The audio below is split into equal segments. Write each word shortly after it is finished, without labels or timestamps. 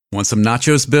Want some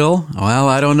nachos, Bill? Well,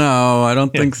 I don't know. I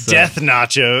don't think so. Death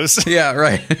nachos. Yeah,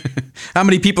 right. How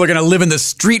many people are going to live in the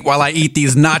street while I eat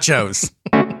these nachos?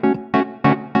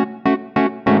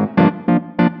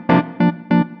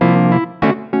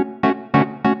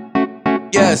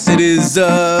 Yes, it is.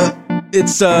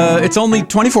 It's only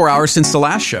 24 hours since the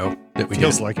last show that we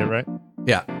Feels did. like it, right?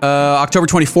 Yeah, October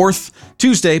 24th,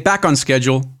 Tuesday, back on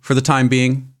schedule for the time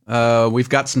being. We've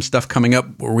got some stuff coming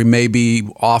up where we may be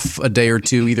off a day or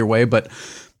two either way, but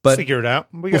Figure it out.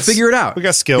 we'll figure it out. We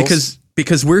got skills.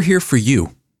 Because we're here for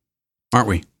you, aren't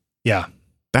we? Yeah.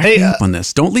 Back me up on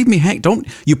this. Don't leave me hang. Don't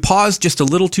you pause just a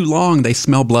little too long. They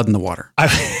smell blood in the water.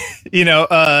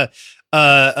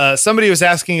 Somebody was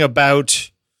asking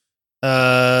about,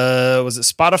 was it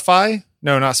Spotify?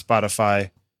 No, not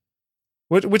Spotify.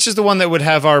 Which is the one that would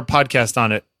have our podcast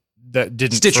on it that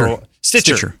didn't?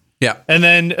 Stitcher. Yeah. And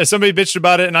then somebody bitched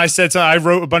about it, and I said, I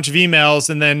wrote a bunch of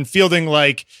emails, and then Fielding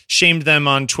shamed them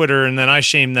on Twitter, and then I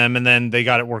shamed them, and then they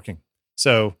got it working.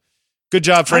 So good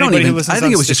job for anybody who listens. I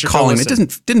think it was Stitcher, just calling. It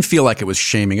didn't feel like it was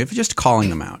shaming. It was just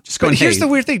calling them out. Just going. But here's hey, the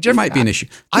weird thing. There might be an issue.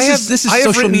 This is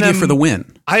social media for the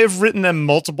win. I have written them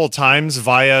multiple times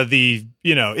via the,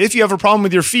 if you have a problem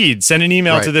with your feed, send an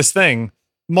email to this thing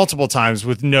multiple times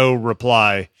with no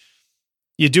reply.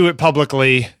 You do it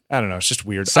publicly. I don't know. It's just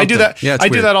weird. I do that. Yeah, I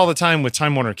do that all the time with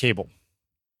Time Warner Cable.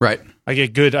 Right. I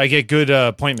get good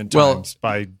appointment times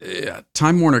by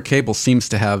Time Warner Cable seems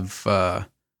to have a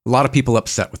lot of people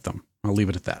upset with them. I'll leave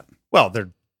it at that. Well,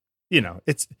 they're,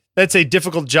 that's a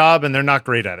difficult job and they're not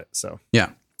great at it. So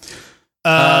yeah.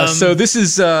 So this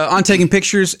is On Taking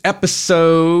Pictures,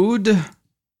 episode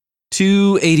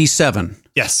 287.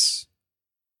 Yes.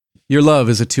 Your love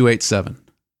is a 287.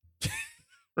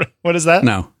 What is that?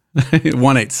 No,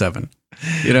 187.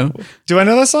 Do I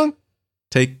know that song?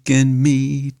 Taking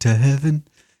me to heaven,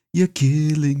 you're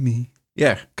killing me.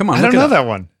 Yeah, come on. I don't know that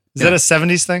one. Is that a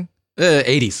 70s thing?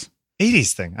 80s.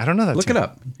 80s thing. I don't know that. Look it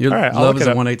up. Your All right, love is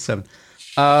a 187.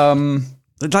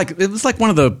 It was like one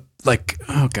of the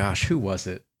oh gosh, who was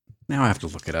it? Now I have to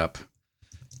look it up.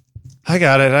 I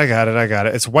got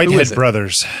it. It's Whitehead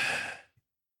Brothers.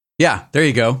 Yeah, there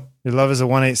you go. Your love is a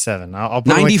 187. I'll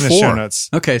put a link in the show notes.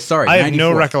 Okay, sorry. I have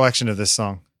no recollection of this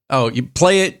song. Oh, you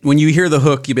play it when you hear the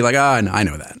hook. You'll be like, I know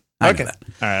that. I know that.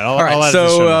 All right. I'll add it to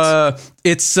the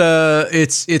show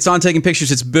notes. It's On Taking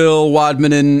Pictures. It's Bill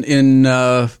Wadman in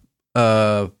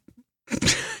just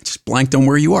blanked on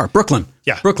where you are. Brooklyn.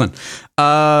 Yeah, Brooklyn.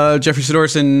 Jeffrey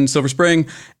Sidoris in Silver Spring,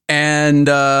 and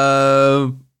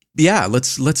let's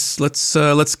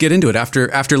get into it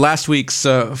after last week's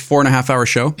 4.5 hour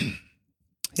show.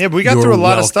 Yeah, but we got through a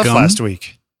lot of stuff last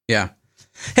week. Yeah.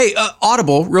 Hey,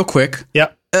 Audible, real quick. Yeah.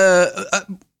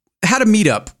 Had a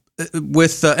meetup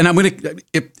with, and I'm going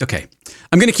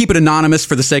to keep it anonymous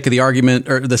for the sake of the argument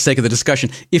or the sake of the discussion.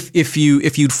 If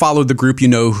you'd followed the group,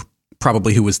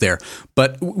 probably who was there.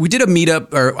 But we did a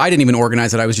meetup, or I didn't even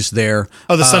organize it. I was just there.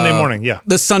 Oh, the Sunday morning, yeah.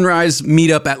 The sunrise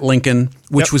meetup at Lincoln,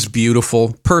 which was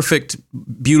beautiful. Perfect,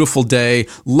 beautiful day.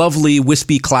 Lovely,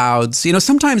 wispy clouds.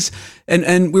 Sometimes,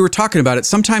 and we were talking about it,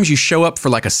 sometimes you show up for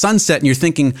like a sunset and you're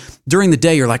thinking during the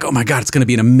day, you're like, oh my God, it's going to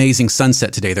be an amazing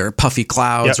sunset today. There are puffy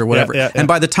clouds or whatever. And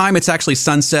by the time it's actually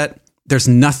sunset, there's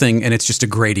nothing and it's just a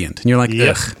gradient. And you're like,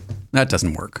 ugh. That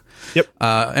doesn't work. Yep.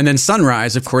 And then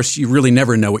sunrise, of course, you really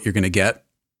never know what you're going to get.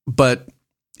 But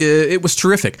it was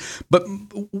terrific. But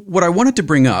what I wanted to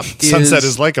bring up is... Sunset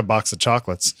is like a box of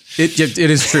chocolates. It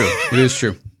is true. It is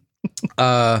true.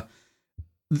 There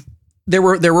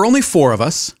were only 4 of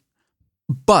us,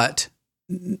 but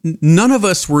none of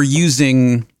us were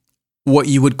using what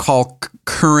you would call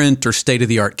current or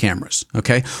state-of-the-art cameras.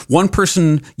 Okay? One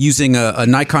person using a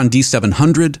Nikon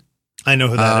D700. I know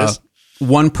who that is.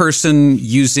 One person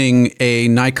using a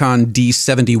Nikon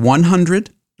D7100.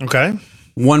 Okay.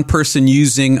 One person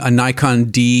using a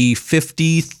Nikon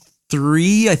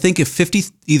D53, I think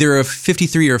either a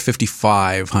 53 or a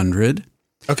 5500.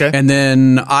 Okay. And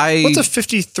then what's a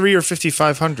 53 or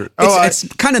 5500? It's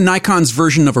kind of Nikon's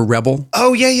version of a Rebel.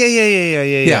 Oh,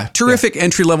 yeah. Terrific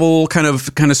entry level kind of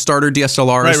starter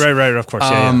DSLRs. Right. Of course.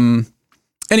 Yeah.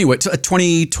 Anyway, it's a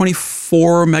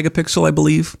 24 megapixel, I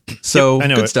believe. So I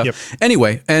know good stuff. Yep.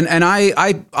 Anyway, and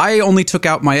I only took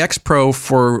out my X Pro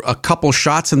for a couple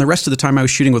shots, and the rest of the time I was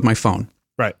shooting with my phone.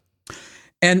 Right.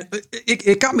 And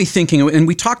it got me thinking, and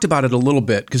we talked about it a little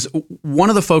bit, because one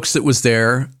of the folks that was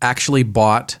there actually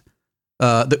bought,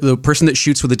 the person that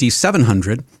shoots with a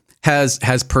D700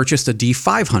 has purchased a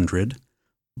D500,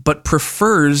 but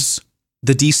prefers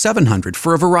the D700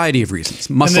 for a variety of reasons.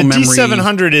 Muscle memory. And the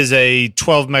D700 is a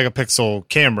 12 megapixel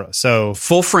camera, so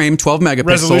full frame, 12 megapixel.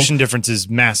 Resolution difference is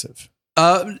massive.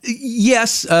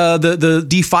 Yes, the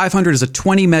D500 is a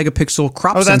 20 megapixel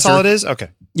crop sensor. Oh, that's all it is? Okay.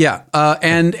 Yeah,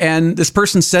 and this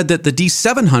person said that the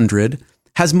D700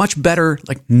 has much better,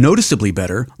 like noticeably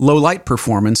better, low light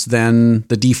performance than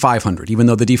the D500, even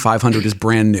though the D500 is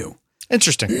brand new.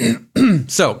 Interesting.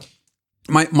 So,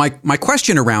 my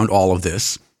question around all of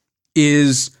this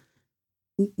is,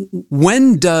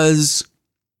 when does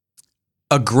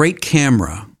a great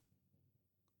camera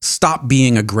stop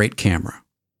being a great camera?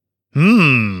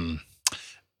 Never,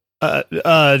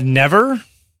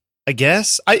 I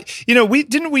guess.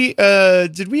 Did we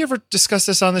ever discuss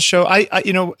this on the show?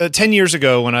 10 years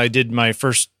ago when I did my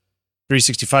first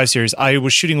 365 series, I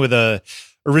was shooting with a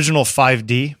original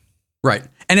 5D. Right.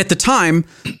 And at the time,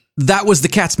 that was the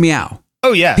cat's meow.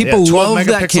 Oh yeah. People 12 love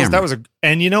that megapixels. camera.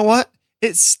 And you know what?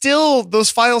 It's still, those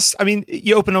files, I mean,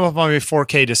 you open them up on a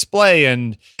 4K display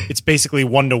and it's basically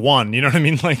 1-to-1. You know what I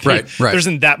mean? Like, right. There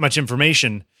isn't that much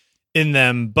information in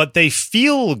them, but they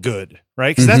feel good,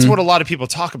 right? Because that's what a lot of people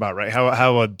talk about, right?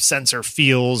 How a sensor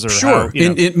feels, or sure, how,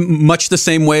 in much the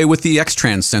same way with the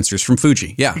X-Trans sensors from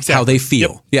Fuji. Yeah, exactly. How they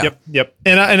feel. Yep.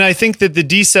 And I think that the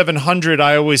D700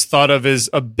 I always thought of as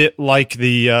a bit like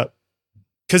the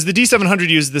because the D700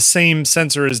 uses the same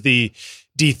sensor as the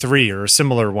D3 or a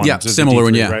similar one. Yeah, similar D3,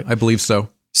 one. Yeah, right? I believe so.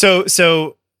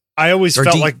 So I always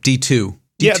felt like D2.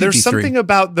 Yeah, there's D3. something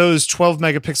about those 12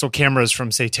 megapixel cameras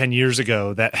from, say, 10 years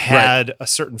ago that had a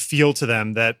certain feel to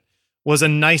them that was a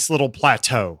nice little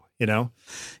plateau, you know?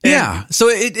 Yeah. So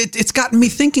it's gotten me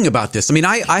thinking about this. I mean,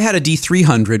 I had a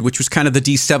D300, which was kind of the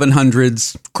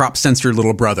D700's crop sensor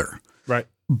little brother. Right.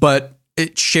 But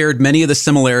it shared many of the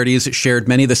similarities. It shared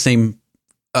many of the same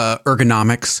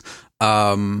ergonomics.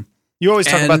 You always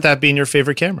talk about that being your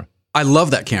favorite camera. I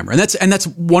love that camera. And that's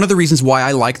one of the reasons why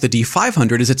I like the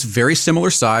D500 is it's very similar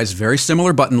size, very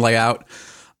similar button layout.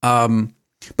 But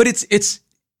it's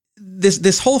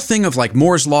this whole thing of like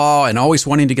Moore's Law and always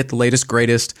wanting to get the latest,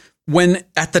 greatest, when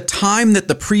at the time that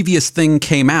the previous thing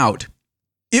came out,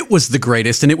 it was the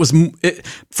greatest. And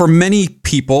for many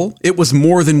people, it was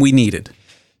more than we needed.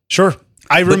 Sure.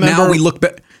 But now we look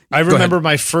back. I remember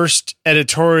my first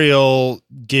editorial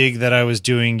gig that I was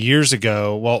doing years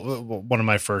ago. Well, one of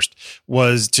my first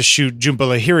was to shoot Jhumpa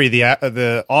Lahiri,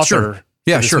 the author of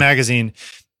this magazine.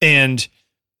 And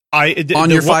on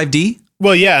your 5D?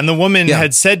 Well, yeah. And the woman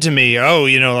had said to me, oh,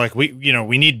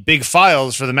 we need big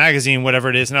files for the magazine, whatever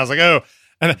it is. And I was like, oh,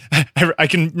 and I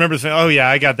can remember saying, oh yeah,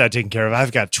 I got that taken care of.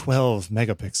 I've got 12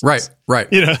 megapixels. Right.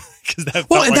 Because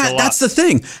that's the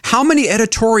thing. How many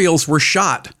editorials were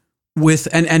shot with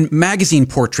and magazine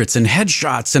portraits and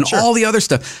headshots and all the other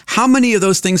stuff? How many of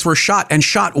those things were shot and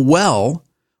shot well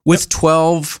with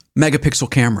 12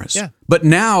 megapixel cameras? Yeah. But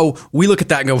now we look at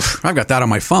that and go, I've got that on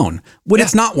my phone. When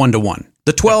it's not 1-to-1.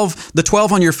 The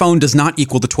 12 on your phone does not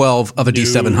equal the 12 of a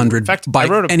D700 in fact,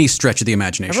 by any stretch of the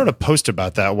imagination. I wrote a post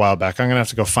about that a while back. I'm going to have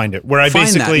to go find it. Where I find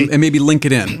basically that and maybe link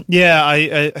it in. Yeah,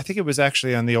 I think it was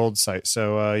actually on the old site.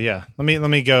 So yeah, let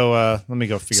me go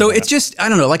figure. So it's just, I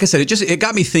don't know. Like I said, it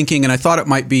got me thinking, and I thought it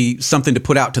might be something to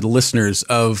put out to the listeners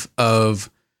of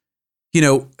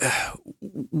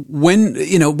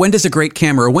when does a great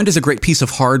camera, or when does a great piece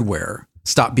of hardware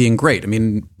stop being great? I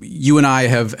mean, you and I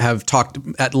have talked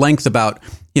at length about,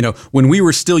 when we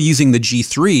were still using the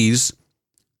G3s,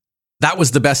 that was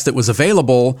the best that was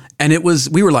available. And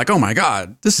we were like, oh my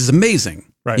God, this is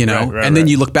amazing. Right. And then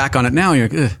you look back on it now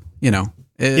and you're like,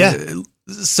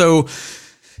 So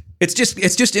it's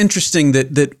just interesting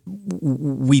that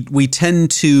we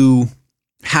tend to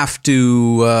have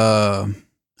to,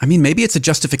 maybe it's a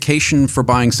justification for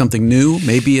buying something new.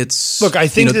 Maybe it's... Look, I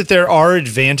think that there are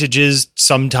advantages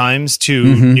sometimes to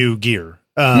new gear.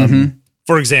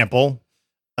 For example,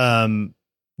 when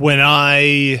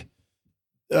I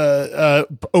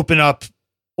open up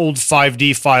old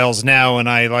 5D files now and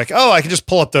I I can just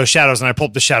pull up those shadows, and I pull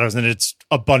up the shadows and it's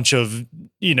a bunch of,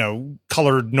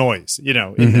 colored noise, in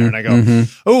there. And I go,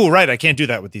 oh, right, I can't do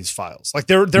that with these files. Like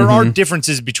there are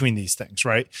differences between these things,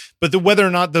 right? But whether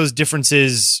or not those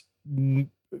differences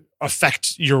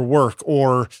affect your work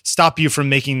or stop you from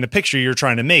making the picture you're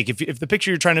trying to make. If the picture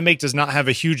you're trying to make does not have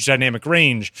a huge dynamic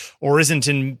range or isn't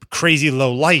in crazy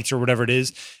low light or whatever it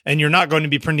is, and you're not going to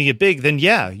be printing it big, then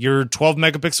your 12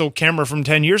 megapixel camera from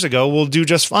 10 years ago will do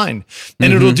just fine.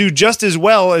 And it'll do just as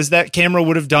well as that camera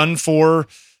would have done for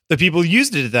the people who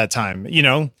used it at that time.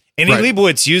 Annie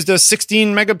Leibovitz used a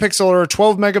 16 megapixel or a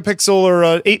 12 megapixel or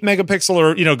a 8 megapixel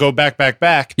or, go back.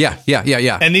 Yeah.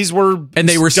 And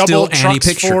they were still Annie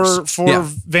pictures for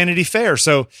Vanity Fair.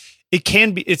 So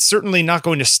it's certainly not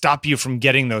going to stop you from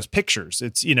getting those pictures.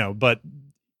 It's, but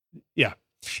yeah.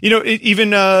 Even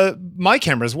my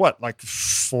camera is what, like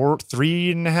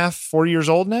 3.5, 4 years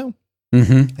old now?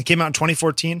 Mm-hmm. It came out in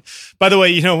 2014. By the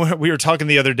way, we were talking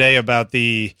the other day about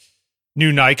the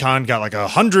new Nikon got like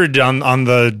 100 on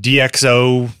the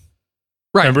DxO.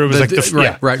 Right. Remember, it was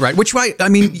right. Which, I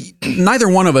mean, neither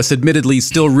one of us admittedly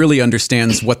still really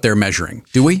understands what they're measuring.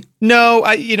 Do we? No,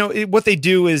 what they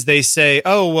do is they say,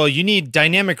 oh, well, you need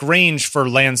dynamic range for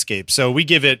landscape. So we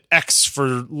give it X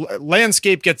for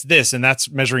landscape gets this, and that's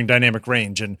measuring dynamic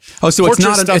range. And so it's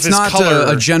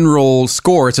not a general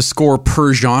score. It's a score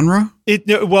per genre.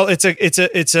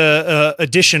 It's a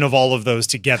addition of all of those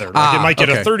together. Like it might get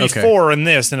a 34 in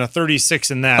this and a 36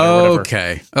 in that. Or whatever.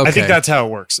 Okay. I think that's how it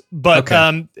works. But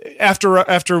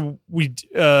after we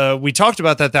talked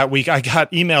about that week, I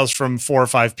got emails from 4 or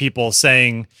 5 people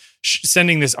sending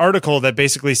this article that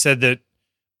basically said that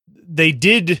they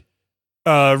did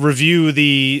review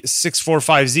the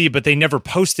 645Z, but they never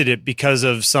posted it because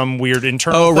of some weird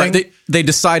internal thing. Right. They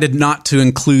decided not to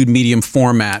include medium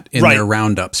format in their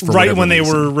roundups. For right when they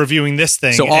reason. were reviewing this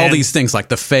thing. So all these things like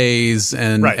the phase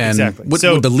and exactly. Would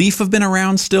the Leaf have been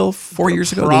around still 4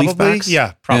 years ago? Probably, the Leaf backs?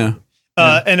 Yeah, probably.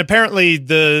 Yeah. And apparently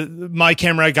my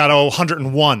camera got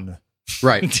 101.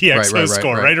 Right. DxO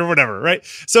score, right? Or whatever, right?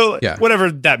 So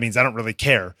whatever that means, I don't really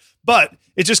care. But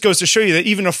it just goes to show you that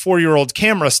even a 4-year-old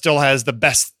camera still has the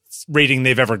best rating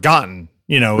they've ever gotten,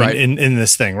 in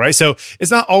this thing, right? So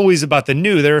it's not always about the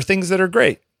new. There are things that are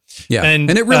great. Yeah.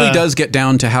 And it really does get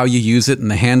down to how you use it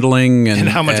and the handling and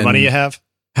how much money you have.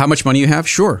 How much money you have?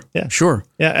 Sure. Yeah. Sure.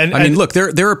 Yeah. And I mean, look,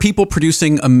 there are people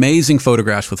producing amazing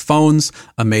photographs with phones,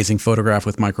 amazing photograph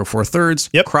with Micro Four Thirds,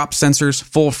 crop sensors,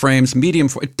 full frames, medium.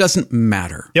 It doesn't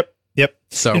matter. Yep.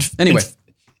 So anyway,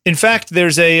 in fact,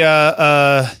 there's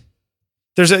a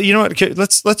you know what?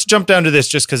 Let's jump down to this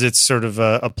just because it sort of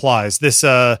applies. This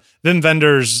Wim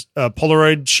Wenders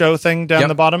Polaroid show thing down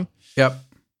the bottom. Yep.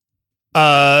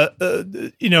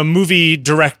 Movie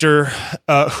director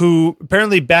who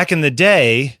apparently back in the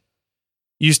day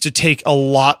used to take a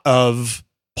lot of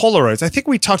Polaroids. I think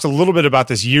we talked a little bit about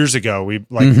this years ago. We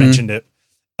mentioned it,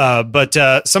 but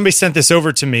somebody sent this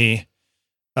over to me.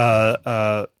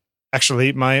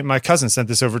 Actually, my cousin sent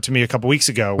this over to me a couple weeks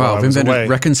ago. Wow, Wim Wenders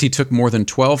reckons he took more than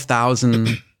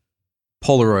 12,000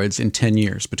 Polaroids in 10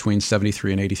 years between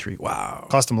 73 and 83. Wow,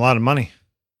 cost him a lot of money.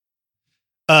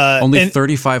 Only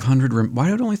 3,500. Why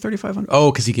did only 3,500?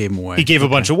 Oh, because he gave them away. He gave a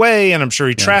bunch away, and I'm sure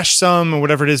he trashed some or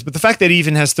whatever it is. But the fact that he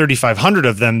even has 3,500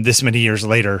 of them this many years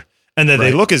later, and that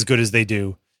they look as good as they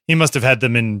do, he must have had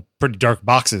them in pretty dark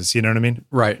boxes. You know what I mean?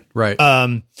 Right.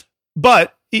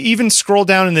 But even scroll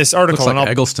down in this article, looks like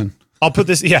Eggleston. I'll put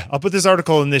this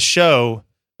article in this show,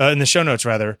 in the show notes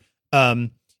rather.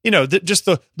 Just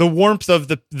the warmth of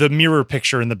the mirror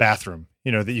picture in the bathroom.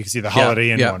 That you can see the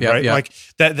Holiday Inn one, right? Yeah. Like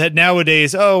that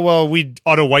nowadays. Oh well, we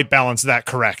auto white balance that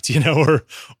correct,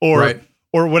 or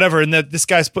whatever. And that this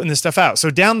guy's putting this stuff out.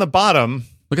 So down the bottom,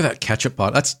 look at that ketchup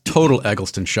bottle. That's total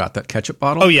Eggleston shot. That ketchup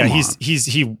bottle. Oh yeah,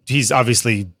 he's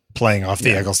obviously playing off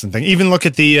the Eggleston thing. Even look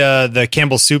at the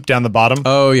Campbell's soup down the bottom.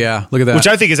 Oh yeah, look at that. Which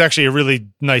I think is actually a really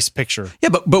nice picture. Yeah,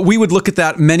 but we would look at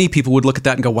that. Many people would look at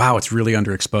that and go, "Wow, it's really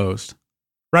underexposed."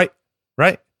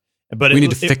 Right. But we need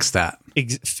to fix that.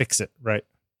 Fix it, right?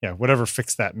 Yeah, whatever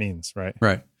fix that means, right?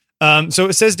 Right. So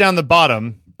it says down the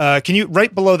bottom, can you,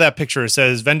 right below that picture, it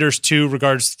says Wenders 2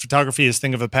 regards photography as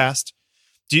thing of the past.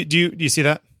 Do you see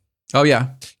that? Oh,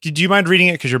 yeah. Do you mind reading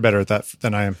it? Because you're better at that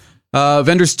than I am.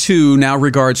 Wenders 2 now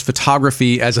regards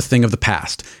photography as a thing of the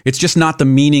past. It's just not the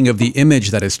meaning of the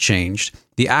image that has changed.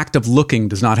 The act of looking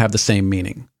does not have the same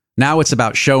meaning. Now it's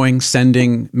about showing,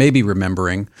 sending, maybe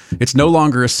remembering. It's no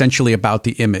longer essentially about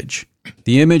the image.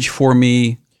 The image for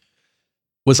me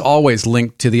was always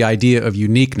linked to the idea of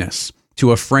uniqueness,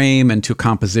 to a frame and to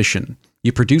composition.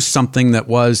 You produced something that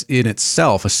was in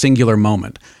itself a singular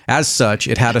moment. As such,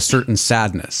 it had a certain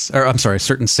sadness, a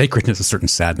certain sacredness, a certain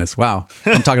sadness. Wow.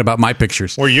 I'm talking about my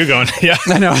pictures. Where are you going? Yeah.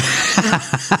 I know.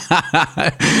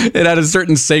 It had a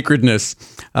certain sacredness.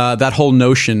 That whole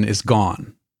notion is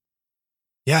gone.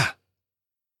 Yeah.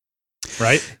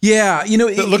 Right? Yeah.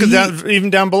 Look at that,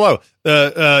 even down below.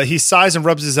 He sighs and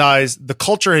rubs his eyes. The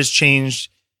culture has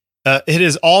changed. It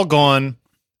is all gone.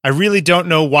 I really don't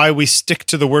know why we stick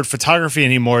to the word photography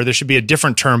anymore. There should be a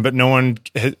different term, but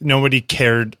nobody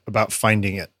cared about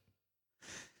finding it.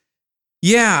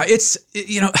 Yeah, it's,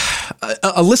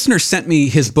 a listener sent me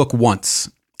his book once,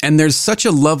 and there's such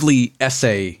a lovely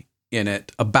essay in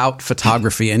it about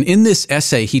photography. And in this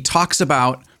essay, he talks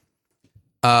about,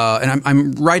 and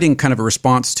I'm writing kind of a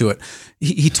response to it.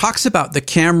 He talks about the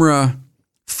camera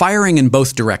firing in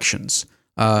both directions.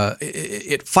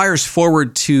 it fires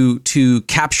forward to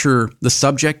capture the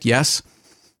subject, yes,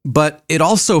 but it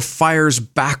also fires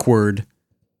backward,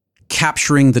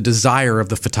 capturing the desire of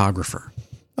the photographer.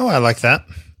 Oh, I like that.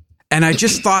 And I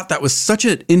just thought that was such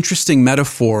an interesting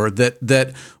metaphor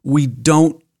that we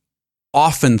don't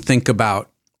often think about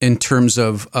in terms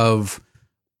of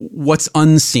what's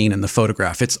unseen in the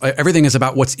photograph. It's everything is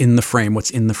about what's in the frame, what's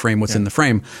in the frame, what's in the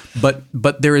frame.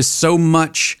 But there is so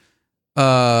much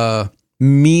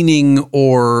meaning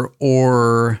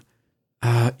or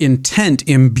intent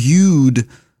imbued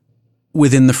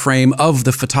within the frame of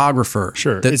the photographer.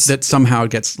 Sure. That somehow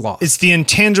gets lost. It's the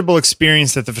intangible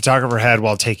experience that the photographer had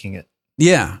while taking it.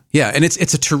 Yeah. And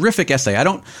it's a terrific essay.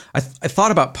 I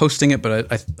thought about posting it,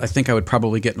 but I think I would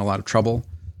probably get in a lot of trouble.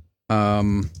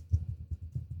 Well,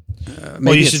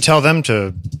 you should tell them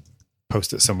to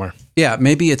post it somewhere. Yeah,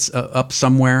 maybe it's up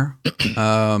somewhere.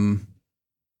 Let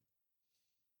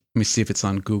me see if it's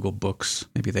on Google Books.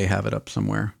 Maybe they have it up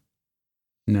somewhere.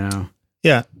 No.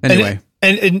 Yeah. Anyway.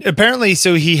 And apparently,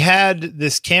 so he had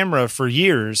this camera for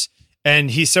years,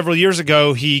 and several years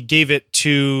ago, he gave it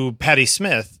to Patti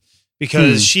Smith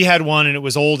because she had one and it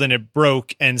was old and it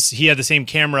broke, and he had the same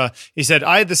camera. He said,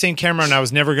 I had the same camera and I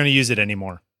was never going to use it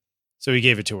anymore. So he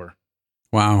gave it to her.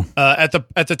 Wow. At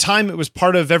the time, it was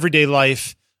part of everyday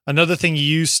life. Another thing he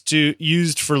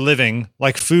used for living,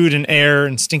 like food and air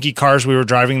and stinky cars we were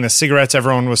driving, the cigarettes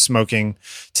everyone was smoking.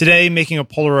 Today, making a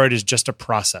Polaroid is just a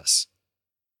process.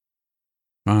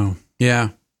 Wow. Yeah.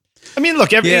 I mean,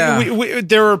 look,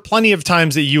 there are plenty of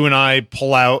times that you and I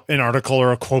pull out an article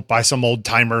or a quote by some old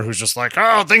timer who's just like,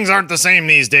 oh, things aren't the same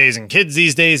these days, and kids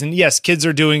these days. And yes, kids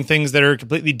are doing things that are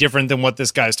completely different than what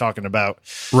this guy's talking about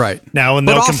right now. And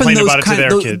they'll complain about it to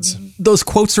their kids. Those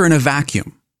quotes are in a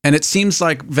vacuum. And it seems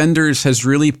like Wenders has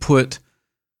really put...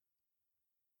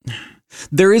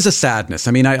 There is a sadness.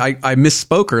 I mean, I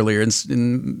misspoke earlier and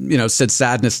said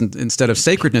sadness instead of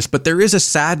sacredness, but there is a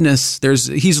sadness.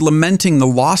 He's lamenting the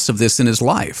loss of this in his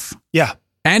life. Yeah.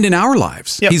 And in our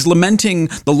lives. Yep. He's lamenting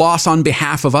the loss on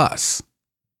behalf of us.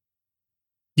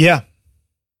 Yeah.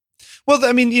 Well,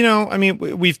 I mean,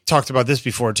 we've talked about this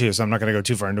before too, so I'm not going to go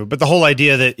too far into it, but the whole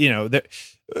idea that,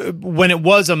 when it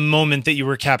was a moment that you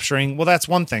were capturing, well, that's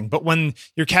one thing. But when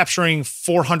you're capturing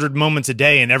 400 moments a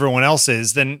day and everyone else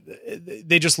is, then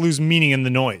they just lose meaning in the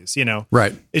noise,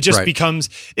 Right. It just becomes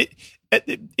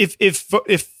if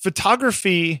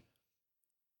photography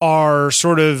are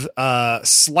sort of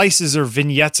slices or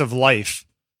vignettes of life,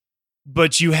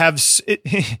 but you have,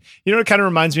 it kind of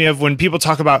reminds me of when people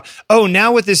talk about, oh,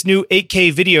 now with this new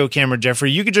 8K video camera, Jeffrey,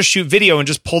 you could just shoot video and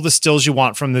just pull the stills you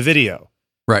want from the video.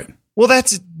 Right. Well,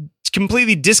 that's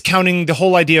completely discounting the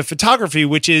whole idea of photography,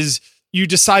 which is you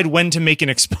decide when to make an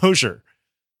exposure.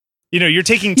 You're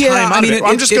taking time out of it.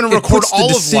 I'm just going to record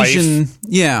all of life.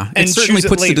 Yeah. It certainly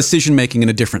puts the decision making in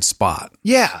a different spot.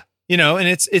 Yeah. And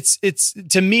it's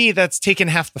to me, that's taken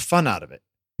half the fun out of it.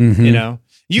 Mm-hmm.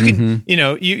 You can,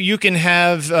 you can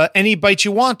have any bite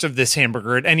you want of this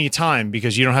hamburger at any time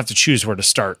because you don't have to choose where to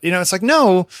start. It's like,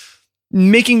 no,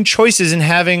 making choices and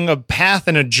having a path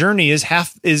and a journey is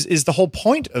the whole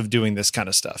point of doing this kind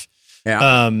of stuff.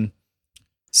 Yeah.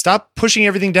 Stop pushing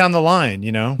everything down the line,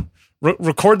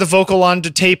 record the vocal onto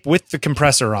tape with the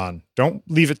compressor on. Don't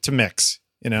leave it to mix.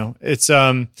 It's,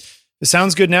 it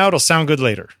sounds good now. It'll sound good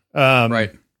later.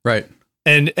 Right.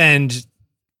 And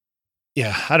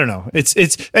yeah, I don't know. It's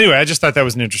anyway, I just thought that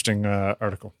was an interesting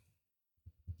article.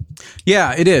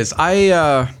 Yeah, it is.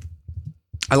 I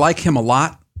like him a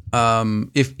lot.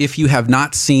 If you have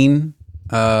not seen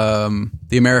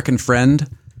The American Friend,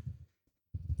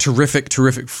 terrific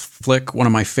flick, one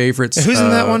of my favorites. Who's in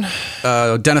that one?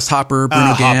 Dennis Hopper,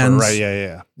 Bruno Ganz. Hopper, right?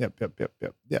 Yeah.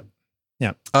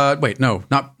 Yep. Wait, no,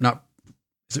 not.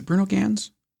 Is it Bruno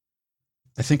Ganz?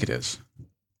 I think it is.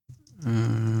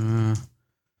 The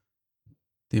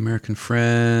American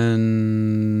Friend.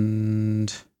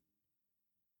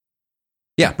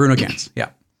 Yeah, Bruno Ganz.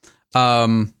 Yeah.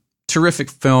 Terrific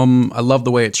film. I love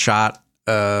the way it's shot.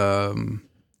 And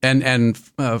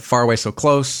Far Away So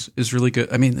Close is really good.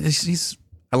 I mean,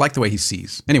 I like the way he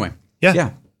sees. Anyway.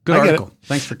 Yeah. Good article.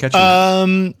 Thanks for catching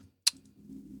it.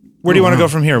 Where do you want to go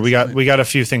from here? We got a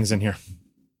few things in here.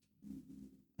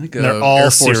 I think they're all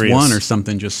Air Force serious. One or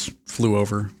something just flew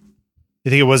over. You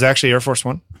think it was actually Air Force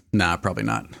One? Nah, probably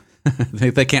not.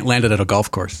 They can't land it at a golf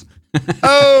course.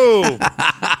 Oh!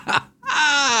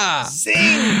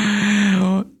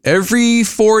 Zing! Every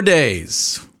 4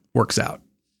 days works out.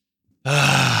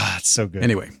 It's so good.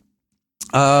 Anyway,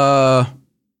 yeah.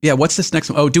 What's this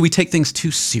next one? Oh, do we take things too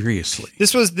seriously?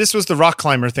 This was the rock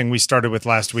climber thing we started with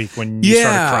last week when you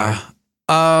started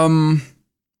crying.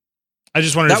 I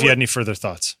just wondered if you had any further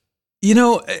thoughts. You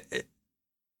know,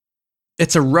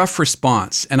 it's a rough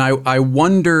response, and I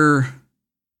wonder.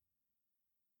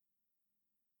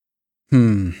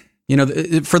 You know,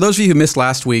 for those of you who missed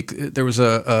last week, there was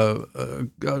a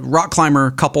rock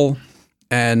climber couple,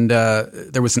 and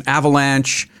there was an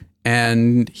avalanche,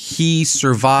 and he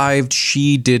survived.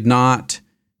 She did not,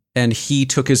 and he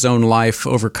took his own life,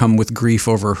 overcome with grief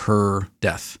over her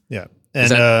death. Yeah, and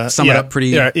does that sum it up pretty?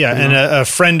 Yeah. And a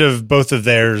friend of both of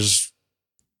theirs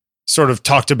sort of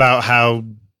talked about how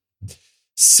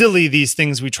silly these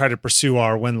things we try to pursue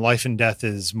are when life and death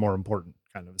is more important,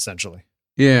 kind of essentially.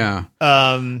 Yeah.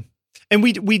 And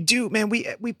we do, man,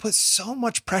 we put so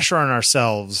much pressure on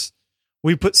ourselves.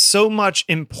 We put so much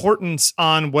importance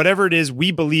on whatever it is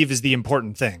we believe is the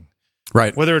important thing.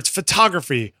 Right. Whether it's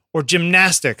photography or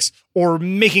gymnastics or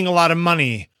making a lot of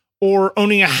money or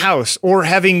owning a house or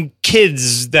having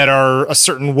kids that are a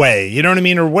certain way, you know what I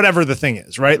mean? Or whatever the thing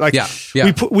is, right? Like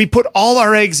we put all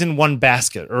our eggs in one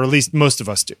basket, or at least most of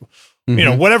us do. Mm-hmm. You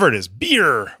know, whatever it is,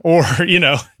 beer or, you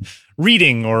know,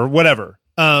 reading or whatever.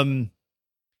 And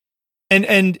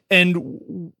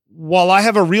while I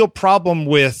have a real problem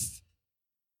with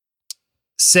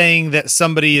saying that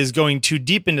somebody is going too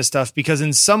deep into stuff, because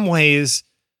in some ways,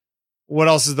 what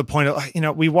else is the point of, you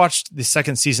know, we watched the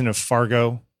second season of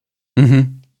Fargo.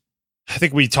 Mm-hmm. I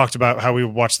think we talked about how we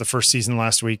watched the first season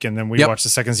last week, and then we watched the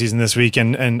second season this week.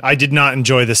 And I did not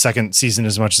enjoy the second season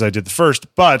as much as I did the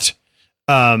first, but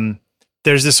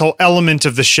there's this whole element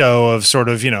of the show of sort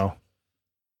of, you know,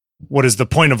 what is the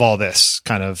point of all this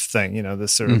kind of thing, you know,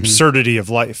 this sort of absurdity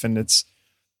of life. And it's,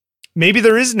 maybe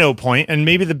there is no point, and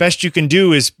maybe the best you can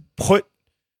do is put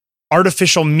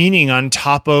artificial meaning on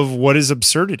top of what is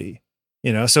absurdity,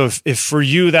 you know? So if for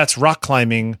you, that's rock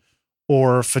climbing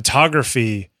or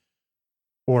photography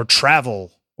or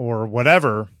travel or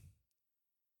whatever,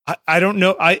 I don't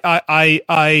know.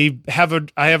 I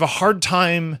have a hard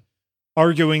time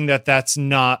arguing that that's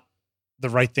not the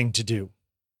right thing to do.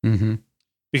 Mm-hmm.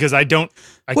 Because I can't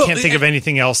think of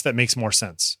anything else that makes more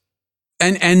sense.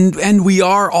 And we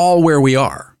are all where we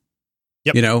are.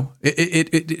 Yep. You know,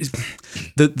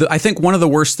 I think one of the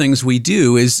worst things we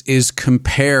do is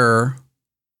compare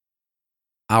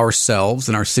ourselves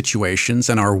and our situations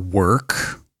and our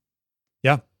work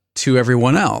to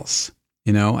everyone else.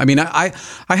 You know, I mean, I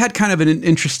had kind of an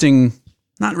interesting,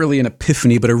 not really an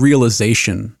epiphany, but a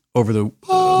realization over the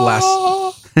last.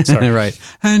 Sorry. Right.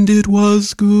 And it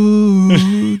was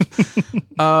good.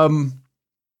 And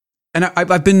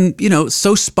I've been, you know,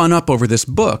 so spun up over this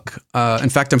book. In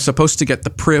fact, I'm supposed to get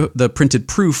the printed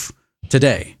proof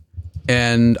today,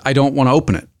 and I don't want to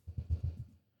open it.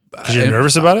 You're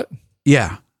nervous about it?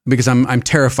 Yeah, because I'm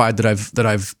terrified that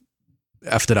I've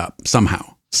effed it up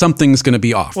somehow. Something's going to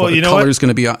be off. Well, you know, color's going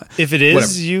to be off. If it is,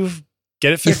 whatever. You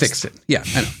get it fixed. You fix it. Yeah,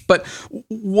 I know. But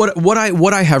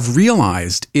what I have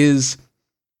realized is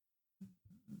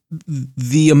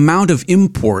the amount of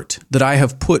import that I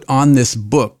have put on this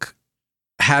book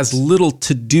has little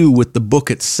to do with the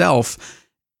book itself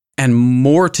and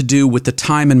more to do with the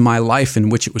time in my life in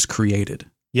which it was created.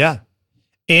 Yeah.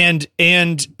 And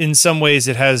in some ways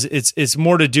it's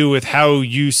more to do with how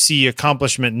you see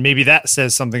accomplishment, and maybe that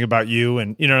says something about you,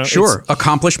 and you know, sure,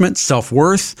 accomplishment,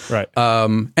 self-worth. Right.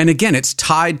 And again, it's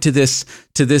tied to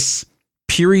this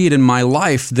period in my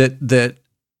life that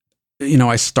you know,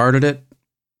 I started it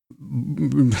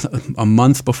a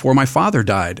month before my father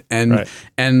died, and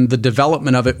the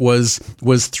development of it was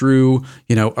through,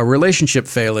 you know, a relationship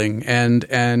failing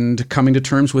and coming to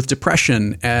terms with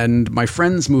depression and my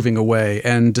friends moving away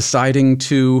and deciding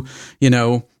to, you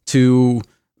know, to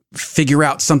figure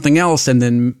out something else, and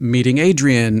then meeting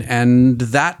Adrian and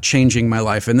that changing my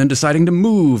life, and then deciding to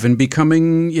move and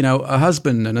becoming, you know, a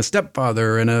husband and a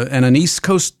stepfather and an East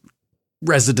Coast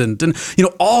resident, and you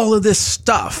know, all of this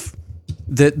stuff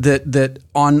that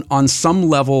on some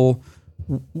level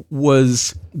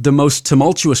was the most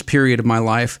tumultuous period of my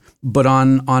life, but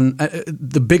on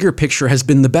the bigger picture has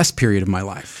been the best period of my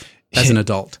life as an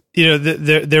adult. You know,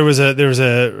 there was a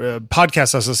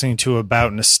podcast I was listening to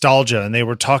about nostalgia, and they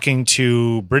were talking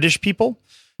to British people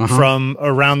from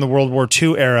around the World War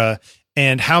II era,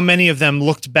 and how many of them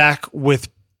looked back with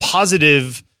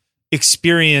positive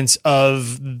experience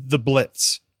of the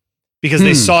Blitz. Because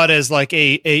they saw it as like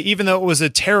even though it was a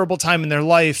terrible time in their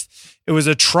life, it was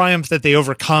a triumph that they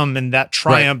overcome, and that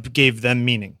triumph gave them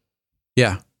meaning.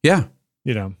 Yeah. Yeah.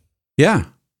 You know? Yeah.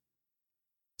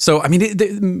 So, I mean,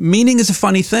 meaning is a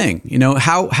funny thing, you know,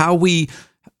 how we,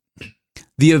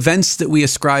 the events that we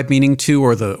ascribe meaning to,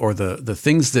 or the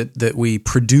things that we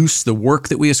produce, the work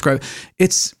that we ascribe,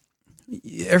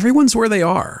 everyone's where they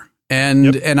are.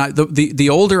 the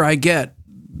older I get,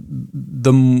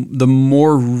 the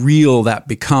more real that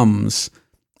becomes,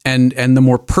 and the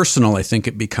more personal I think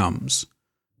it becomes.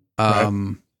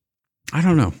 Right. I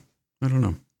don't know.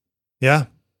 Yeah.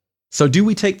 So do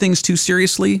we take things too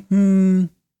seriously?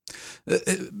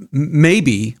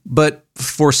 Maybe, but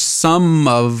for some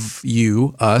of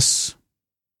us,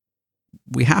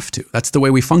 we have to. That's the way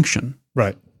we function.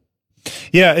 Right.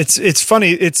 Yeah, it's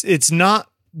funny. It's not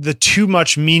the too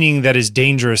much meaning that is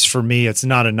dangerous for me. It's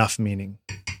not enough meaning.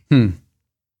 You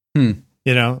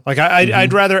know, like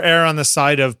I'd rather err on the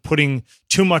side of putting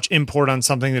too much import on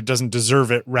something that doesn't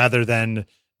deserve it rather than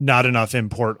not enough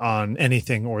import on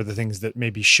anything or the things that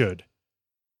maybe should.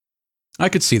 I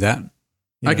could see that.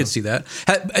 Could see that.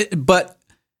 But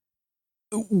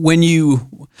when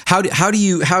how do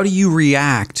you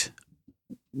react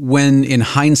when in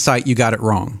hindsight you got it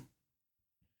wrong?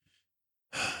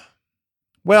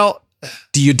 Well,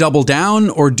 do you double down,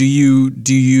 or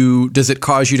does it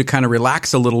cause you to kind of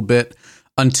relax a little bit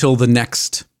until the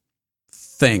next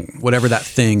thing, whatever that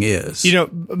thing is? You know,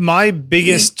 my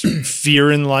biggest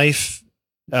fear in life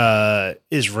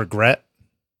is regret.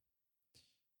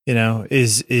 You know,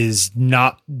 is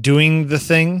not doing the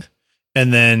thing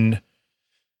and then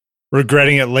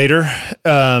regretting it later.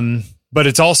 But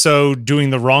it's also doing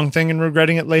the wrong thing and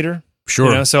regretting it later. Sure.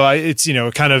 You know? So it's, you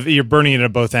know, kind of, you're burning it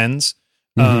at both ends.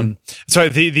 So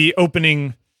the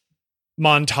opening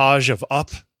montage of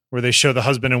Up, where they show the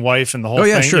husband and wife and the whole thing.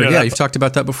 Oh yeah, sure. You know, you've talked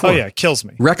about that before. Oh yeah, it kills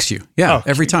me. Wrecks you. Yeah,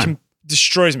 every time.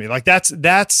 Destroys me. Like that's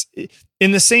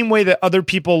in the same way that other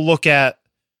people look at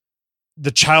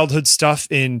the childhood stuff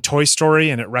in Toy Story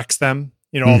and it wrecks them.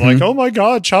 You know, like, oh my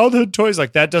God, childhood toys.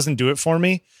 Like that doesn't do it for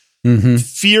me.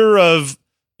 Fear of,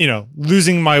 you know,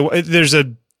 losing there's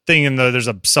a thing there's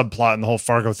a subplot in the whole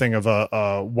Fargo thing of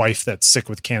a wife that's sick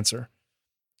with cancer.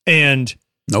 And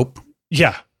nope.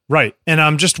 Yeah, right. And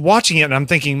I'm just watching it and I'm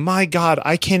thinking, my God,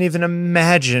 I can't even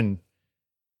imagine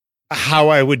how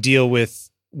I would deal with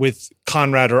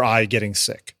Conrad or I getting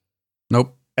sick.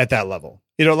 Nope. At that level.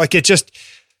 You know, like it just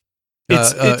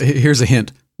here's a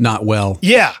hint. Not well.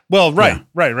 Yeah. Well, right.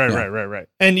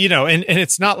 And you know, and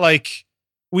it's not like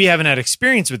we haven't had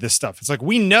experience with this stuff. It's like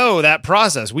we know that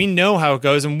process. We know how it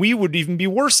goes, and we would even be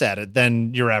worse at it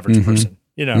than your average person,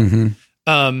 you know.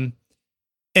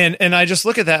 And I just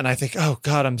look at that and I think, oh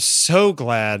God, I'm so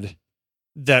glad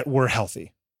that we're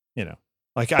healthy. You know,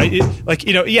 like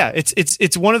you know, yeah,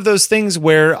 it's one of those things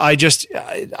where I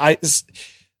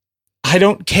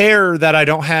don't care that I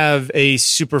don't have a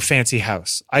super fancy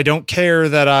house. I don't care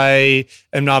that I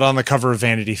am not on the cover of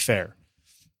Vanity Fair.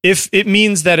 If it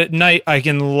means that at night I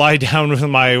can lie down with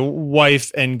my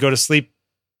wife and go to sleep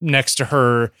next to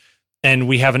her and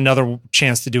we have another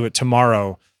chance to do it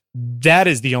tomorrow, that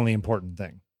is the only important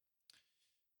thing.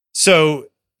 So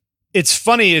it's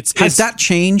funny. Has that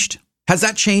changed? Has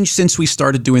that changed since we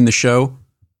started doing the show?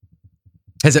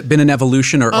 Has it been an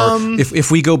evolution, or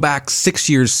if we go back 6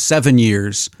 years, 7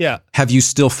 years, have you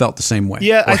still felt the same way?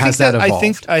 Yeah, or has that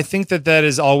evolved? I think that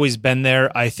has always been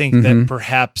there. I think that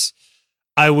perhaps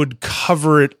I would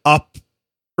cover it up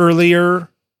earlier,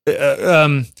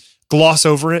 gloss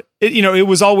over it. You know, it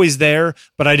was always there,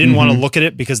 but I didn't want to look at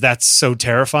it because that's so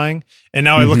terrifying. And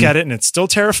now I look at it and it's still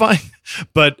terrifying,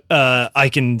 but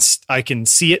I can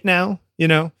see it now, you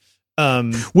know.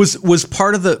 Was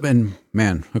part of the, and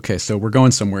man, okay, so we're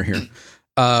going somewhere here.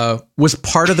 Was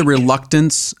part of the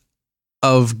reluctance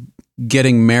of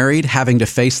getting married having to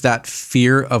face that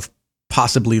fear of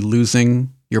possibly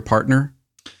losing your partner?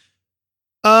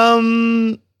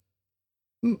 Was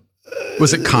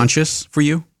it conscious for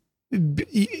you?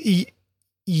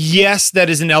 Yes, that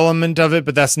is an element of it,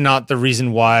 but that's not the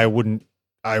reason why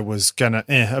I was gonna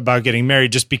about getting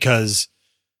married, just because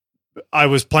I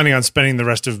was planning on spending the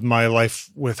rest of my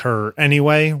life with her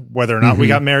anyway, whether or not we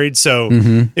got married. So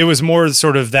it was more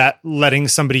sort of that letting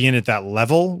somebody in at that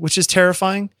level, which is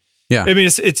terrifying. Yeah. I mean,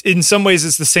 it's in some ways,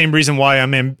 it's the same reason why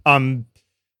I'm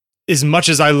as much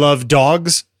as I love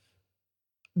dogs,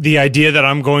 the idea that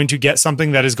I'm going to get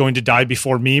something that is going to die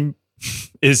before me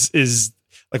is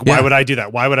like, why would I do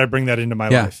that? Why would I bring that into my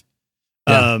life?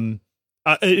 Yeah.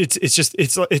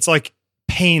 It's like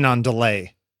pain on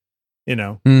delay. You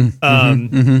know,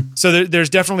 so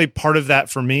there's definitely part of that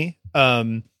for me.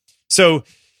 So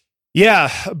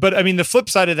yeah, but I mean, the flip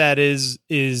side of that is,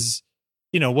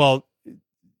 you know, well,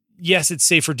 yes, it's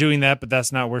safer doing that, but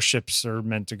that's not where ships are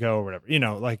meant to go or whatever, you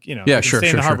know, like, you know, stay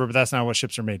in the harbor, but that's not what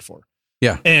ships are made for.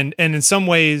 Yeah. And in some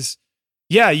ways,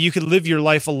 yeah, you could live your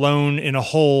life alone in a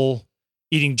hole,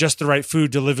 eating just the right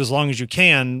food to live as long as you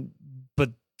can, but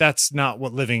that's not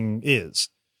what living is.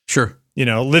 Sure.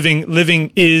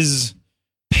 Living is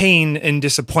pain and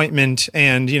disappointment.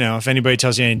 And, if anybody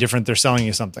tells you any different, they're selling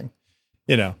you something,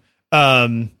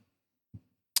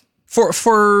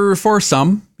 For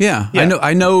some. Yeah.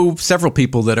 I know several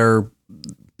people that are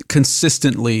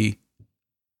consistently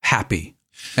happy.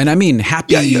 And I mean,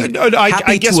 happy,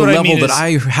 I guess to a level that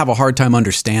I have a hard time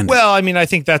understanding. Well, I mean, I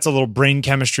think that's a little brain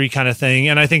chemistry kind of thing.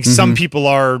 And I think some people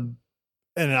are,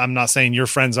 and I'm not saying your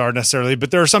friends are necessarily,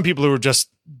 but there are some people who are just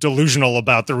delusional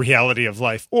about the reality of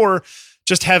life, or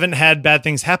just haven't had bad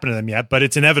things happen to them yet, but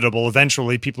it's inevitable.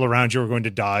 Eventually people around you are going to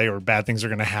die, or bad things are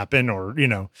going to happen, or,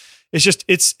 it's just,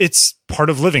 it's part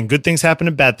of living. Good things happen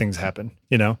and bad things happen,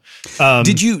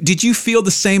 Did you feel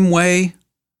the same way?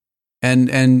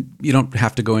 And you don't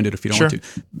have to go into it if you don't want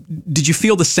to. Did you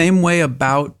feel the same way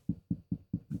about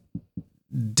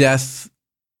death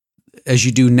as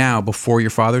you do now before your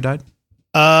father died?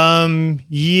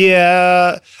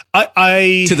 Yeah,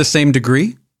 I to the same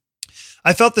degree.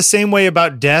 I felt the same way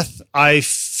about death. I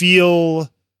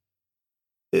feel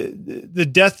the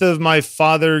death of my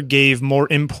father gave more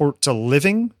import to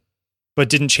living, but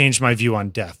didn't change my view on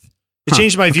death. It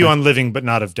changed my view on living, but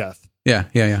not of death.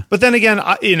 Yeah. But then again,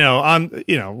 God,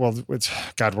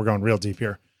 we're going real deep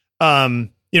here.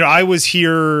 I was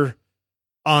here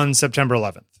on September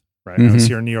 11th, right? I was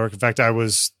here in New York. In fact, I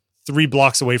was 3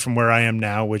 blocks away from where I am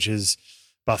now, which is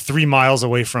about 3 miles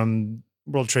away from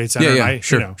World Trade Center. Yeah,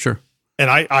 sure. And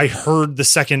I heard the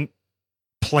second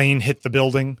plane hit the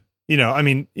building,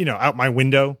 out my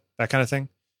window, that kind of thing.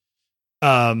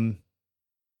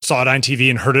 Saw it on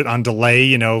TV and heard it on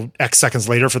delay, X seconds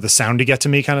later for the sound to get to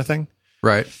me, kind of thing.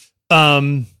 Right.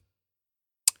 And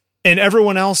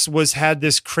everyone else had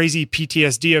this crazy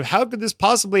PTSD of how could this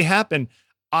possibly happen?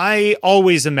 I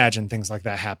always imagine things like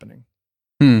that happening.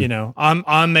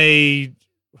 I'm a,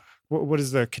 what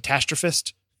is the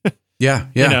catastrophist? Yeah.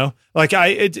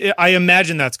 I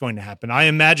imagine that's going to happen. I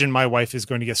imagine my wife is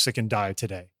going to get sick and die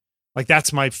today. Like,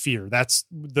 that's my fear. That's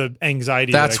the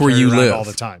anxiety. That's that I where you live all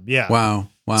the time. Yeah. Wow.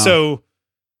 So,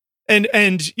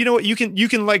 and you know what, you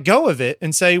can let go of it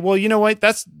and say, well, you know what,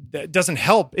 that doesn't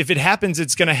help. If it happens,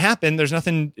 it's going to happen. There's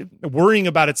nothing worrying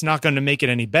about. It's not going to make it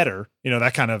any better.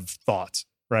 That kind of thought.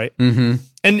 Right. Mm-hmm.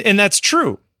 And that's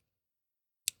true.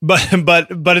 But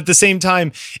at the same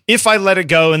time, if I let it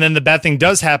go and then the bad thing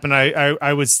does happen,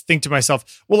 I would think to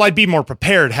myself, well, I'd be more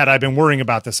prepared had I been worrying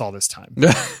about this all this time.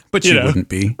 But you wouldn't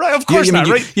be. Right, of course not,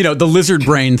 right? The lizard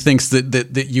brain thinks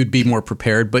that you'd be more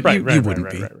prepared, but you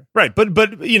wouldn't be. Right. But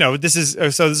this is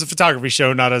a photography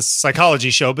show, not a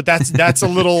psychology show, but that's a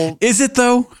little Is it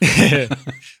though?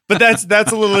 But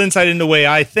that's a little insight into the way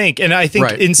I think. And I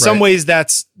think in some ways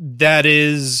that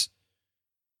is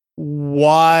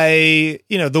why,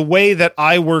 the way that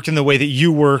I work and the way that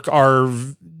you work are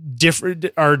different,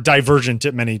 are divergent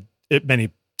at many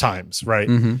times, right?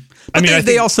 Mm-hmm. But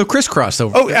they also crisscross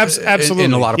over. Oh, absolutely,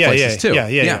 in a lot of places too.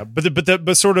 Yeah.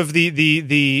 But sort of the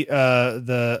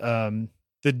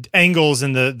angles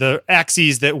and the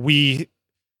axes that we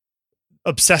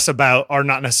obsess about are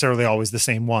not necessarily always the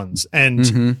same ones.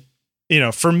 And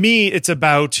for me, it's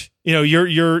about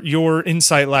your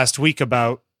insight last week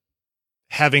about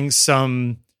having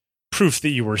some proof that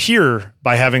you were here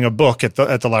by having a book at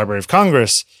the Library of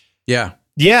Congress. Yeah.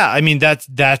 Yeah. I mean, that's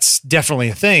definitely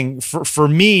a thing for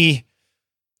me.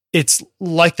 It's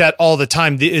like that all the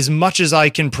time. As much as I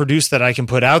can produce that I can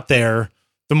put out there,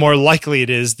 the more likely it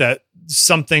is that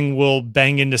something will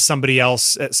bang into somebody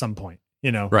else at some point,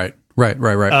 Right.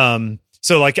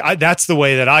 So that's the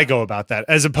way that I go about that,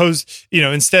 as opposed,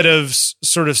 instead of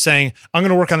sort of saying, I'm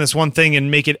going to work on this one thing and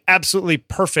make it absolutely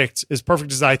perfect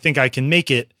as I think I can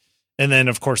make it. And then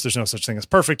of course there's no such thing as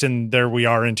perfect. And there we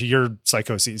are into your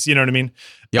psychoses. You know what I mean?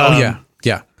 Yeah.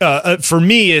 Yeah. For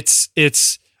me, it's,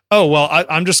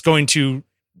 I'm just going to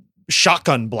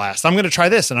shotgun blast. I'm going to try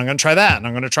this and I'm going to try that. And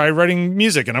I'm going to try writing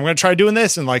music and I'm going to try doing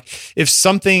this. And if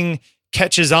something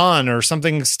catches on or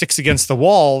something sticks against the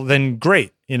wall, then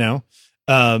great. And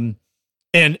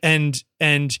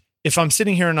if I'm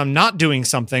sitting here and I'm not doing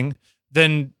something,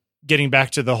 then getting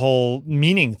back to the whole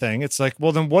meaning thing, it's like,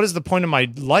 well, then what is the point of my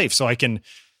life? So I can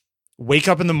wake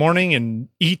up in the morning and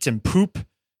eat and poop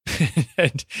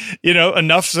and,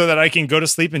 enough so that I can go to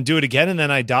sleep and do it again. And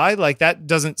then I die. Like, that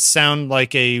doesn't sound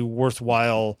like a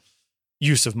worthwhile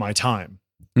use of my time.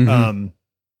 Mm-hmm.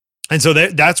 And so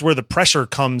that's where the pressure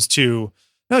comes to,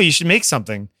 no, you should make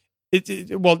something.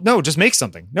 No, just make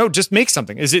something. No, just make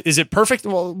something. Is it perfect?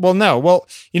 Well, no. Well,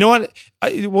 you know what?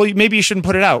 Maybe you shouldn't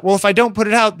put it out. Well, if I don't put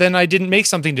it out, then I didn't make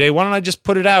something today. Why don't I just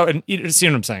put it out and see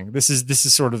what I'm saying? This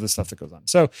is sort of the stuff that goes on.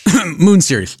 So Moon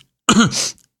series.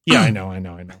 Yeah, I know.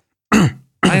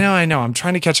 I know. I'm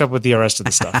trying to catch up with the rest of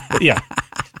the stuff. But yeah.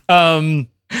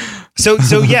 So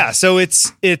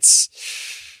it's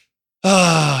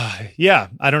yeah,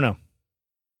 I don't know.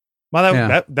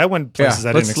 Well, that went places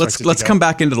I didn't expect. Let's come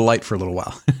back into the light for a little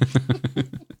while.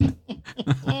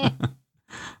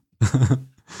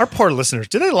 Our poor listeners,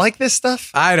 do they like this stuff?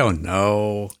 I don't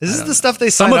know. Is this the stuff they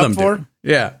sign up for? Do.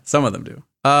 Yeah, some of them do.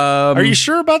 Are you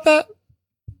sure about that?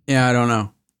 Yeah, I don't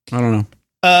know.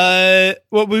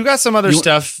 Well, we've got some other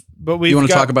stuff, but you want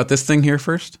to talk about this thing here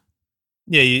first?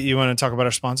 Yeah, you want to talk about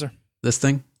our sponsor? This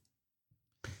thing?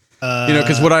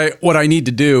 Because what I need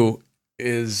to do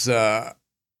is I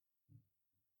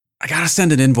got to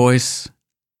send an invoice,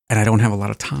 and I don't have a lot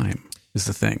of time, is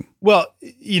the thing. Well,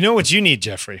 you know what you need,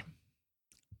 Jeffrey?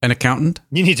 An accountant?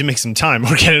 You need to make some time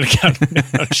or get an accountant. No,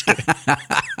 I'm just kidding.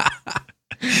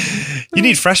 You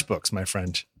need FreshBooks, my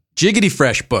friend. Jiggity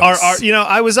FreshBooks.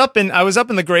 I was up in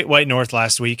the Great White North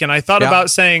last week, and I thought about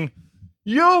saying,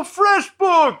 "Yo,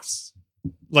 FreshBooks,"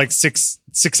 like six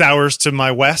hours to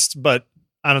my west, but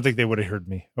I don't think they would have heard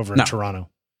me over in Toronto.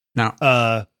 No.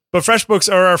 But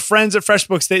FreshBooks are our friends at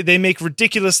FreshBooks. They make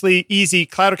ridiculously easy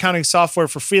cloud accounting software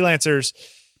for freelancers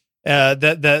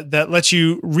that lets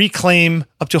you reclaim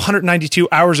up to 192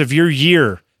 hours of your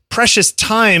year. Precious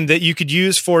time that you could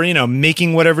use for,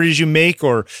 making whatever it is you make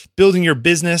or building your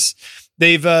business.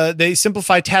 They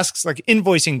simplify tasks like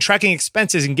invoicing, tracking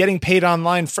expenses, and getting paid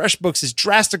online. FreshBooks has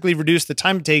drastically reduced the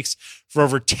time it takes for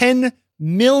over 10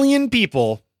 million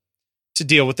people to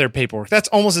deal with their paperwork. That's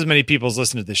almost as many people as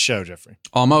listen to this show, Jeffrey.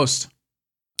 Almost.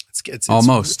 It's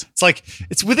almost. It's like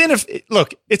it's within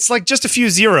it's like just a few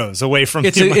zeros away from.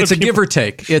 It's a give or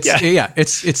take.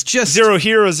 It's just zero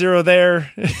here or zero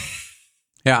there.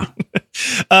 Yeah.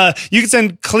 You can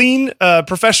send clean,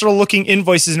 professional-looking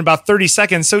invoices in about 30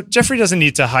 seconds. So Jeffrey doesn't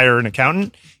need to hire an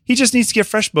accountant. He just needs to get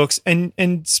FreshBooks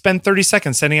and spend 30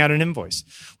 seconds sending out an invoice.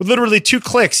 With literally 2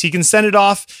 clicks, he can send it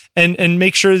off and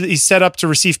make sure that he's set up to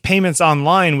receive payments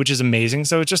online, which is amazing.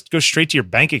 So it just goes straight to your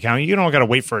bank account. You don't got to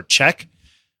wait for a check.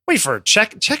 Wait for a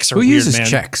check. Checks are weird, man. Who uses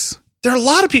checks? There are a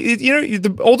lot of people.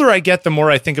 The older I get, the more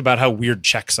I think about how weird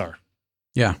checks are.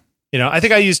 Yeah. I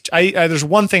think there's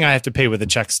one thing I have to pay with a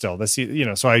check still. That's,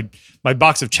 so my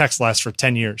box of checks lasts for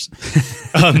 10 years.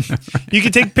 You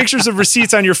can take pictures of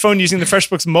receipts on your phone using the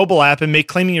FreshBooks mobile app and make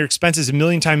claiming your expenses a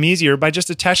million times easier by just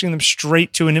attaching them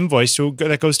straight to an invoice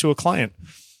that goes to a client.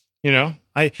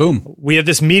 Boom. We have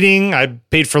this meeting. I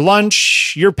paid for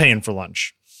lunch. You're paying for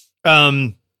lunch.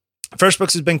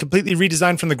 FreshBooks has been completely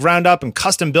redesigned from the ground up and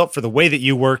custom built for the way that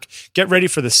you work. Get ready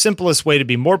for the simplest way to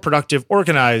be more productive,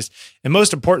 organized, and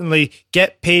most importantly,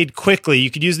 get paid quickly. You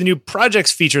could use the new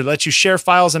projects feature that lets you share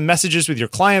files and messages with your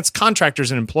clients,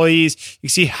 contractors, and employees. You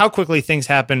see how quickly things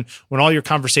happen when all your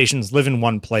conversations live in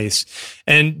one place.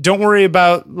 And don't worry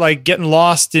about getting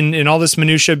lost in all this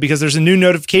minutia, because there's a new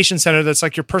notification center that's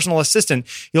like your personal assistant.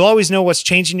 You'll always know what's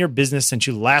changed in your business since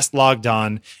you last logged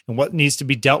on and what needs to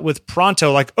be dealt with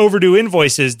pronto, like overdue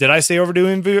invoices. Did I say overdue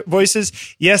invoices?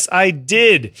 Yes, I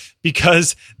did,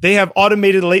 because they have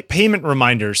automated late payment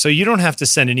reminders. So you don't have to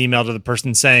send an email to the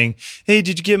person saying, "Hey,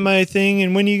 did you get my thing?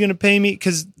 And when are you going to pay me?"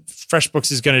 Because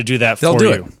FreshBooks is going to do that for you.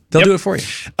 They'll do it for you.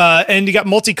 And you got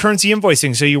multi-currency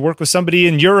invoicing. So you work with somebody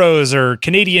in euros or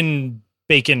Canadian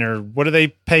bacon, or what do they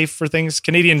pay for things?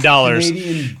 Canadian dollars.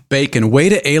 Canadian bacon. Way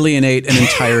to alienate an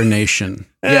entire nation.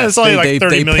 Yes, it's only like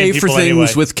 30 million pay for people things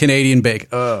anyway. with Canadian bacon.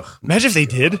 Ugh. Imagine if they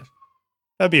did.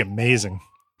 That'd be amazing.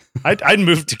 I'd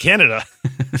move to Canada.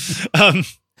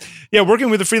 Working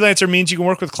with a freelancer means you can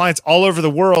work with clients all over the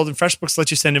world, and FreshBooks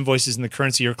lets you send invoices in the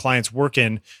currency your clients work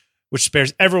in, which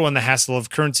spares everyone the hassle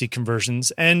of currency conversions.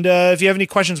 And if you have any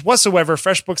questions whatsoever,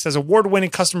 FreshBooks has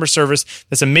award-winning customer service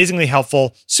that's amazingly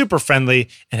helpful, super friendly,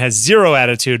 and has zero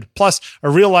attitude. Plus, a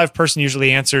real live person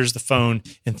usually answers the phone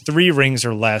in 3 rings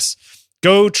or less.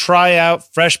 Go try out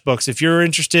FreshBooks. If you're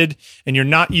interested and you're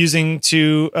not using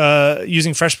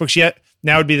FreshBooks yet,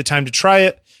 now would be the time to try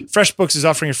it. FreshBooks is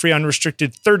offering a free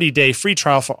unrestricted 30-day free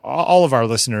trial for all of our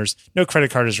listeners. No credit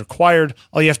card is required.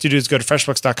 All you have to do is go to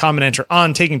freshbooks.com and enter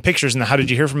on taking pictures in the How Did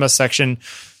You Hear From Us section.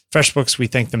 FreshBooks, we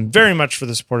thank them very much for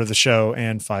the support of the show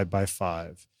and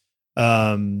 5x5.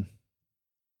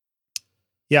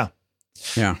 Yeah.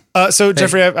 So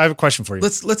Jeffrey, I have a question for you.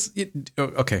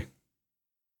 Okay.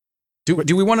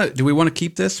 Do we want to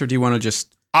keep this, or do you want to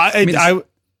just?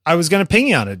 I was going to ping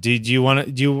you on it. Do you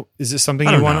want to? Is this something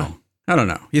you want to? I don't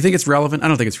know. You think it's relevant? I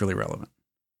don't think it's really relevant.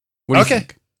 What do you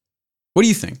think? What do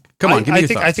you think? Come on, give me your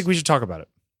thoughts. I think we should talk about it.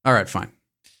 All right, fine.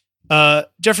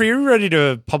 Jeffrey, are you ready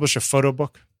to publish a photo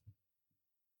book?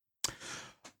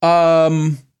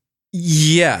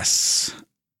 Yes.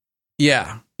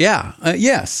 Yeah. Yeah.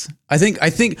 Yes. I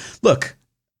think, look,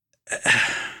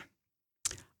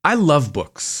 I love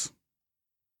books,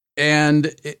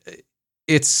 and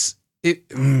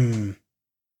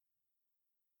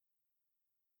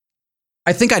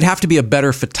I think I'd have to be a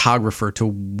better photographer to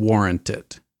warrant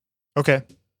it. Okay.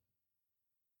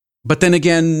 But then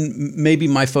again, maybe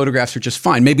my photographs are just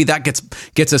fine. Maybe that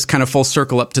gets us kind of full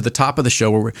circle up to the top of the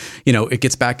show where it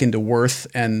gets back into worth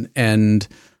and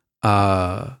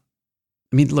I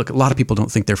mean, look, a lot of people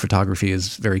don't think their photography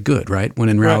is very good, right? When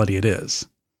in reality it is.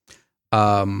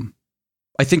 I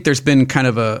think there's been kind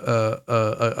of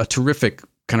a terrific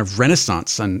kind of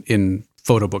renaissance in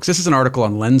photo books. This is an article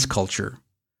on Lens Culture.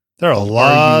 There are a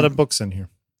lot of books in here.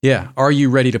 Yeah. Are you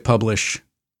ready to publish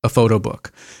a photo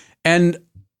book? And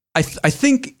I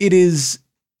think it is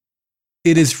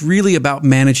really about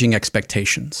managing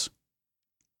expectations.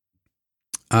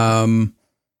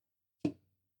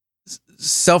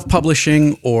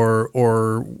 Self-publishing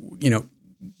or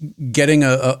getting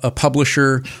a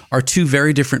publisher are two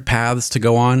very different paths to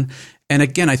go on. And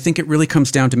again, I think it really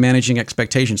comes down to managing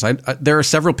expectations. There are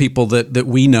several people that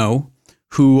we know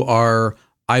who are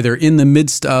either in the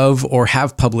midst of or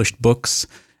have published books,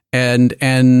 and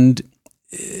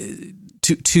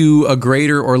to a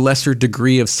greater or lesser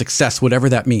degree of success, whatever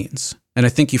that means. And I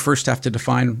think you first have to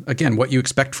define, again, what you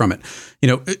expect from it.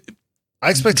 I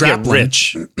expect to get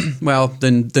rich. Well,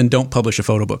 then don't publish a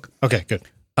photo book. Okay, good.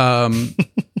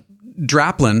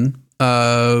 Draplin,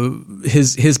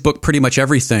 his book, Pretty Much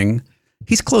Everything,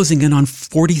 he's closing in on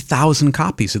 40,000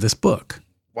 copies of this book.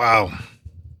 Wow.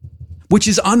 Which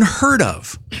is unheard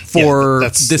of for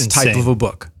this insane. type of a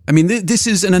book. I mean, this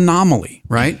is an anomaly,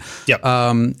 right? Yep.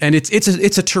 And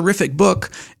it's a terrific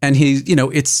book, and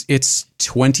it's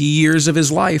 20 years of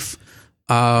his life.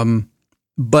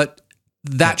 But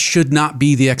that should not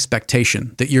be the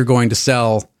expectation that you're going to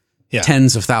sell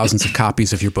tens of thousands of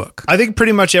copies of your book. I think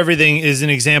Pretty Much Everything is an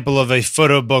example of a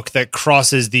photo book that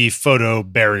crosses the photo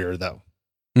barrier, though.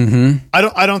 Mm-hmm.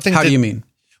 I don't think. How do you mean?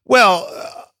 Well,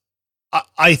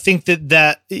 I think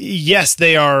that yes,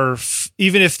 they are.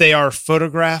 Even if they are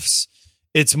photographs,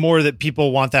 it's more that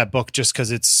people want that book just because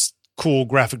it's cool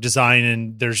graphic design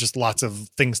and there's just lots of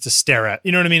things to stare at.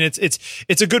 You know what I mean?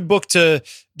 It's a good book to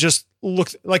just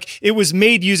look like. It was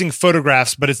made using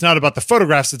photographs, but it's not about the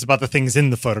photographs. It's about the things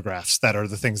in the photographs that are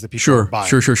the things that people buy.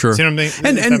 Sure. See what I mean?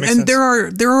 And there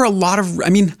are a lot of. I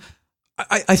mean,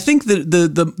 I think that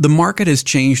the market has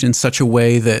changed in such a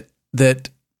way that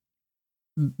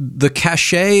the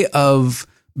cachet of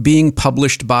being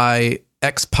published by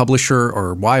X publisher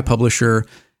or Y publisher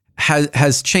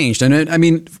has changed. And I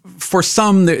mean, for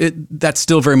some, that's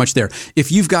still very much there.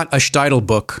 If you've got a Steidl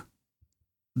book,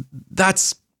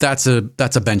 that's a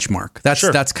benchmark.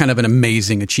 That's kind of an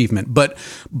amazing achievement. But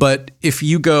if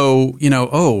you go,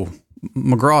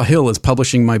 McGraw-Hill is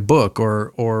publishing my book,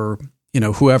 or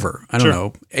whoever, I don't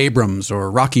know, Abrams or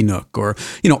Rocky Nook, or,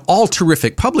 all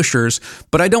terrific publishers,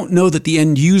 but I don't know that the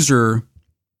end user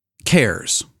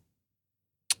cares.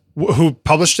 Who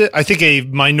published it? I think a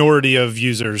minority of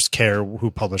users care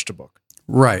who published a book.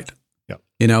 Right.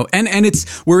 Yeah. And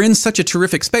we're in such a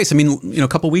terrific space. I mean, a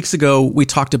couple of weeks ago, we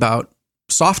talked about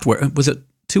software. Was it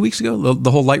 2 weeks ago? The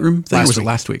whole Lightroom thing? Or was it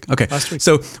last week? Okay. Last week.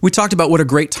 So we talked about what a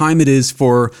great time it is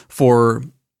for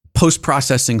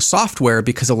post-processing software,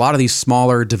 because a lot of these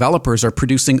smaller developers are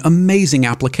producing amazing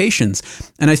applications.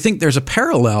 And I think there's a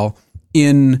parallel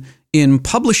in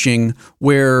publishing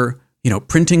where,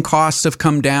 printing costs have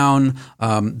come down.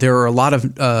 There are a lot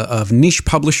of niche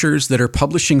publishers that are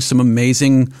publishing some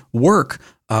amazing work.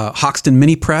 Hoxton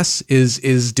Mini Press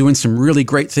is doing some really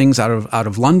great things out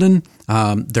of London.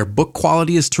 Their book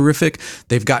quality is terrific.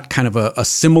 They've got kind of a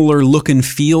similar look and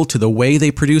feel to the way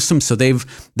they produce them. So they've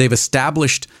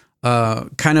established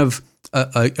kind of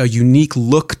a unique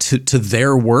look to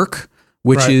their work,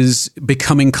 which is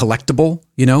becoming collectible,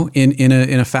 in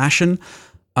a fashion.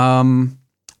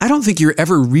 I don't think you're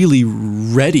ever really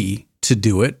ready to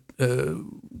do it.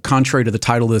 Contrary to the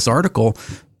title of this article,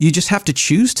 you just have to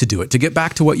choose to do it. To get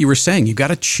back to what you were saying, you got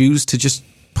to choose to just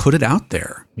put it out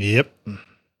there. Yep.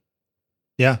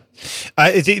 Yeah.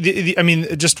 I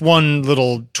mean, just one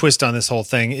little twist on this whole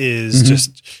thing is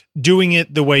just doing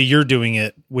it the way you're doing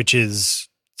it, which is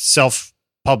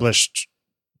self-published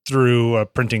through a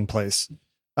printing place.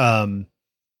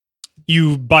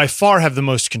 You by far have the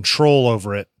most control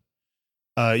over it.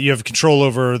 You have control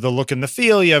over the look and the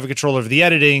feel. You have control over the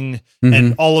editing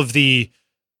and all of the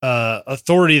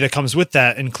authority that comes with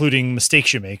that, including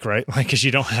mistakes you make, right? Like, because you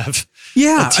don't have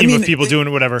a team of people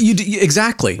doing whatever.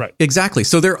 Exactly. Right. Exactly.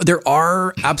 So there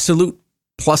are absolute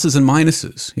pluses and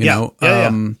minuses, you know.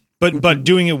 But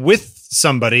doing it with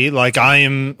somebody, like I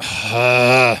am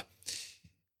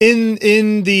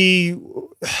in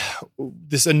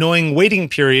this annoying waiting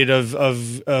period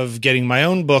of getting my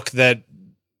own book that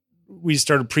we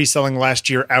started pre-selling last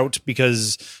year out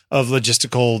because of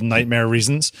logistical nightmare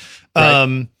reasons.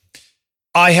 Right.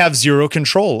 I have zero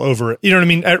control over it. You know what I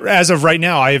mean? As of right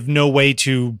now, I have no way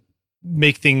to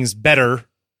make things better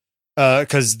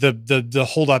because the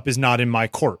holdup is not in my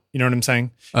court. You know what I'm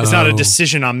saying? It's not a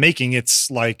decision I'm making.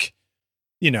 It's like,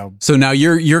 you know. So now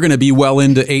you're going to be well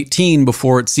into 18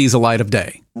 before it sees a light of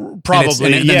day.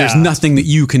 Probably, and there's nothing that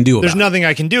you can do about it. There's nothing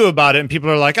I can do about it. And people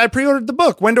are like, I pre-ordered the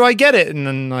book. When do I get it? And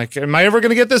then like, am I ever going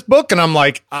to get this book? And I'm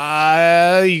like,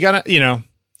 you gotta, you know.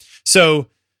 So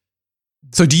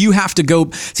do you have to go?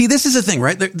 See, this is the thing,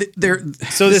 right?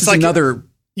 So this is like another.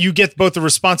 You get both the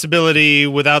responsibility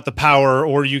without the power,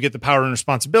 or you get the power and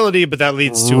responsibility, but that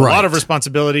leads to a lot of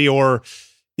responsibility. Or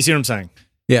you see what I'm saying?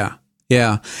 Yeah,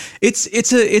 yeah. It's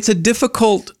a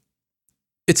difficult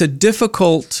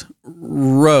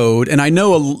road, and I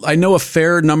know a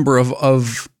fair number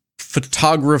of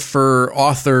photographer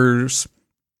authors,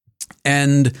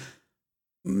 and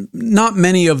not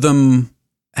many of them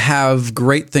have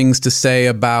great things to say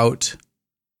about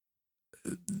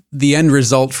the end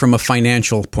result from a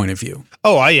financial point of view.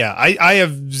 Oh, I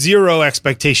have zero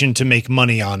expectation to make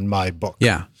money on my book.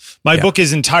 Yeah. My book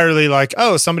is entirely like,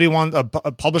 oh, a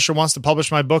publisher wants to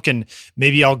publish my book, and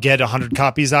maybe I'll get 100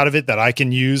 copies out of it that I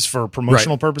can use for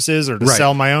promotional purposes or to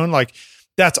sell my own. Like,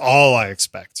 that's all I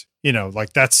expect. You know,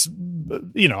 like that's,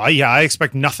 you know, I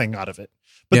expect nothing out of it.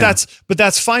 But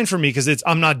that's fine for me because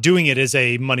I'm not doing it as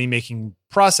a money making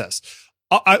process.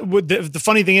 The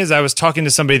funny thing is, I was talking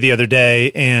to somebody the other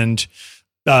day, and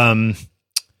well,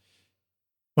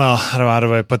 how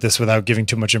do I put this without giving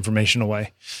too much information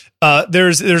away?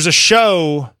 There's a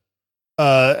show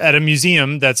at a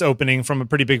museum that's opening from a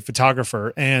pretty big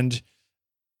photographer, and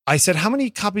I said, "How many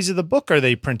copies of the book are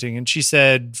they printing?" And she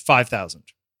said 5,000,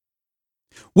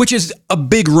 which is a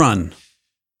big run,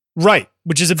 right?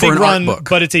 Which is a big run,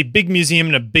 but it's a big museum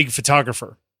and a big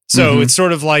photographer. So it's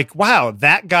sort of like, wow,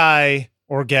 that guy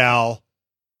or gal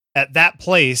at that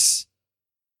place,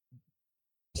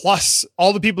 plus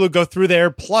all the people who go through there,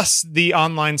 plus the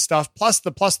online stuff, plus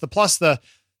the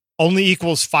only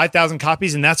equals 5,000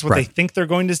 copies. And that's what they think they're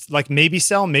going to like maybe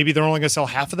sell. Maybe they're only going to sell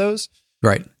half of those.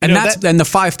 Right. And and the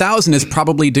 5,000 is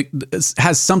probably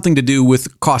has something to do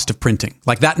with cost of printing.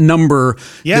 Like that number,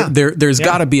 there's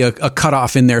got to be a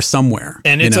cutoff in there somewhere.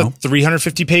 And it's a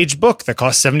 350 page book that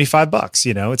costs $75.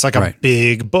 You know, it's like a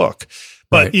big book.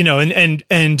 But, you know,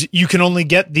 and you can only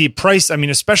get the price. I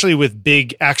mean, especially with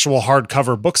big actual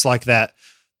hardcover books like that,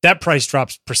 that price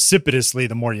drops precipitously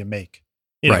the more you make.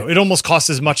 You know, it almost costs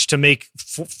as much to make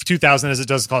 2,000 as it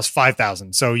does cost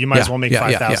 5,000. So you might as well make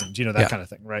 5,000, you know, that kind of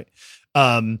thing. Right.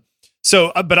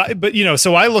 So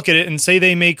I look at it and say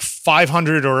they make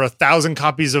 500 or 1,000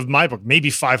 copies of my book, maybe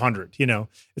 500, you know,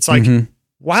 it's like,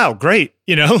 wow, great.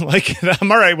 You know, like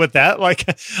I'm all right with that. Like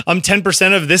I'm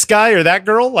 10% of this guy or that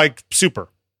girl, like super,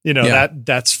 you know,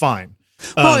 that's fine.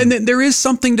 Well, and then there is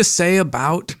something to say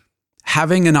about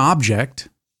having an object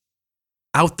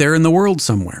out there in the world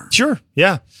somewhere. Sure.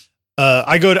 Yeah.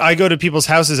 I go to people's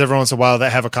houses every once in a while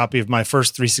that have a copy of my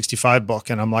first 365 book.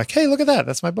 And I'm like, hey, look at that.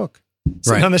 That's my book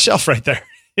sitting on the shelf right there.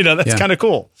 You know, that's kind of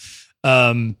cool.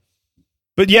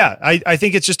 But yeah, I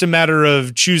think it's just a matter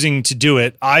of choosing to do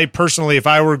it. I personally, if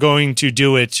I were going to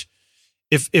do it,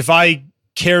 if I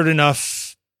cared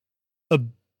enough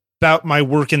about my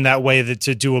work in that way that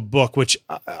to do a book, which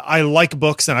I like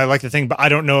books and I like the thing, but I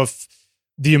don't know if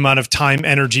the amount of time,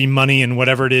 energy, money, and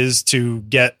whatever it is to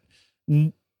get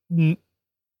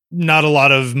not a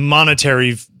lot of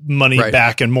monetary money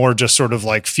back and more just sort of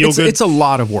like feel good. It's a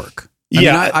lot of work.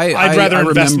 I'd rather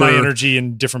invest my energy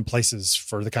in different places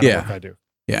for the kind of work I do.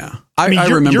 Yeah. I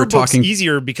remember your talking book's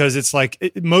easier because it's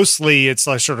like mostly it's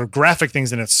like sort of graphic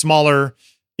things and it's smaller.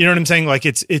 You know what I'm saying? Like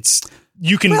it's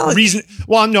you can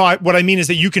what I mean is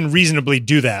that you can reasonably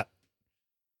do that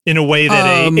in a way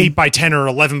that a 8x10 or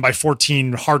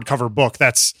 11x14 hardcover book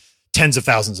that's tens of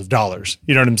thousands of dollars.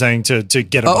 You know what I'm saying? To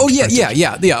get a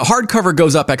hardcover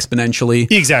goes up exponentially.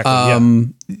 Exactly.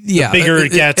 The bigger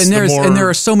it gets, and the more. And there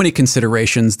are so many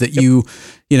considerations that you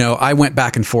know, I went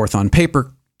back and forth on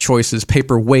paper choices,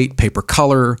 paper weight, paper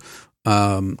color,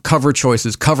 cover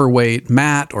choices, cover weight,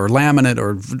 matte or laminate,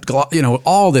 or you know,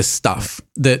 all this stuff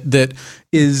that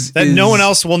no one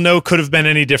else will know could have been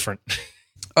any different.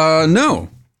 No.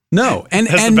 And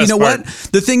you know what?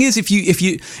 The thing is, if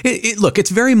you look,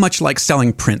 it's very much like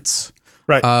selling prints.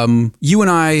 Right. You and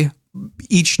I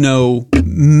each know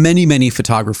many, many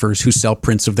photographers who sell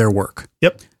prints of their work.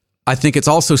 Yep. I think it's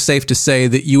also safe to say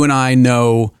that you and I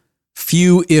know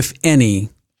few, if any,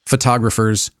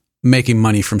 photographers making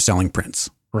money from selling prints.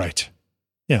 Right.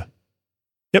 Yeah.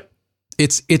 Yep.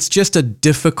 It's just a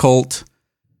difficult.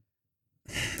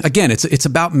 Again, it's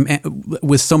about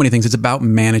with so many things. It's about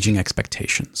managing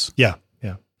expectations. Yeah.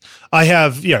 Yeah. I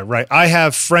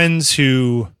have friends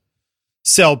who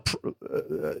sell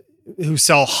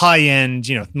high end,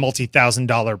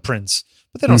 multi-$1,000 prints,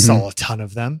 but they don't sell a ton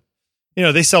of them.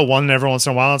 They sell one every once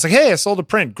in a while. It's like, hey, I sold a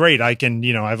print. Great. I can,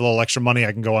 I have a little extra money.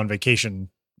 I can go on vacation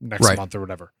next month or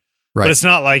whatever. Right. But it's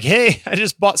not like, hey, I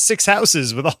just bought 6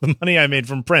 houses with all the money I made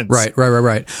from prints. Right.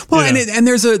 Well, and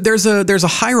there's a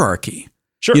hierarchy.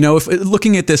 Sure. If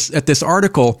looking at this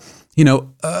article,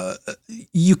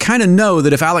 you kind of know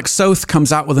that if Alex Soth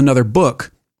comes out with another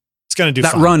book, it's going to do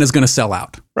that fine. run is going to sell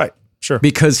out. Right. Sure.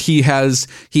 Because he has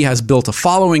built a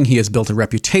following, he has built a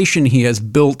reputation, he has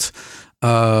built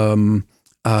not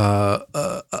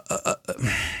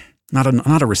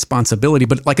a responsibility,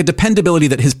 but like a dependability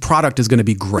that his product is going to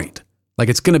be great. Like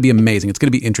it's going to be amazing. It's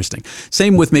going to be interesting.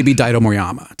 Same with maybe Daido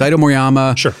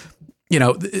Moriyama. Sure.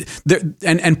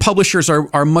 And publishers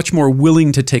are much more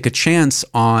willing to take a chance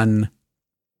on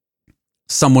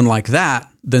someone like that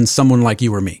than someone like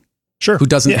you or me. Sure. Who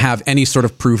doesn't have any sort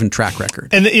of proven track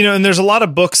record. And and there's a lot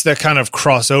of books that kind of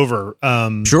cross over.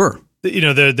 Sure.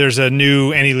 There's a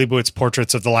new Annie Leibovitz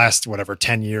portraits of the last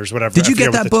 10 years, whatever. Did you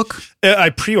get that book? I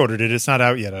pre-ordered it. It's not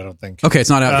out yet, I don't think. Okay, it's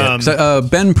not out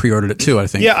yet. Ben pre-ordered it too, I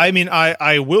think. Yeah, I mean,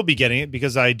 I will be getting it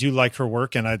because I do like her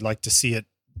work and I'd like to see it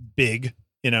big.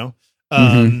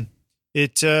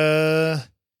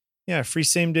 Free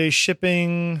same day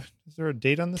shipping. Is there a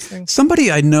date on this thing?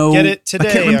 Somebody I know. Get it today.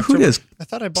 I can't remember who it is. I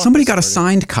thought I bought. Somebody got a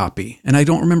signed copy, and I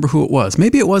don't remember who it was.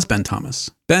 Maybe it was Ben Thomas.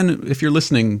 Ben, if you're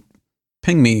listening,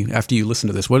 ping me after you listen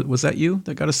to this. What was that? You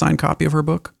that got a signed copy of her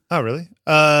book? Oh, really?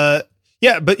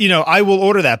 Yeah, but I will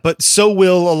order that. But so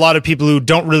will a lot of people who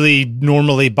don't really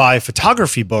normally buy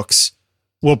photography books.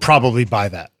 Will probably buy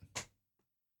that.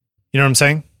 You know what I'm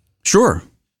saying? Sure.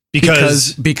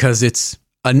 Because it's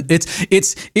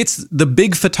the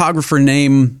big photographer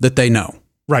name that they know.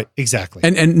 Right, exactly.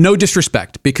 And no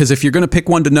disrespect, because if you're going to pick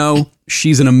one to know,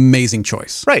 she's an amazing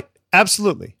choice. Right,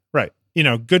 absolutely. Right.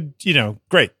 Good,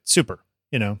 great, super,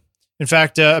 In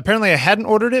fact, apparently I hadn't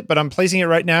ordered it, but I'm placing it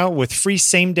right now with free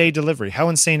same-day delivery. How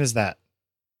insane is that?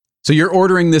 So you're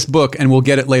ordering this book and we'll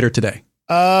get it later today?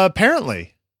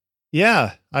 Apparently.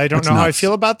 Yeah, I don't know how I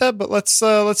feel about that, but let's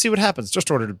see what happens. Just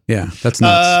ordered it. Yeah, that's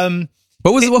nuts.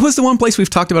 What was the one place we've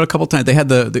talked about a couple times? They had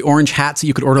the orange hats that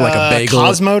you could order like a bagel.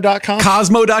 Cosmo.com?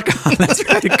 Cosmo.com. That's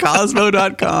right.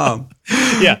 Cosmo.com.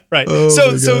 Yeah, right. Oh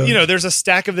so there's a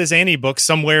stack of this Annie book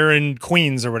somewhere in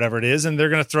Queens or whatever it is, and they're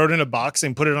going to throw it in a box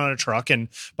and put it on a truck, and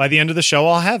by the end of the show,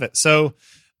 I'll have it. So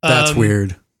that's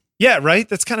weird. Yeah, right?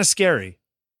 That's kind of scary.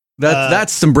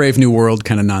 That's some Brave New World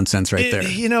kind of nonsense right there.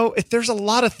 There's a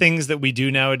lot of things that we do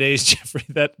nowadays, Jeffrey,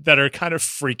 that are kind of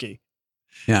freaky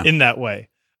in that way.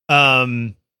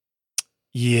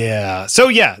 Yeah.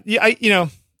 So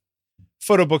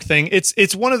photo book thing.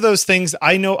 It's one of those things.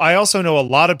 I also know a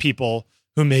lot of people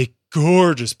who make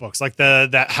gorgeous books, like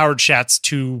that Howard Schatz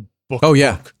 2 book. Oh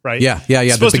yeah. Book, right. Yeah.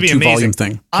 It's supposed the big to be 2-volume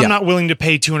thing. I'm not willing to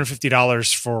pay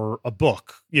 $250 for a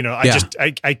book.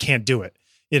 I can't do it.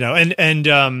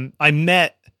 I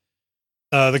met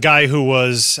the guy who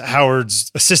was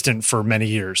Howard's assistant for many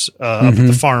years up at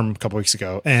the farm a couple weeks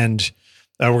ago, and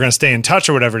we're going to stay in touch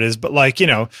or whatever it is. But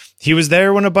he was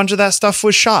there when a bunch of that stuff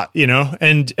was shot,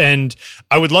 and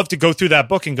I would love to go through that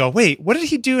book and go, wait, what did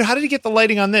he do? How did he get the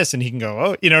lighting on this? And he can go,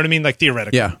 oh, you know what I mean? Like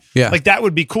theoretically, yeah. Like that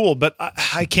would be cool, but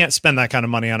I can't spend that kind of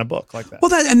money on a book like that. Well,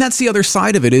 that's the other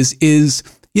side of it is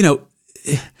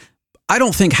I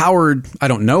don't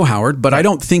know Howard, but I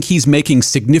don't think he's making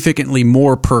significantly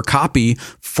more per copy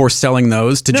for selling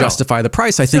those to justify the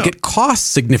price. I think it costs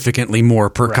significantly more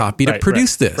per copy to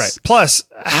produce this. Right. Plus,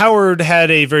 Howard had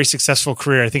a very successful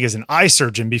career, I think, as an eye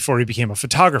surgeon before he became a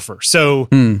photographer. So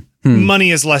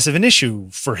money is less of an issue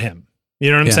for him.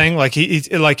 You know what I'm saying? Like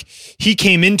he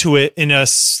came into it in a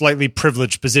slightly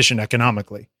privileged position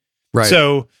economically. Right.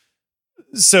 So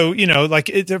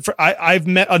I've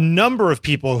met a number of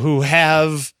people who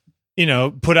have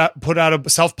put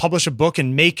out self-publish a book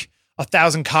and make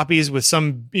 1,000 copies with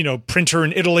some printer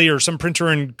in Italy or some printer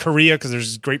in Korea, because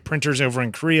there's great printers over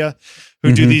in Korea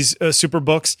who do these super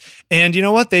books. And you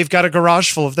know what? They've got a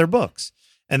garage full of their books,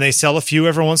 and they sell a few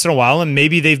every once in a while, and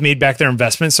maybe they've made back their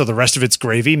investment, so the rest of it's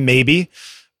gravy, maybe.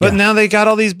 But now they got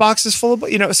all these boxes full of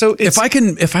so it's,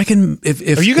 if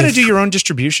are you going to do your own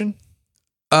distribution?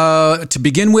 To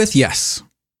begin with, yes.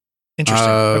 Interesting.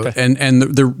 Okay. And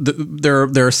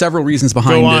there are several reasons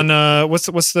behind Go it. on.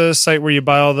 What's the site where you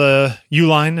buy all the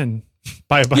Uline and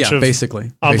buy a bunch of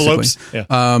basically envelopes? Basically.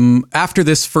 Yeah. After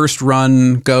this first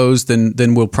run goes,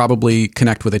 then we'll probably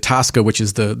connect with Itasca, which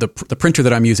is the printer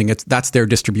that I'm using. That's their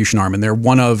distribution arm, and they're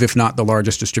one of, if not the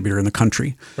largest distributor in the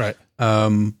country. Right.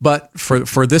 But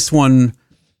for this one,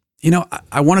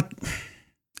 I want to.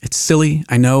 It's silly,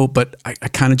 I know, but I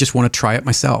kind of just want to try it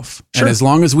myself. Sure. And as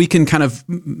long as we can kind of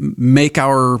make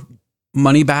our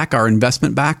money back, our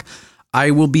investment back,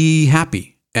 I will be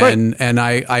happy. And right. And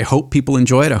I hope people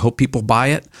enjoy it. I hope people buy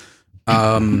it.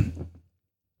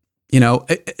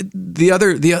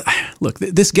 Look,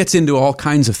 this gets into all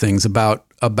kinds of things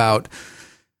about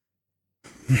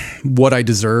what I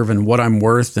deserve and what I'm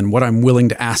worth and what I'm willing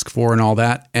to ask for and all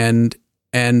that. And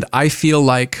I feel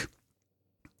like,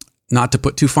 not to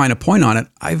put too fine a point on it,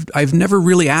 I've never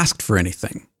really asked for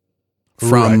anything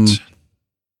from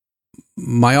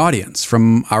my audience,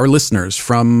 from our listeners,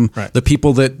 from the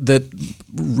people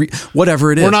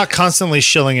whatever it is. We're not constantly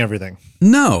shilling everything.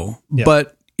 No,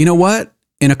 but you know what?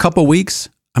 In a couple Weeks,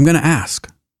 I'm going to ask.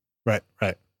 Right.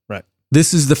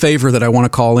 This is the favor that I want to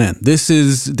call in. This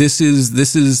is this is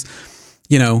this is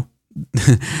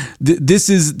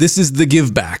the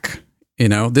give back.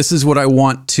 This is what I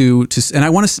want to, and I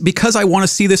want to, because I want to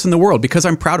see this in the world, because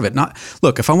I'm proud of it.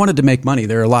 Look, if I wanted to make money,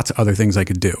 there are lots of other things I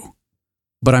could do,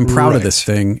 but I'm proud of this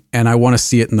thing and I want to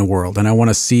see it in the world. And I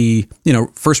want to see,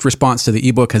 first response to the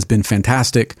ebook has been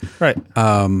fantastic. Right.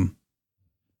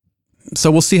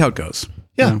 So we'll see how it goes.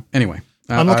 Yeah. Anyway,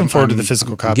 I'm looking forward to the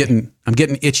physical copy. I'm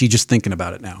getting itchy just thinking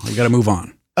about it now. We got to move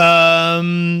on.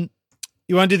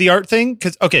 You want to do the art thing?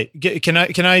 Can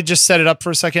I just set it up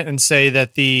for a second and say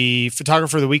that the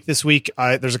photographer of the week this week,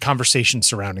 there's a conversation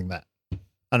surrounding that.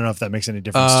 I don't know if that makes any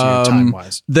difference to you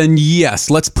time-wise. Then yes,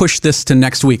 let's push this to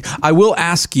next week. I will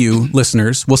ask you,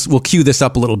 listeners, we'll cue this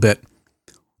up a little bit.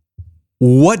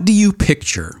 What do you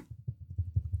picture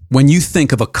when you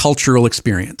think of a cultural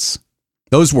experience?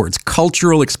 Those words,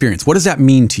 cultural experience. What does that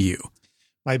mean to you?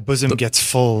 My bosom gets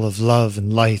full of love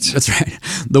and light. That's right.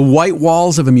 The white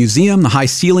walls of a museum, the high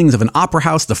ceilings of an opera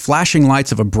house, the flashing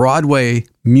lights of a Broadway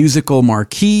musical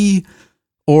marquee,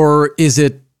 or is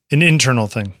it an internal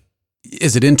thing?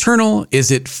 Is it internal?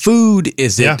 Is it food?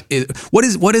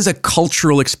 What is a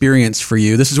cultural experience for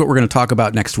you? This is what we're going to talk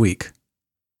about next week.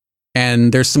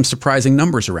 And there's some surprising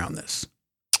numbers around this.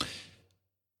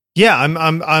 Yeah,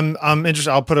 I'm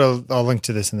interested. I'll put a link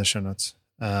to this in the show notes.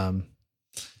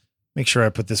 Make sure I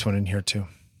put this one in here too.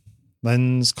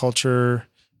 Lens, culture,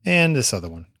 and this other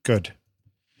one. Good.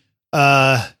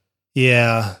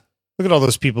 Yeah. Look at all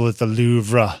those people at the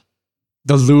Louvre.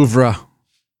 The Louvre,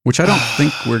 which I don't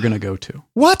think we're going to go to.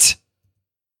 What?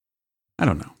 I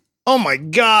don't know. Oh my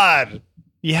God.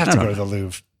 You have to go to the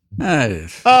Louvre.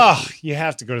 You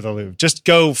have to go to the Louvre. Just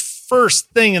go first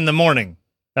thing in the morning.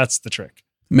 That's the trick.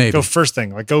 Maybe. Go first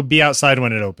thing. Go be outside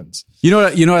when it opens. You know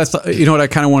what I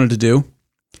kind of wanted to do?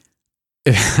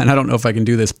 And I don't know if I can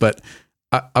do this, but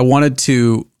I wanted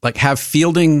to have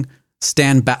Fielding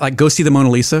stand back, go see the Mona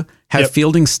Lisa, have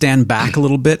Fielding stand back a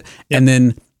little bit, and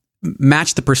then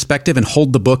match the perspective and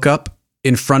hold the book up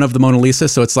in front of the Mona Lisa.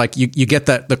 So it's like you get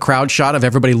the crowd shot of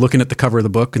everybody looking at the cover of the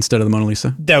book instead of the Mona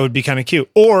Lisa. That would be kind of cute.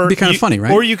 Or be kind of funny,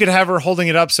 right? Or you could have her holding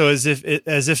it up so as if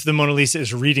the Mona Lisa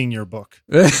is reading your book.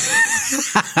 That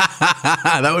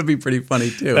would be pretty funny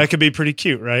too. That could be pretty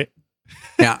cute, right?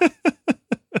 Yeah.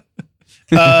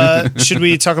 Should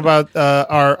we talk about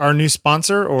our new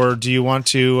sponsor, or do you want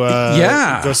to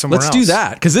go somewhere else? Let's do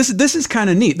that, because this is kind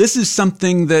of neat. This is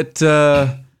something that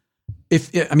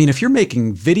if you're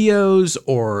making videos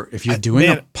or if you're doing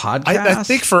a podcast, I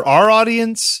think for our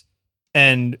audience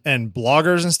and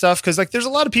bloggers and stuff, because there's a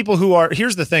lot of people who are.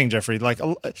 Here's the thing, Jeffrey.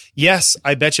 Yes,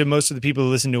 I bet you most of the people who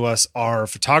listen to us are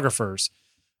photographers.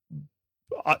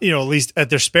 At least at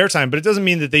their spare time, but it doesn't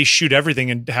mean that they shoot everything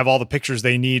and have all the pictures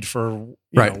they need for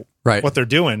what they're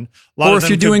doing. Or if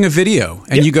you're doing a video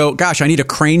and you go, gosh, I need a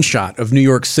crane shot of New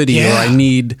York City, or I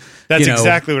need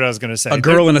exactly what I was going to say. A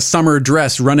girl in a summer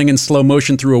dress running in slow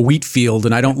motion through a wheat field,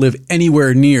 and I don't live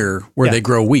anywhere near where they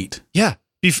grow wheat. Yeah.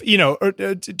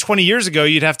 20 years ago,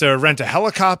 you'd have to rent a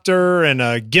helicopter and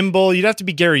a gimbal. You'd have to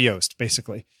be Gary Yost,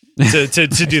 basically, to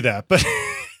do that. But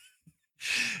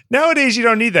nowadays, you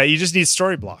don't need that. You just need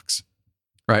story blocks.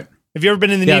 Right. Have you ever been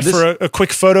in the need for a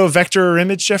quick photo, vector, or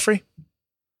image, Jeffrey?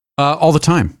 All the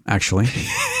time, actually.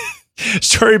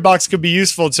 Story blocks could be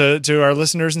useful to our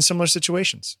listeners in similar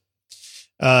situations.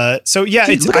 Look at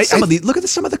some of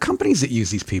the companies that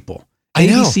use these people.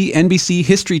 ABC, NBC,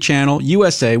 History Channel,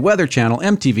 USA, Weather Channel,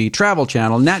 MTV, Travel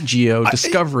Channel, Nat Geo,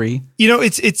 Discovery.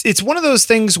 It's one of those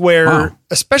things where,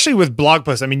 especially with blog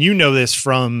posts, I mean, you know this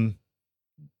from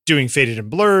doing Faded and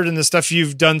Blurred and the stuff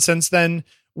you've done since then,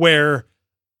 where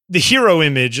the hero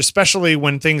image, especially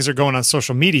when things are going on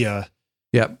social media,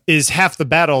 is half the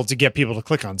battle to get people to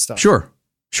click on stuff. Sure.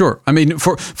 I mean,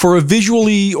 for a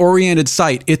visually oriented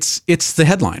site, it's the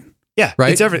headline. Yeah,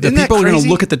 right. It's everything. The people are going to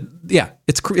look at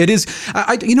it is.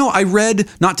 I read,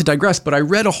 not to digress, but I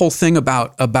read a whole thing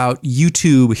about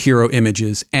YouTube hero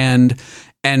images and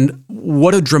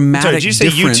what a dramatic. Sorry, did you say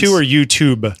difference. U2 or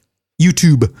YouTube?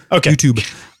 YouTube. Okay.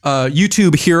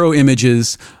 YouTube hero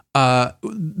images.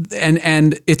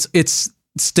 And it's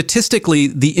statistically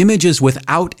the images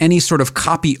without any sort of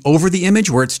copy over the image,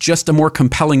 where it's just a more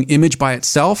compelling image by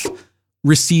itself,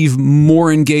 receive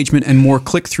more engagement and more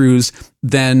click-throughs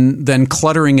than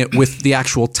cluttering it with the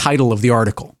actual title of the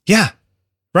article. Yeah.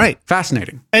 Right.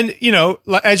 Fascinating. And,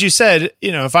 as you said,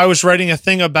 if I was writing a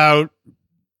thing about,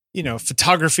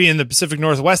 photography in the Pacific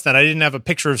Northwest that I didn't have a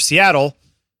picture of Seattle,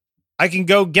 I can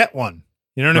go get one.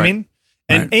 You know what I mean?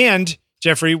 And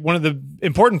Jeffrey, one of the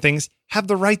important things, have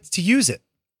the right to use it.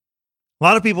 A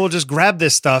lot of people just grab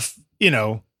this stuff,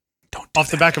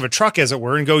 off the back of a truck, as it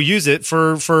were, and go use it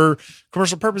for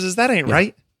commercial purposes. That ain't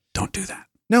right. Don't do that.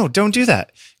 No, don't do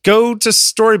that. Go to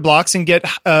Storyblocks and get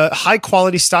high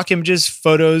quality stock images,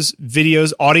 photos,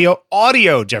 videos,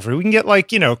 audio, Jeffrey. We can get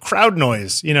crowd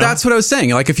noise, That's what I was saying.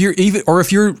 Like if you're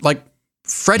like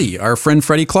Freddie, our friend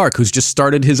Freddie Clark, who's just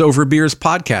started his Over Beers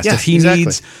podcast. If he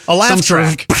needs a laugh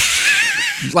track.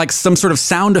 Like some sort of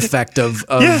sound effect of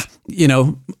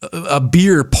a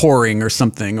beer pouring or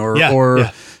something or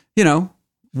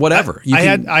whatever.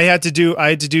 I had to do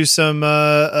some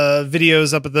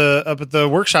videos up at the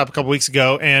workshop a couple weeks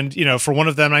ago, and for one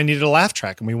of them I needed a laugh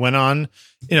track, and we went on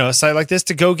a site like this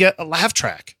to go get a laugh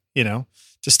track to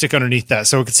stick underneath that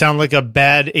so it could sound like a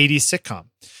bad 80s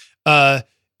sitcom.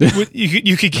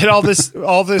 You could get all this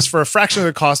for a fraction of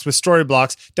the cost with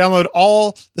Storyblocks. Download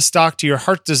all the stock to your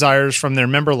heart's desires from their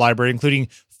member library, including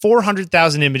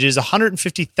 400,000 images,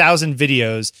 150,000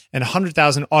 videos, and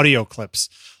 100,000 audio clips.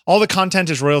 All the content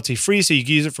is royalty free, so you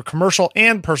can use it for commercial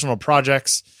and personal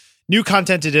projects. New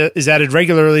content is added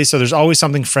regularly, so there's always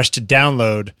something fresh to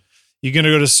download. You're going to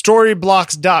go to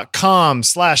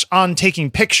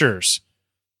storyblocks.com/ontakingpictures.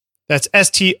 That's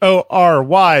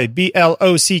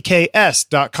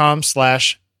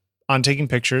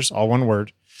STORYBLOCKS.com/ontakingpictures, all one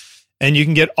word. And you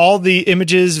can get all the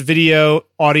images, video,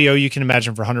 audio you can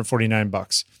imagine for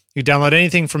 $149. You can download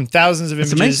anything from thousands of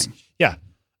images. That's amazing. Yeah.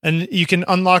 And you can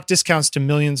unlock discounts to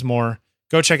millions more.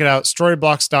 Go check it out.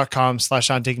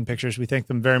 Storyblocks.com/ontakingpictures. We thank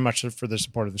them very much for their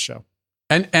support of the show.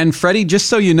 And Freddie, just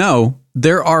so you know,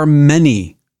 there are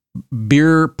many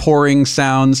beer pouring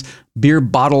sounds, beer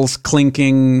bottles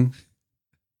clinking.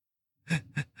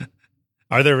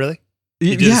 Are there really?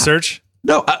 You did a search?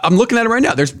 No, I'm looking at it right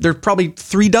now. There's probably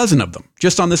 36 of them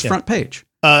just on this front page.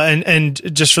 And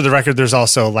just for the record, there's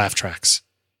also laugh tracks.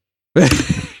 Okay.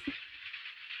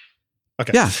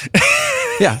 Yeah.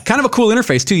 Yeah. Kind of a cool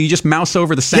interface too. You just mouse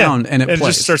over the sound and it plays. It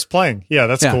just starts playing. Yeah,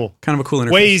 that's cool. Kind of a cool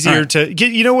interface. Way easier to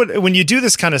get. You know what? When you do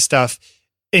this kind of stuff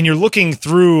and you're looking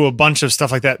through a bunch of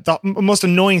stuff like that, the most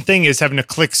annoying thing is having to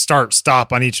click start,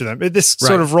 stop on each of them. This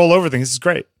sort of roll over thing. This is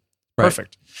great. Right.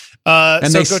 Perfect.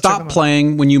 And they stop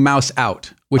playing when you mouse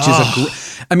out, which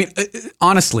is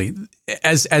honestly,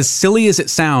 as silly as it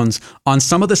sounds, on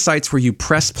some of the sites where you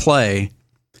press play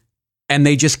and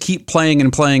they just keep playing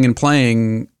and playing and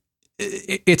playing,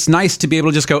 it's nice to be able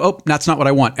to just go, oh, that's not what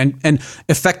I want. And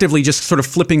effectively just sort of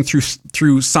flipping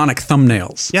through sonic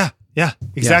thumbnails. Yeah,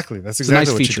 exactly. Yeah. That's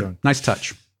exactly what you're doing. Nice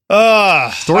touch.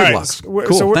 Storyblocks. Right.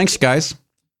 Cool. So thanks, guys.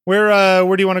 Where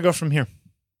do you want to go from here?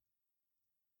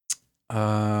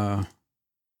 God,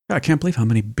 I can't believe how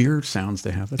many beer sounds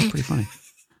they have. That's pretty funny.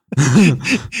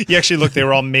 You actually look, they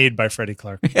were all made by Freddie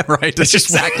Clark. Yeah, right. That's just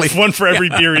exactly one for every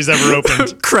beer he's ever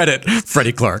opened. Credit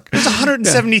Freddie Clark. There's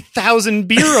 170,000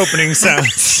 beer opening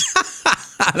sounds.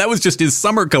 That was just his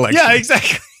summer collection. Yeah,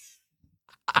 exactly.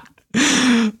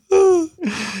 Do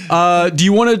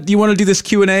you want to do this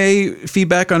Q&A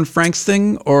feedback on Frank's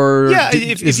thing, or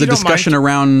is the discussion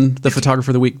around the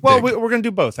photographer of the week? Well, we're going to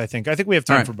do both. I think we have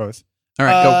time for both. All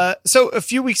right. Go. So a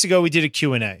few weeks ago we did a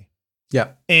Q&A. Yeah.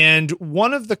 And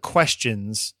one of the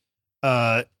questions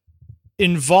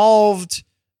involved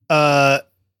what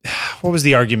was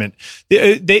the argument?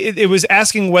 It was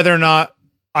asking whether or not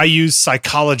I use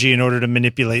psychology in order to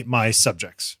manipulate my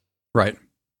subjects. Right.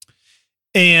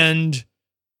 And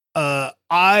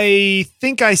I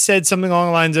think I said something along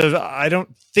the lines of, I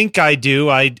don't think I do.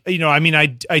 I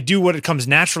do what it comes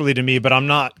naturally to me, but I'm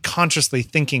not consciously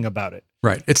thinking about it.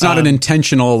 Right. It's not an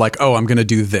intentional, like, oh, I'm going to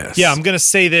do this. Yeah, I'm going to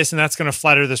say this, and that's going to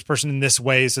flatter this person in this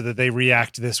way so that they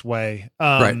react this way.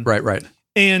 Right.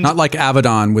 And not like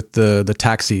Avedon with the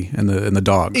taxi and the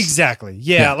dogs. Exactly.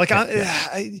 Yeah.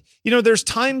 I there's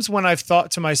times when I've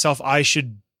thought to myself, I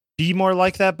should be more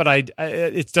like that, but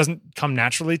it doesn't come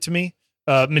naturally to me.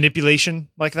 Manipulation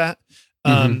like that.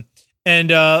 And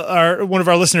one of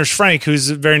our listeners, Frank,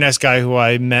 who's a very nice guy who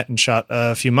I met and shot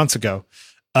a few months ago,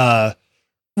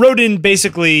 wrote in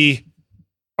basically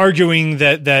arguing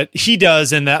that he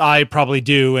does and that I probably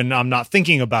do, and I'm not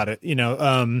thinking about it.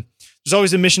 There's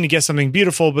always a mission to get something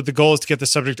beautiful, but the goal is to get the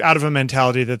subject out of a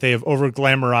mentality that they have over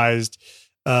glamorized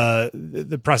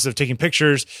the process of taking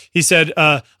pictures. He said,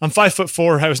 I'm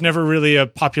 5'4". I was never really a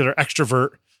popular extrovert.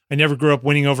 I never grew up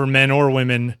winning over men or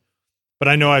women, but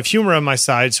I know I have humor on my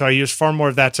side, so I use far more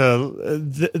of that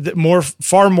to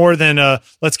far more than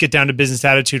let's get down to business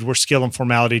attitude where skill and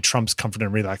formality trumps comfort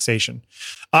and relaxation.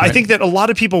 Right. I think that a lot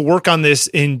of people work on this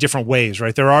in different ways,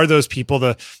 right? There are those people,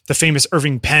 the famous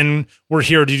Irving Penn, we're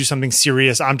here to do something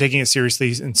serious, I'm taking it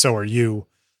seriously, and so are you,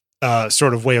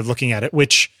 sort of way of looking at it,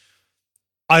 which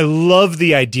I love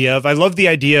the idea of. I love the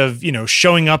idea of,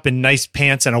 showing up in nice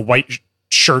pants and a white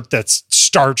shirt that's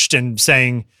starched and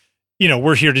saying,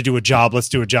 we're here to do a job. Let's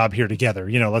do a job here together.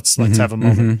 Let's have a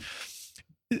moment.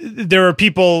 There are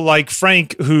people like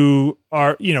Frank who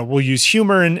are, will use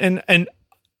humor. And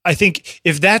I think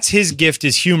if that's his gift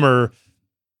is humor,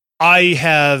 I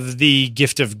have the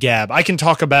gift of gab. I can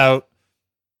have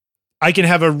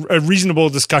a reasonable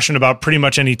discussion about pretty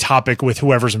much any topic with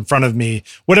whoever's in front of me,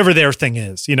 whatever their thing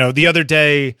is. The other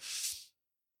day,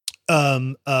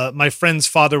 my friend's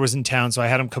father was in town, so I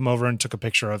had him come over and took a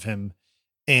picture of him.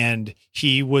 And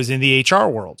he was in the HR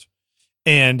world,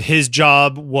 and his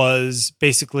job was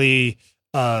basically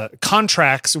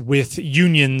contracts with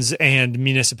unions and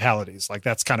municipalities. Like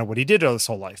that's kind of what he did his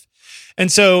whole life. And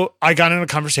so I got in a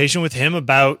conversation with him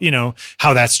about,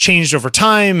 how that's changed over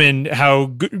time and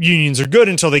how unions are good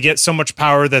until they get so much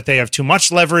power that they have too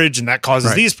much leverage, and that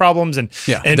causes these problems. And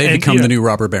they become the new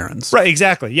robber barons. Right.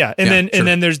 Exactly. Yeah. And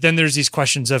then there's these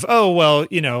questions of,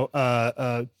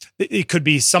 it could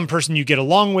be some person you get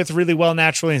along with really well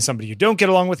naturally and somebody you don't get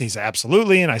along with. He said,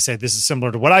 absolutely. And I say, this is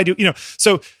similar to what I do,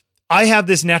 so I have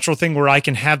this natural thing where I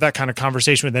can have that kind of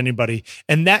conversation with anybody,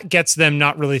 and that gets them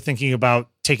not really thinking about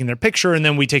taking their picture, and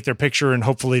then we take their picture and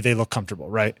hopefully they look comfortable.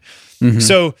 Right.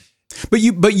 So, but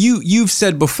you've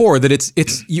said before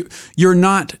that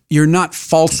you're not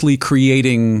falsely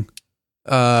creating,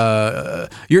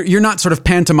 you're not sort of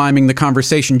pantomiming the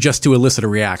conversation just to elicit a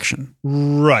reaction.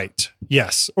 Right.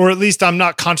 Yes. Or at least I'm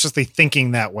not consciously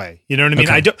thinking that way. You know what I mean?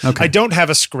 I don't have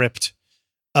a script.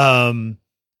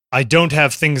 I don't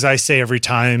have things I say every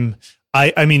time.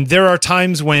 I mean, there are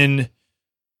times when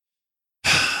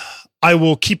I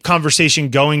will keep conversation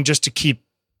going just to keep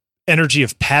energy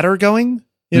of patter going,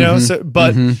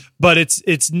 but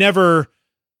it's never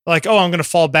like, oh, I'm going to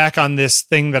fall back on this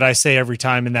thing that I say every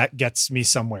time, and that gets me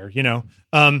somewhere,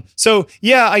 So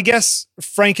yeah, I guess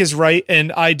Frank is right,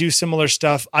 and I do similar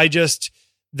stuff.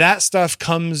 That stuff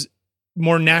comes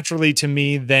more naturally to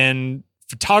me than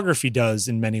photography does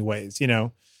in many ways,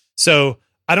 So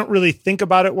I don't really think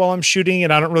about it while I'm shooting,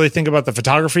 and I don't really think about the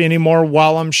photography anymore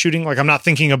while I'm shooting. Like I'm not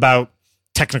thinking about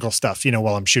technical stuff,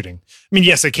 while I'm shooting. I mean,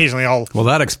 yes, occasionally well,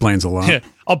 that explains a lot.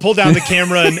 I'll pull down the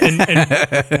camera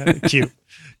and cute,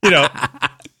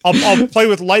 I'll play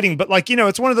with lighting, but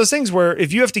it's one of those things where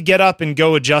if you have to get up and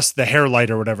go adjust the hair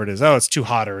light or whatever it is, it's too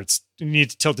hot, or you need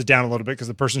to tilt it down a little bit because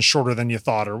the person's shorter than you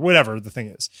thought, or whatever the thing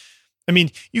is. I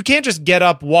mean, you can't just get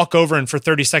up, walk over, and for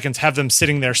 30 seconds have them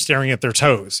sitting there staring at their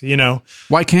toes,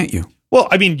 Why can't you? Well,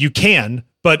 I mean, you can,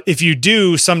 but if you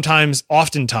do,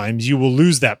 oftentimes you will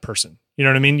lose that person. You know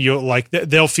what I mean?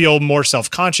 They'll feel more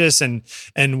self-conscious, and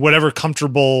whatever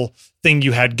comfortable thing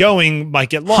you had going might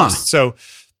get lost. So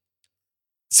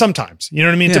sometimes, you know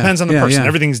what I mean? It depends on the person. Yeah.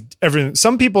 Everything.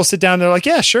 Some people sit down, they're like,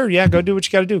 yeah, sure. Yeah. Go do what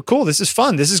you got to do. Cool. This is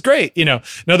fun. This is great. And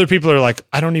other people are like,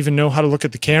 I don't even know how to look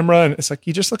at the camera. And it's like,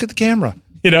 you just look at the camera,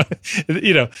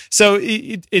 so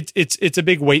it's a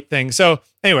big weight thing. So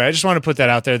anyway, I just want to put that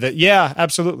out there that, yeah,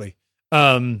 absolutely.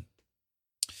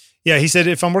 He said,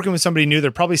 if I'm working with somebody new,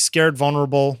 they're probably scared,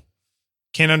 vulnerable,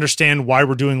 can't understand why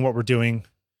we're doing what we're doing,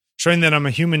 showing that I'm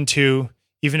a human too.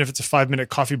 Even if it's a 5-minute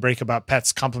coffee break about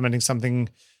pets, complimenting something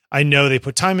I know they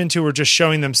put time into, or just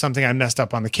showing them something I messed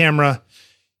up on the camera,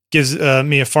 gives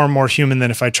me a far more human than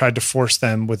if I tried to force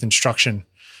them with instruction.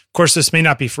 Of course, this may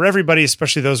not be for everybody,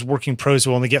 especially those working pros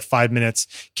who only get 5 minutes,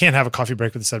 can't have a coffee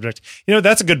break with the subject.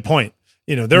 That's a good point.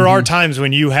 There are times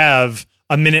when you have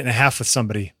a minute and a half with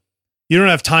somebody. You don't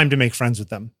have time to make friends with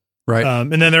them. Right.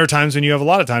 And then there are times when you have a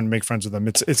lot of time to make friends with them.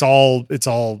 It's all,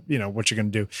 what you're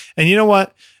going to do. And you know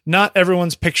what? Not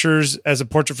everyone's pictures as a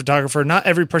portrait photographer, not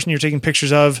every person you're taking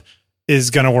pictures of is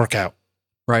going to work out.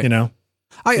 Right.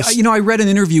 I read an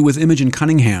interview with Imogen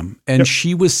Cunningham, and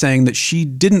she was saying that she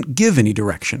didn't give any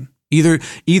direction. Either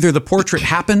the portrait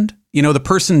happened, the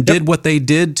person did what they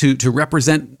did to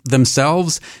represent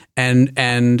themselves,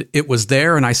 and it was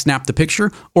there, and I snapped the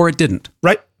picture, or it didn't.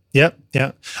 Right. Yeah.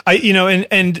 Yeah. I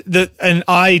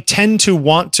tend to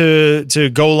want to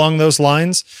go along those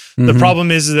lines. The problem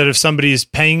is that if somebody is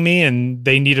paying me and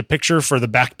they need a picture for the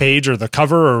back page or the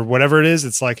cover or whatever it is,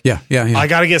 it's like, I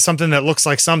got to get something that looks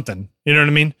like something. You know what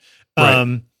I mean?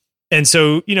 Right. And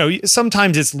so,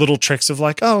 sometimes it's little tricks of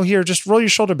like, oh, here, just roll your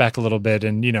shoulder back a little bit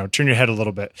and, turn your head a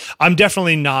little bit. I'm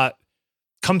definitely not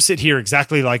come sit here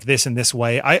exactly like this in this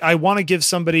way. I want to give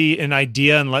somebody an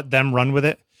idea and let them run with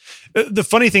it. The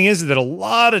funny thing is that a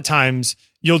lot of times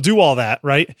you'll do all that,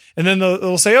 right? And then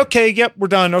they'll say, okay, yep, we're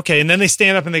done. Okay. And then they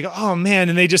stand up and they go, oh man.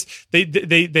 And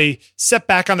they step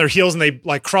back on their heels and they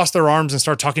like cross their arms and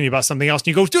start talking to you about something else. And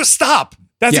you go, just stop.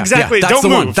 That's exactly it. That's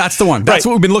Don't move. One. That's the one. That's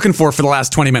what we've been looking for the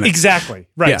last 20 minutes. Exactly.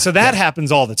 Right. Yeah, so that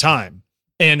happens all the time.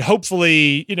 And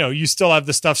hopefully, you still have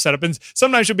the stuff set up. And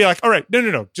sometimes you'll be like, all right,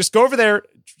 no. Just go over there,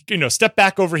 step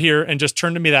back over here and just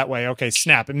turn to me that way. Okay,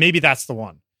 snap. And maybe that's the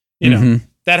one.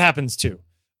 That happens too.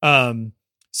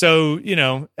 So,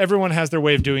 everyone has their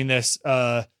way of doing this.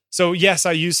 So yes,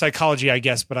 I use psychology, I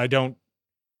guess, but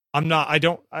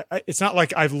it's not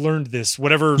like I've learned this,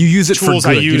 whatever you use it tools for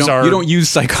good. I use you don't use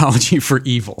psychology for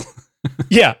evil.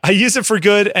 Yeah, I use it for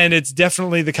good. And it's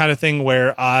definitely the kind of thing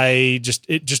where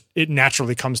it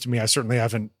naturally comes to me. I certainly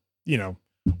haven't,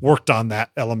 worked on that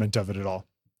element of it at all.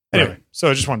 Anyway, So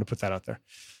I just wanted to put that out there.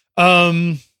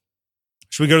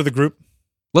 Should we go to the group?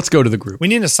 Let's go to the group. We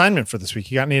need an assignment for this week.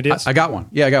 You got any ideas? I got one.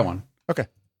 Yeah, I got one. Okay.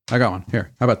 I got one.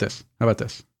 Here. How about this? How about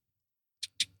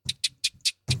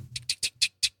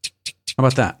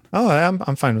that? Oh,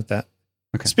 I'm fine with that.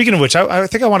 Okay. Speaking of which, I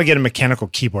think I want to get a mechanical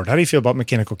keyboard. How do you feel about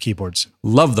mechanical keyboards?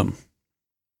 Love them.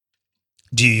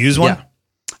 Do you use one? Yeah.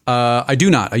 I do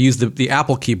not. I use the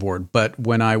Apple keyboard, but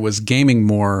when I was gaming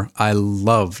more, I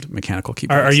loved mechanical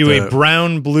keyboards. Are you a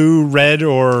brown, blue, red,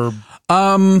 or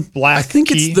black? I think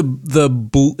key? it's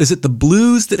is it the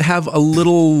blues that have a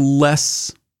little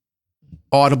less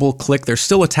audible click? There's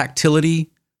still a tactility.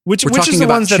 Which is the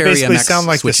ones that basically MX sound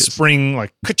like switches. the spring,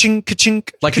 like ka-ching, ka-ching,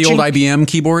 like ka-ching. the old IBM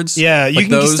keyboards? Yeah, like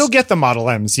you still get the Model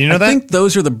M's. You know that? I think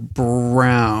those are the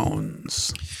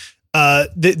browns.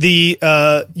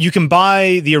 You can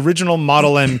buy the original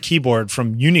Model M keyboard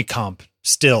from Unicomp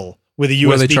still with a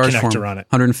USB connector on it.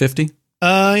 150?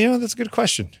 That's a good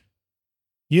question.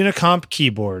 Unicomp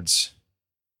keyboards.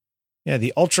 Yeah,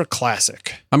 the Ultra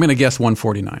Classic. I'm going to guess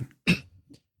 149.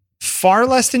 Far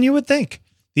less than you would think.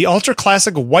 The Ultra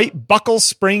Classic white buckle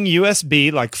spring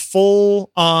USB, like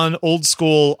full on old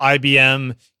school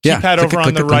IBM keypad over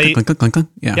on the right.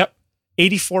 Yeah. Yep.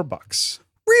 $84.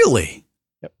 Really?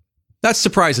 Yep. That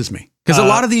surprises me because a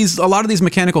lot of these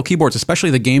mechanical keyboards, especially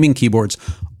the gaming keyboards,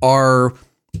 are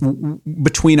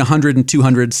between 100 and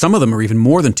 200. Some of them are even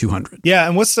more than 200. Yeah,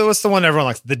 and what's the one everyone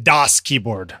likes? The DOS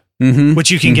keyboard,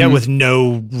 which you can get with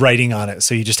no writing on it,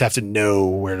 so you just have to know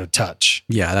where to touch.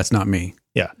 Yeah, that's not me.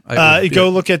 Yeah, go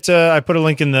look at. I put a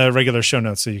link in the regular show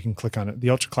notes so you can click on it. The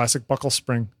Ultra Classic buckle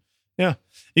spring. Yeah,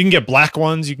 you can get black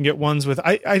ones. You can get ones with.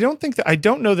 I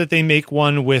don't know that they make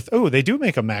one with. Oh, they do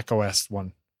make a Mac OS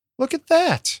one. Look at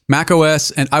that. Mac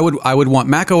OS, and I would want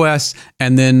Mac OS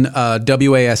and then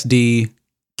WASD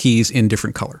keys in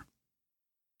different color.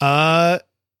 Oh,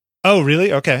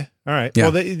 really? Okay. All right. Yeah.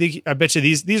 Well, I bet you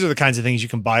these are the kinds of things you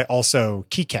can buy. Also,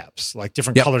 keycaps, like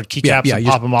different colored keycaps, and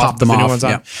pop them off.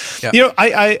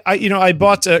 I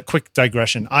bought a quick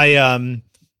digression. I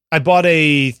bought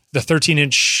the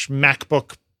 13-inch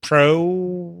MacBook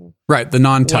Pro. Right, the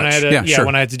non-touch.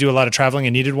 When I had to do a lot of traveling, I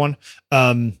needed one.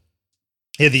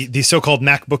 The so-called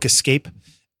MacBook Escape,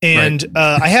 and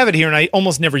I have it here, and I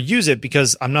almost never use it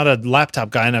because I'm not a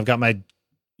laptop guy, and I've got my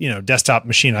desktop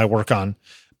machine I work on.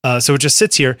 So it just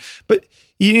sits here. But,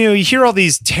 you hear all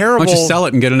these terrible... Why don't you sell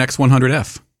it and get an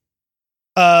X100F?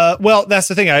 Well, that's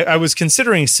the thing. I was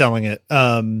considering selling it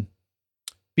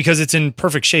because it's in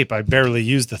perfect shape. I barely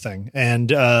use the thing.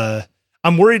 And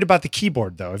I'm worried about the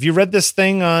keyboard, though. Have you read this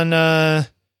thing on the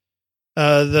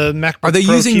MacBook Are they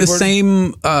Pro using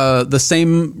keyboard? the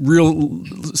same real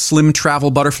slim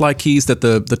travel butterfly keys that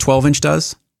the 12-inch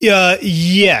does?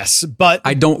 Yes, but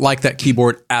I don't like that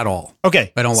keyboard at all.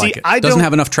 Okay. I don't like it. It doesn't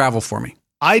have enough travel for me.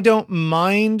 I don't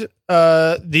mind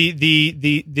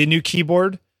the new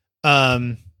keyboard as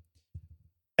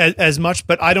much,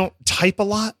 but I don't type a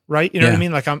lot, right? You know what I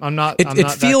mean? Like I'm not.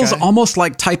 It feels almost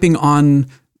like typing on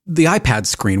the iPad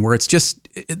screen, where it's just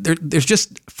there's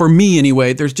just, for me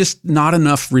anyway, there's just not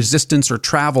enough resistance or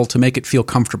travel to make it feel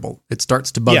comfortable. It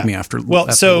starts to bug me after.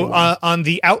 So on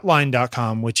the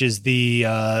Outline.com, which is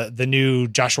the new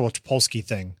Joshua Topolsky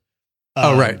thing.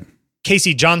 Right.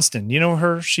 Casey Johnston, you know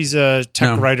her? She's a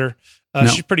tech writer. No.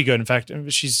 She's pretty good. In fact,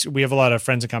 we have a lot of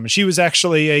friends in common. She was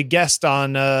actually a guest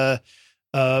on my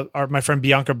friend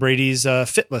Bianca Brady's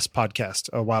Fitless podcast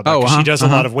a while back. She does a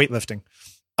lot of weightlifting.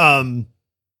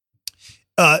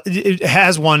 It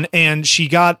has one, and she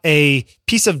got a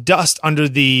piece of dust under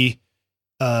the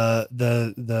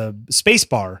space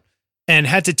bar and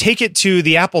had to take it to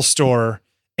the Apple store,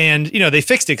 and they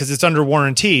fixed it because it's under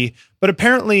warranty. But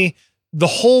apparently the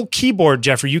whole keyboard,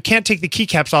 Jeffrey, you can't take the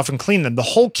keycaps off and clean them. The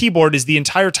whole keyboard is the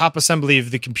entire top assembly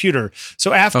of the computer.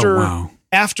 So after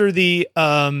the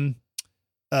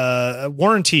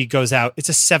warranty goes out, it's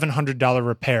a $700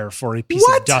 repair for a piece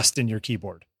of dust in your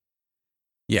keyboard.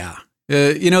 Yeah.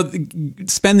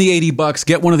 Spend the $80,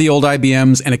 get one of the old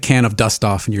IBMs and a can of dust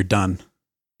off, and you're done.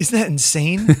 Isn't that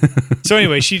insane? So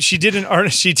anyway, she did an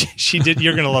art. She did.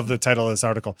 You're gonna love the title of this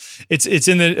article. It's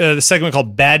in the segment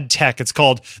called Bad Tech. It's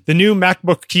called "The New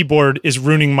MacBook Keyboard is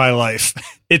Ruining My Life."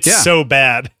 It's so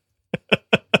bad.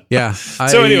 Yeah.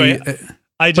 So anyway,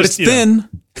 but it's thin.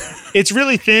 It's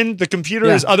really thin. The computer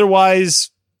is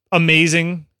otherwise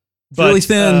amazing. But, really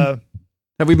thin.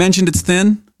 Have we mentioned it's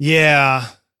thin? Yeah.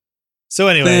 So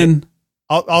anyway,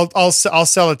 I'll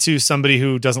sell it to somebody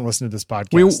who doesn't listen to this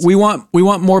podcast. We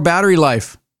want more battery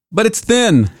life, but it's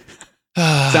thin.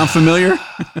 Sound familiar?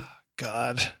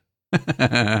 God.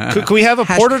 Could we have a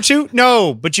port or two?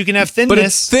 No, but you can have thinness. But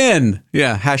it's thin.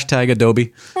 Yeah. Hashtag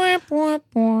Adobe. All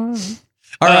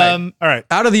right.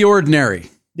 Out of the ordinary.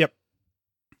 Yep.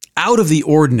 Out of the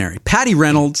ordinary. Patty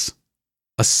Reynolds,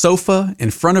 a sofa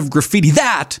in front of graffiti.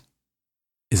 That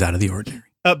is out of the ordinary.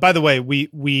 By the way,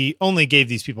 we only gave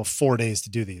these people 4 days to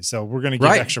do these, so we're going to give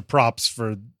extra props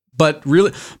for. But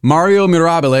really, Mario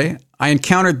Mirabile, I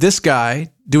encountered this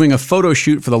guy doing a photo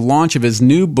shoot for the launch of his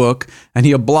new book, and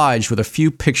he obliged with a few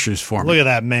pictures for me. Look at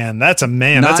that man. That's a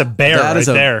man. That's a bear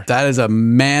there. That is a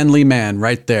manly man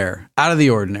right there. Out of the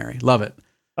ordinary. Love it.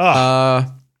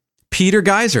 Peter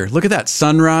Geiser. Look at that.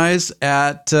 Sunrise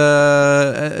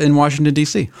in Washington,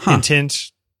 D.C. Hint,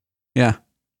 hint. Yeah.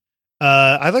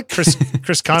 I like Chris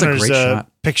Connor's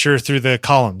picture through the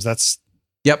columns. That's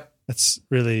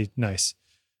really nice.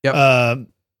 Yep.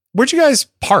 Where'd you guys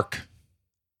park?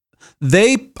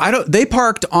 They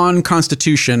parked on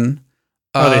Constitution.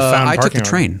 They found I took the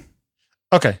train.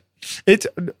 Okay. It's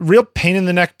a real pain in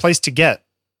the neck place to get.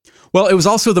 Well, it was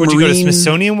also the Marine. Would you go to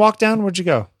Smithsonian walk down? Where'd you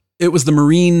go? It was the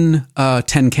Marine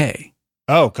 10K.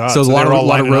 Oh God. So a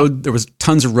lot of road. There was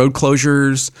tons of road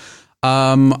closures.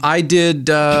 I did,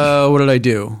 what did I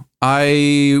do?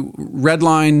 I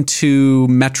redlined to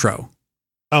Metro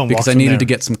because I needed to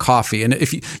get some coffee. And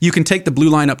if you can take the blue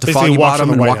line up to Foggy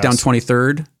Bottom and walk down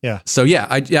 23rd. Yeah. So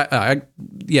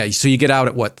so you get out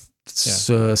at what?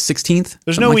 16th.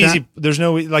 There's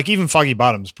no even Foggy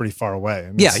Bottom's pretty far away.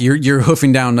 I mean, you're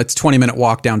hoofing down. It's 20-minute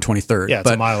walk down 23rd. Yeah,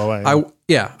 it's a mile away.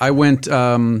 I went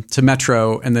to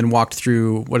Metro and then walked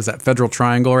through, what is that, Federal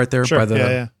Triangle right there by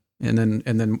the and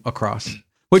then across,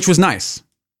 which was nice.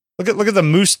 Look at the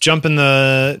moose jumping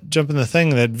the thing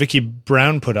that Vicky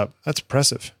Brown put up. That's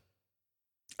impressive.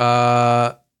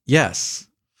 Yes.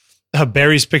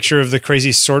 Barry's picture of the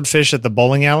crazy swordfish at the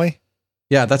bowling alley.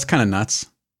 Yeah, that's kind of nuts.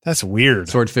 That's weird.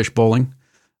 Swordfish bowling.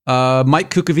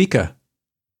 Mike Kukovica.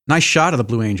 Nice shot of the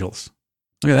Blue Angels.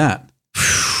 Look at that.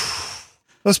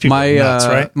 Those people are nuts,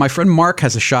 right? My friend Mark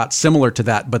has a shot similar to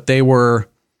that, but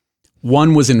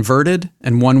one was inverted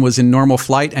and one was in normal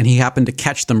flight, and he happened to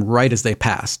catch them right as they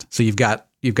passed. So you've got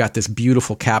this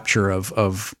beautiful capture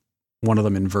of one of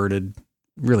them inverted.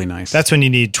 Really nice. That's when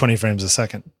you need 20 frames a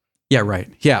second. Yeah, right.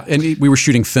 Yeah, and we were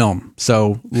shooting film,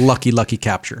 so lucky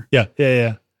capture. Yeah.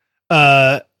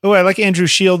 I like Andrew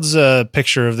Shields'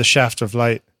 picture of the shaft of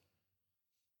light.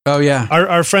 Oh yeah.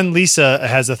 Our friend Lisa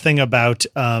has a thing about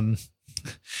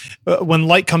when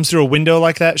light comes through a window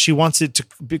like that, she wants it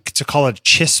to call it a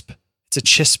chisp. It's a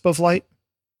chisp of light.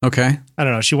 Okay. I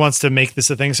don't know. She wants to make this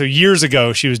a thing. So years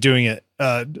ago, she was doing it.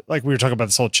 Like we were talking about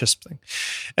this whole chisp thing.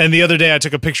 And the other day I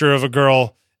took a picture of a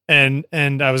girl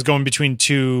and I was going between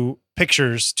two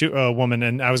pictures to a woman,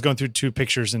 and I was going through two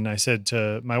pictures, and I said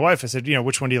to my wife, I said,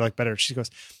 which one do you like better? She goes,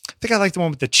 I think I like the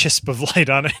one with the chisp of light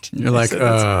on it. You're like,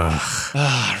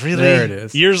 really? There it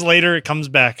is. Years later, it comes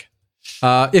back.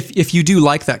 If you do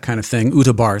like that kind of thing,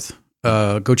 Uta Barth,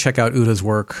 go check out Uta's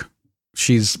work.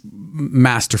 She's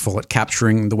masterful at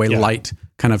capturing the way light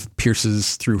kind of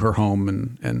pierces through her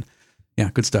home, and yeah,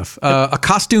 good stuff. A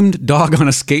costumed dog on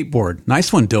a skateboard.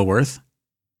 Nice one, Dilworth.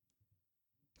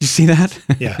 Did you see that?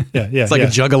 Yeah. It's like a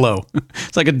juggalo.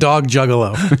 It's like a dog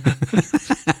juggalo.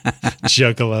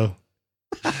 Juggalo.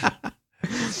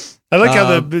 I like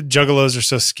how the juggalos are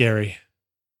so scary.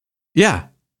 Yeah.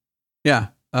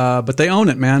 But they own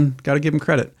it, man. Got to give them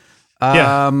credit.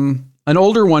 An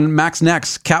older one, Max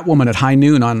Nex, Catwoman at high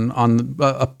noon on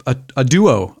a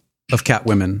duo of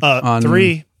Catwomen. On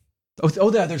 3. Oh,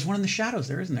 there's one in the shadows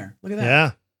there, isn't there? Look at that.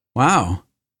 Yeah. Wow.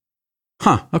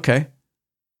 Huh. Okay.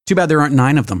 Too bad there aren't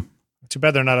 9 of them. Too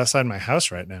bad they're not outside my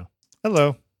house right now.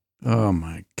 Hello. Oh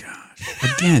my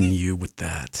gosh. Again, you with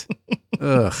that.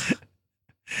 Ugh.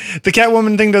 The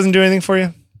Catwoman thing doesn't do anything for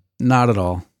you? Not at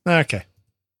all. Okay.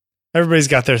 Everybody's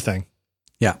got their thing.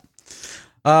 Yeah.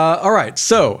 All right.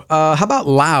 So, how about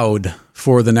Loud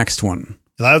for the next one?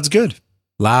 Loud's good.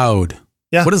 Loud.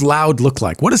 Yeah. What does loud look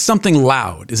like? What is something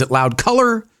loud? Is it loud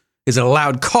color? Is it a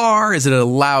loud car? Is it a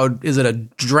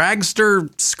dragster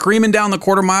screaming down the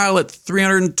quarter mile at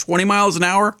 320 miles an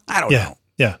hour? I don't know.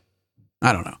 Yeah.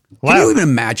 I don't know. Loud. Can you even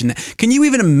imagine that? Can you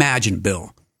even imagine,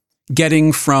 Bill,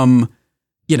 getting from,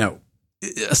 a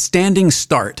standing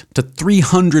start to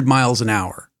 300 miles an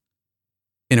hour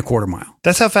in a quarter mile?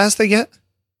 That's how fast they get?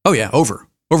 Oh yeah, over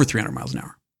 300 miles an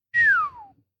hour.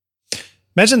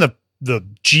 Imagine the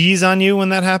G's on you when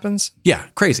that happens. Yeah,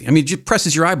 crazy. I mean, it just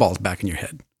presses your eyeballs back in your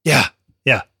head. Yeah,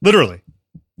 literally.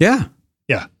 Yeah.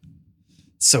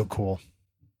 So cool.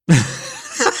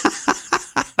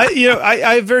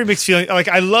 I have very mixed feelings. Like,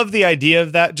 I love the idea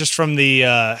of that, just from the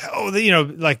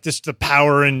like just the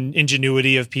power and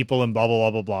ingenuity of people and blah, blah, blah,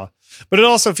 blah, blah. But it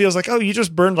also feels like, you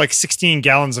just burned like 16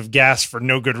 gallons of gas for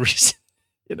no good reason,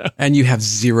 And you have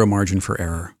zero margin for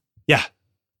error. Yeah.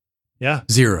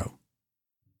 Zero.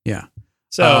 Yeah.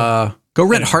 So go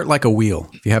rent Heart Like a Wheel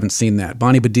if you haven't seen that.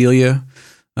 Bonnie Bedelia,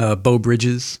 Beau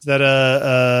Bridges. Is that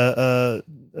a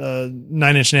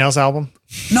 9 Inch Nails album?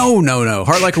 No.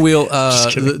 Heart Like a Wheel.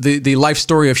 The life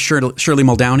story of Shirley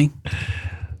Muldowney.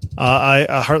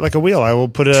 Heart Like a Wheel. I will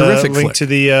put a terrific link flick. to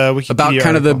the Wikipedia about kind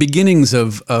article. of the beginnings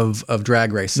of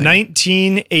drag racing.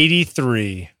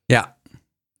 1983. Yeah.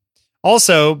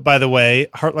 Also, by the way,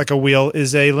 Heart Like a Wheel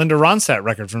is a Linda Ronstadt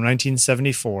record from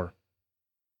 1974.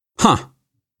 Huh.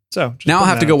 So now I'll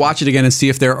have to go watch it again and see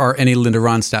if there are any Linda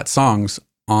Ronstadt songs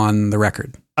on the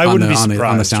record. I wouldn't be surprised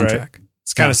surprised, on the soundtrack. Right?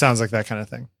 It kind of sounds like that kind of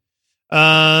thing.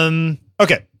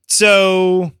 Okay.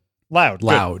 So Loud.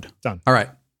 Good. Done. All right.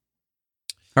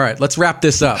 Let's wrap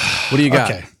this up. What do you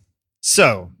got? Okay.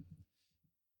 So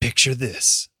picture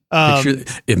this.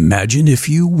 Imagine, if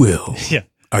you will. Yeah.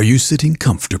 Are you sitting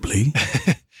comfortably?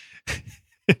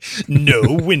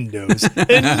 No windows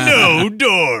and no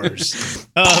doors.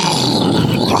 How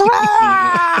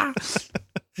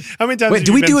many times? Wait,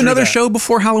 do we do another show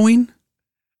before Halloween?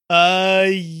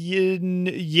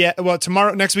 Yeah. Well,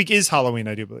 next week is Halloween,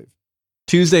 I do believe.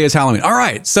 Tuesday is Halloween. All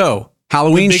right. So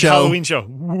Halloween show. Halloween show.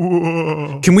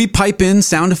 Whoa. Can we pipe in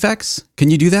sound effects? Can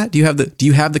you do that? Do you have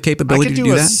the capability to do that?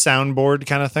 I could do a soundboard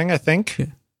kind of thing, I think. Yeah.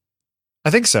 I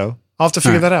think so. I'll have to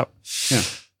figure that out. Yeah.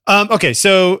 Okay,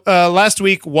 so last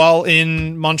week while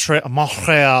in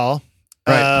Montreal,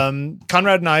 right.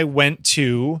 Conrad and I went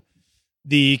to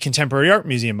the Contemporary Art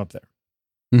Museum up there.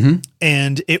 Mm-hmm.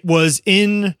 And it was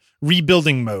in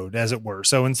rebuilding mode, as it were.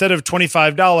 So instead of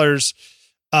 $25,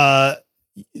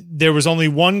 there was only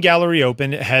one gallery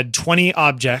open. It had 20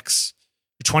 objects,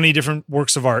 20 different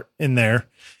works of art in there.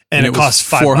 And it cost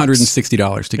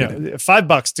 $460 to get it.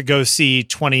 $5 to go see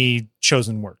 20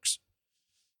 chosen works.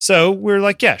 So we're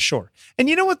like, yeah, sure. And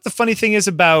you know what the funny thing is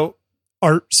about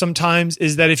art sometimes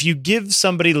is that if you give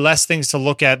somebody less things to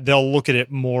look at, they'll look at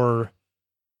it more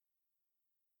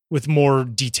with more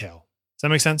detail. Does that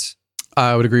make sense?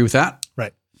 I would agree with that.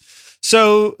 Right.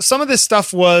 So some of this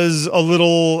stuff was a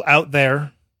little out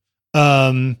there.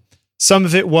 Some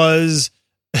of it was,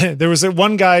 there was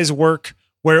one guy's work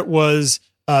where it was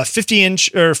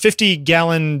 50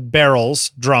 gallon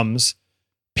barrels, drums,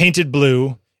 painted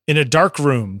blue, in a dark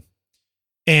room,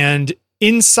 and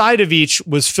inside of each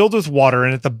was filled with water,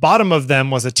 and at the bottom of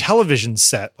them was a television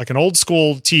set, like an old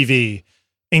school TV,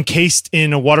 encased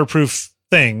in a waterproof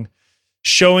thing,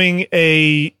 showing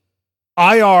a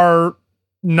IR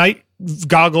night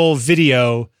goggle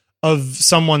video of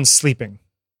someone sleeping,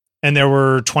 and there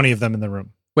were 20 of them in the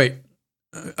room. Wait.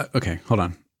 Okay, hold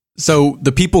on. So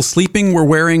the people sleeping were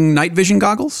wearing night vision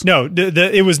goggles? No,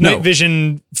 it was night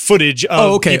vision footage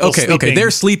of people sleeping. They're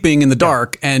sleeping in the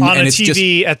dark and on a it's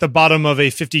TV at the bottom of a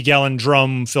 50-gallon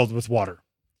drum filled with water.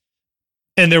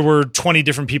 And there were 20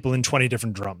 different people in 20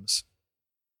 different drums.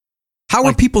 How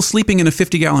are people sleeping in a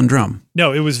 50-gallon drum?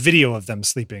 No, it was video of them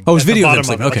sleeping. Oh, it was video of them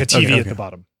sleeping. Okay, like a TV at the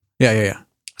bottom. Yeah.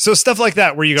 So stuff like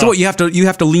that where you go. So what, you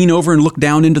have to lean over and look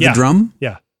down into the drum?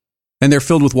 Yeah. And they're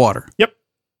filled with water. Yep.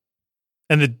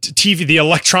 And the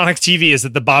electronic TV is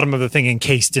at the bottom of the thing,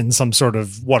 encased in some sort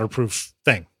of waterproof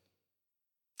thing.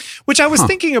 Which I was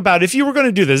thinking about, if you were going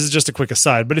to do this is just a quick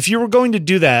aside, but if you were going to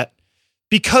do that,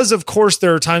 because of course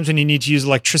there are times when you need to use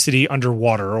electricity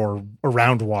underwater or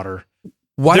around water.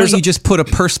 Why don't you just put a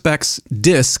Perspex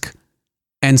disc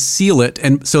and seal it,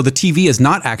 and so the TV is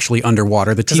not actually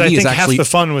underwater. The TV I think is actually half the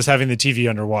fun was having the TV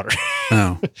underwater.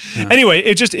 Oh. Anyway,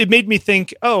 it made me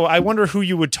think, I wonder who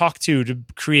you would talk to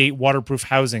create waterproof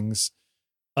housings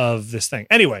of this thing.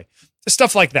 Anyway,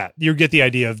 stuff like that. You get the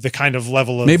idea of the kind of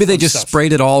level of maybe they just stuff.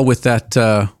 Sprayed it all with that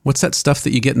what's that stuff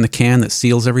that you get in the can that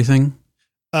seals everything?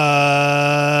 You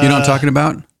know what I'm talking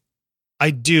about?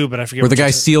 I do, but I forget. Where the guy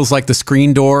seals like the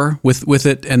screen door with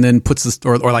it, and then puts this,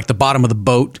 or like the bottom of the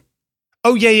boat.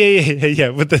 Oh yeah.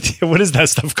 What is that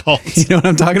stuff called? You know what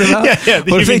I'm talking about? Yeah.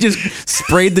 What if they just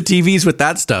sprayed the TVs with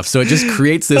that stuff, so it just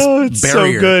creates this it's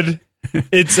barrier? So good.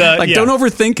 It's like don't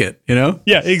overthink it. You know?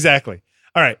 Yeah, exactly.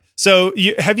 All right. So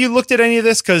have you looked at any of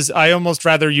this? Because I almost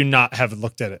rather you not have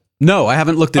looked at it. No, I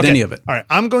haven't looked at any of it. All right.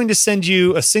 I'm going to send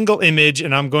you a single image,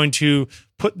 and I'm going to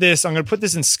put this in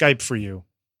Skype for you,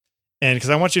 and because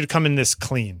I want you to come in this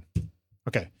clean.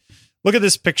 Okay. Look at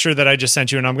this picture that I just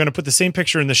sent you, and I'm going to put the same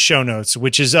picture in the show notes,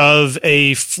 which is of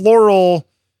a floral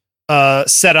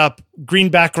setup, green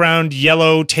background,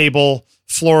 yellow table,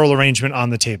 floral arrangement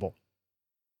on the table.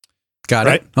 Got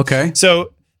it. Okay.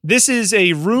 So this is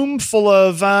a room full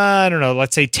of,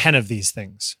 let's say 10 of these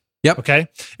things. Yep. Okay.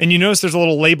 And you notice there's a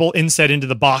little label inset into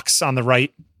the box on the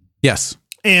right. Yes.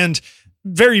 And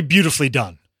very beautifully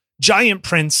done. Giant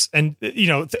prints, and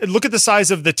look at the size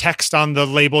of the text on the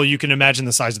label. You can imagine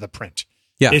the size of the print.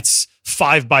 Yeah, it's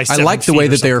 5 by 7. I like the way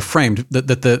that they are framed. That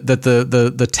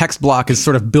the text block is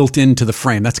sort of built into the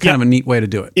frame. That's kind of a neat way to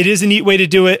do it. It is a neat way to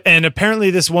do it, and apparently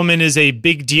this woman is a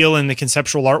big deal in the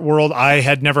conceptual art world. I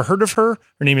had never heard of her.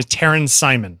 Her name is Taryn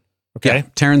Simon. Okay, yeah,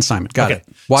 Taryn Simon. Got it.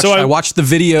 I watched the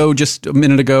video just a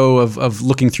minute ago of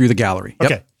looking through the gallery.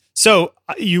 Yep. Okay, so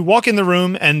you walk in the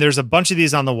room, and there's a bunch of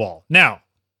these on the wall. Now,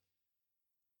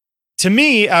 to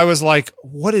me, I was like,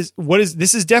 what is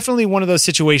this is definitely one of those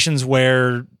situations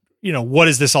where, what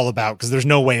is this all about? Because there's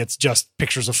no way it's just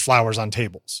pictures of flowers on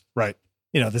tables, right?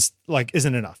 This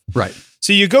isn't enough. Right.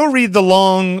 So you go read the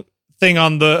long thing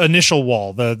on the initial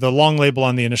wall, the long label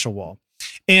on the initial wall.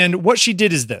 And what she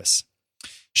did is this.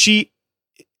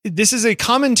 This is a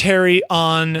commentary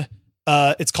on,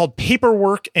 it's called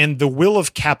Paperwork and the Will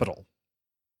of Capital.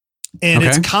 And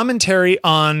it's commentary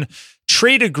on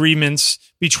trade agreements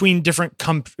between different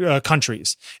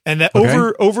countries, and that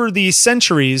over the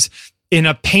centuries, in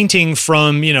a painting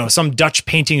from some Dutch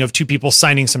painting of two people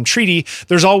signing some treaty,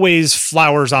 there's always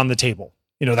flowers on the table,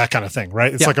 that kind of thing,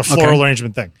 right? It's like a floral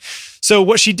arrangement thing. So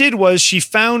what she did was she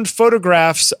found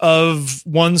photographs of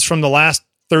ones from the last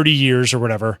 30 years or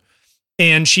whatever,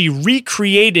 and she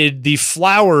recreated the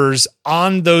flowers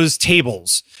on those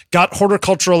tables. Got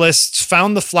horticulturalists,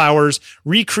 found the flowers,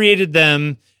 recreated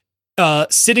them.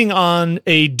 Sitting on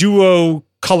a duo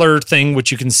color thing,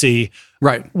 which you can see,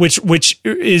 right? Which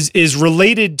is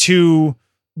related to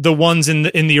the ones in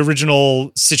the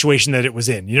original situation that it was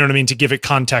in. You know what I mean? To give it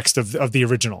context of the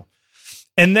original,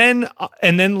 and then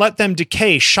let them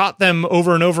decay. Shot them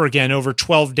over and over again over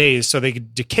 12 days, so they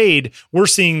decayed. We're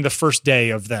seeing the first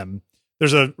day of them.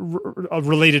 There's a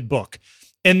related book.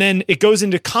 And then it goes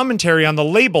into commentary on the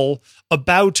label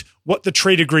about what the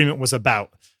trade agreement was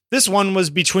about. This one was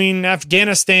between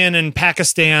Afghanistan and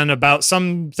Pakistan about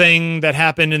something that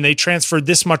happened, and they transferred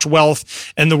this much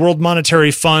wealth, and the World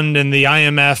Monetary Fund and the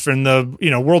IMF and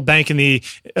the World Bank and the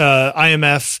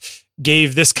IMF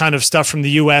gave this kind of stuff from the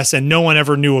US, and no one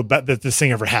ever knew about that this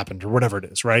thing ever happened or whatever it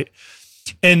is, right?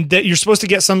 And that you're supposed to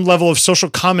get some level of social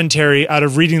commentary out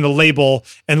of reading the label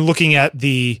and looking at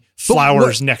the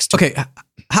flowers next to it.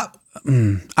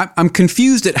 I'm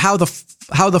confused at how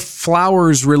the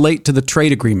flowers relate to the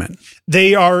trade agreement.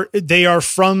 They are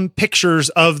from pictures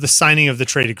of the signing of the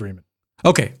trade agreement.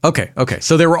 Okay.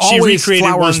 So there were always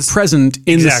flowers present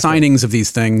in the signings of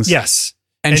these things. Yes.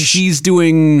 And she's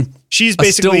doing she's a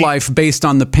basically still life based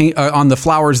on the paint on the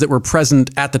flowers that were present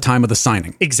at the time of the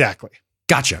signing. Exactly.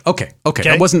 Gotcha. Okay.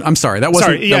 I'm sorry. That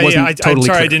wasn't totally I'm sorry,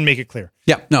 clear. I didn't make it clear.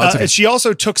 Yeah. No, it's okay. She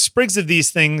also took sprigs of these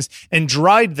things and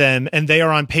dried them, and they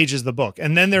are on pages of the book.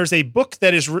 And then there's a book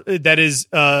that is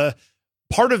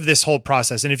part of this whole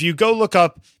process. And if you go look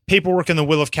up Paperwork and the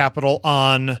Will of Capital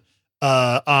on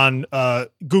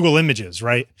Google Images,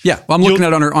 right? Yeah. Well, I'm looking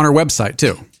at it on her website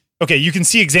too. Okay, you can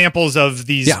see examples of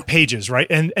these pages, right?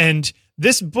 And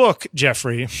this book,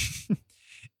 Jeffrey,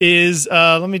 is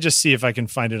let me just see if I can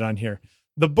find it on here.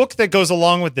 The book that goes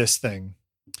along with this thing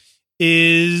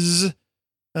is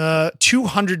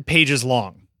 200 pages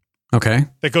long. Okay.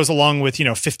 That goes along with,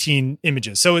 15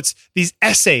 images. So it's these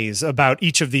essays about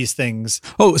each of these things.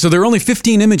 Oh, so there are only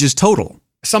 15 images total.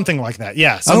 Something like that.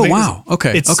 Yeah. Oh, wow.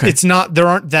 Okay. It's not, there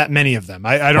aren't that many of them.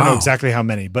 I don't know exactly how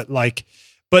many, but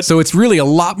so it's really a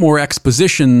lot more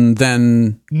exposition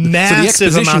than massive so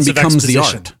the exposition becomes the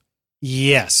art.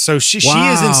 Yes. So she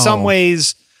is in some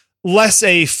ways less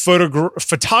a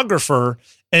photographer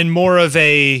and more of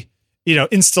a,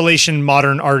 installation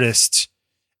modern artist,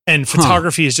 and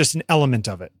photography is just an element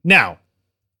of it. Now,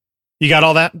 you got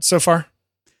all that so far?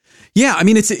 Yeah. I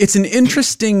mean, it's an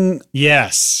interesting,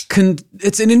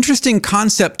 it's an interesting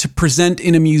concept to present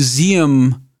in a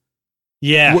museum.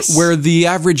 Yes. Where the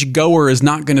average goer is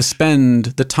not going to spend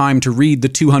the time to read the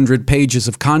 200 pages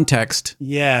of context.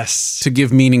 Yes. To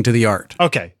give meaning to the art.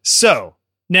 Okay. So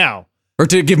now. Or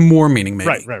to give more meaning,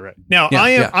 maybe. Right. Now,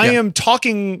 I am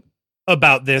talking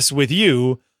about this with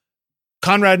you.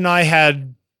 Conrad and I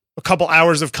had a couple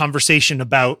hours of conversation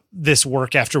about this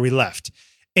work after we left.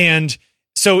 And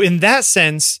so in that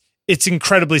sense, it's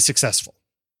incredibly successful.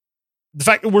 The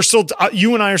fact that we're still,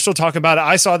 you and I are still talking about it.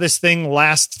 I saw this thing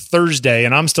last Thursday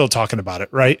and I'm still talking about it,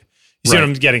 right? You see what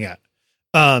I'm getting at?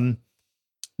 So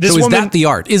is that the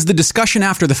art? Is the discussion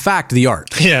after the fact the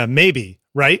art? Yeah, maybe,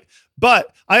 right?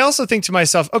 But I also think to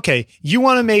myself, okay, you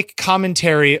want to make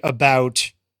commentary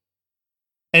about,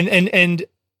 and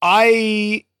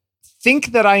I think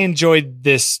that I enjoyed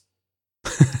this.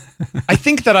 I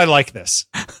think that I like this.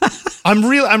 I'm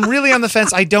really on the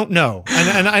fence. I don't know,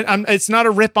 and I'm. It's not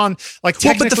a rip on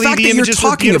technically but the fact the that images you're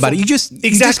talking about it, you just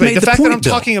made the fact point, that I'm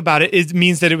Bill. talking about it, it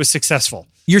means that it was successful.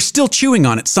 You're still chewing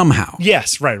on it somehow.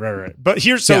 Yes, right. But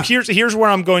here's where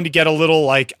I'm going to get a little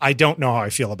I don't know how I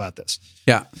feel about this.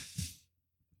 Yeah,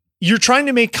 you're trying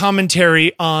to make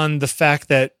commentary on the fact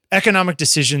that economic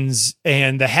decisions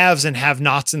and the haves and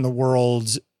have-nots in the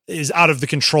world is out of the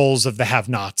controls of the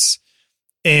have-nots,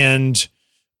 and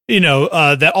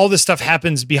that all this stuff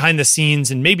happens behind the scenes,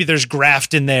 and maybe there's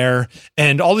graft in there,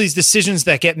 and all these decisions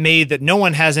that get made that no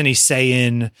one has any say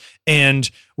in. And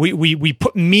we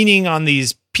put meaning on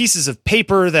these pieces of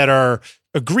paper that are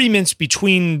agreements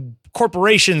between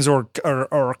corporations or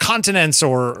continents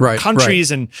or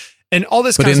countries and all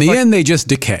this. But in the end, they just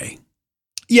decay.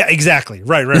 Yeah, exactly.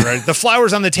 Right. The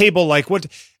flowers on the table, what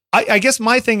I guess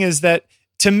my thing is that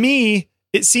to me,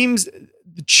 it seems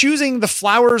choosing the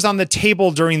flowers on the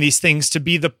table during these things to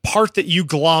be the part that you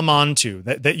glom onto,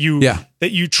 that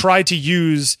you try to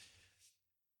use.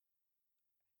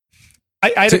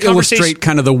 I had to illustrate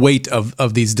kind of the weight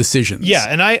of these decisions. Yeah.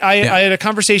 And I had a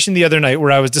conversation the other night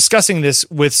where I was discussing this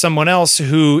with someone else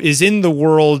who is in the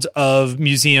world of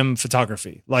museum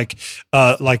photography, like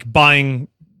buying,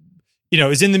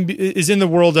 is in the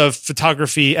world of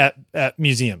photography at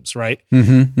museums. Right.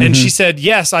 And she said,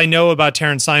 yes, I know about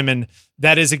Terrence Simon.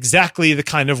 That is exactly the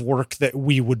kind of work that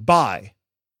we would buy.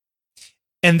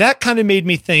 And that kind of made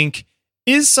me think,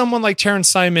 is someone like Terrence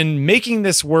Simon making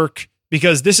this work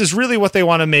because this is really what they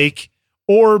want to make,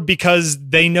 or because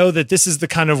they know that this is the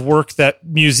kind of work that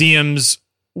museums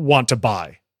want to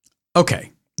buy?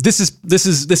 Okay. This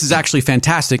is actually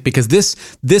fantastic, because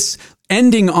this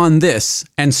ending on this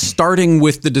and starting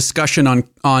with the discussion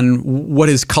on what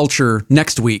is culture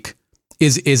next week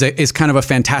is kind of a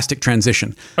fantastic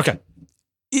transition. Okay.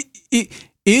 It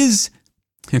is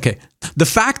okay. The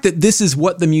fact that this is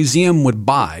what the museum would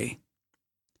buy,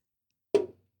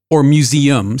 or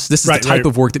museums, this is the type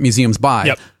of work that museums buy.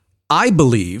 Yep. I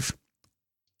believe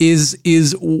is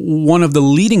one of the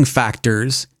leading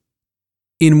factors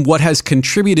in what has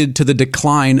contributed to the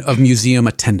decline of museum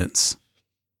attendance.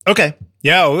 Okay.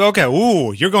 Yeah. Okay.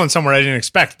 Ooh, you're going somewhere I didn't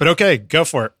expect, but okay, go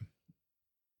for it.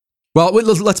 Well,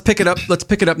 let's pick it up. Let's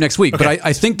pick it up next week. Okay. But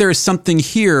I think there is something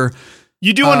here.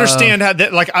 You do understand how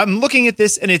that, I'm looking at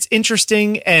this and it's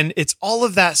interesting and it's all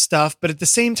of that stuff, but at the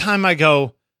same time I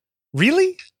go,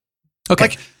 really?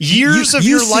 Okay. Years of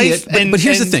your life. But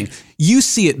here's the thing. You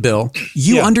see it, Bill.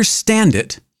 You understand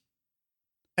it.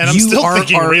 And I'm still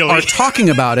thinking, really? Are talking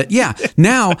about it. Yeah.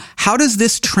 Now, how does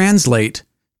this translate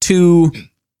to...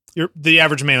 the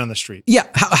average man on the street. Yeah.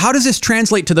 How does this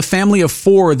translate to the family of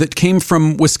 4 that came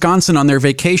from Wisconsin on their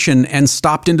vacation and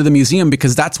stopped into the museum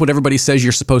because that's what everybody says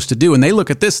you're supposed to do? And they look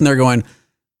at this and they're going, "What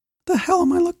the hell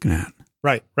am I looking at?"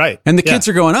 Right. And the kids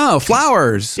are going, "Oh,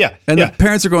 flowers." Yeah. And the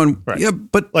parents are going, right. "Yeah,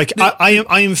 but..." Like, I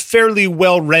am fairly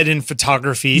well read in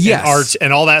photography and art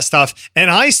and all that stuff.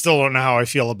 And I still don't know how I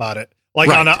feel about it. Like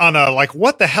on a like,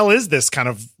 what the hell is this kind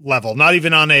of level? Not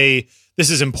even on a, this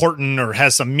is important or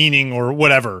has some meaning or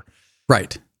whatever.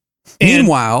 Right. And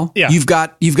meanwhile, you've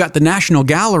got the National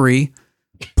Gallery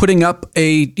putting up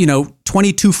a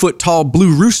 22-foot tall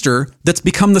blue rooster that's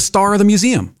become the star of the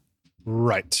museum.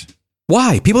 Right.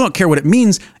 Why? People don't care what it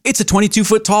means. It's a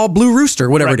 22-foot tall blue rooster,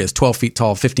 whatever it is, 12 feet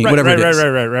tall, 15, whatever it is.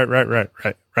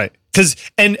 Right. Because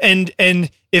and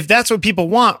if that's what people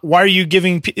want, why are you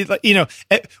giving?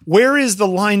 Where is the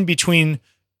line between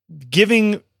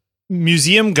giving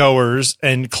museum goers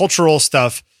and cultural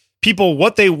stuff people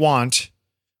what they want,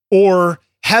 or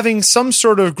having some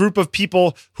sort of group of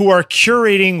people who are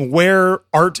curating where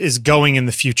art is going in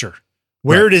the future?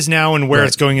 Where it is now and where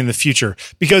it's going in the future.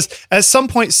 Because at some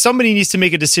point, somebody needs to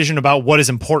make a decision about what is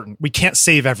important. We can't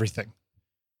save everything.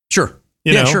 Sure.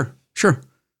 Sure.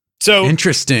 So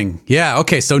interesting. Yeah.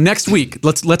 Okay. So next week,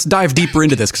 let's dive deeper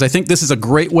into this, because I think this is a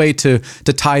great way to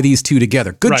tie these two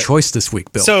together. Good choice this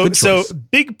week, Bill. So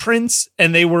big prints,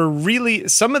 and they were really,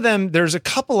 some of them, there's a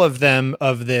couple of them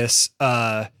of this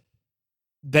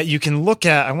that you can look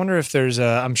at. I wonder if there's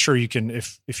I'm sure you can,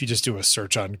 if you just do a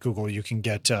search on Google, you can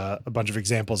get a bunch of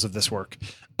examples of this work.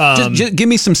 Just give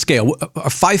me some scale.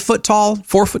 5 foot tall,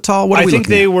 4 foot tall? What are we looking at? I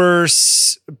think they were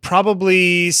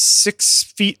probably 6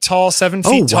 feet tall, 7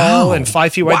 feet tall, and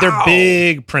 5 feet wide. They're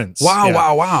big prints.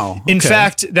 Wow. Okay. In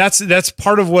fact, that's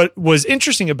part of what was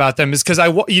interesting about them, is because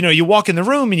you walk in the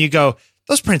room and you go,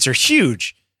 those prints are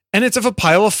huge, and it's of a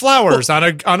pile of flowers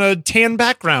on a tan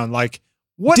background. Like,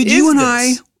 what did is you and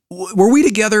this? were we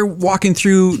together walking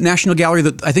through National Gallery?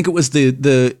 That I think it was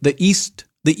the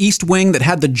East Wing that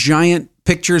had the giant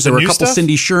pictures. There were a couple stuff?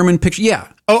 Cindy Sherman pictures. Yeah.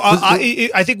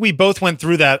 I think we both went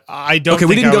through that. I don't. Okay,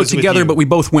 we didn't go together, but we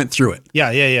both went through it.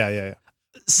 Yeah.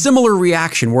 Similar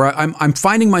reaction where I'm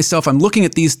finding myself, I'm looking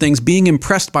at these things, being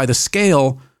impressed by the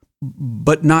scale,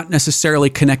 but not necessarily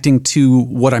connecting to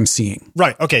what I'm seeing.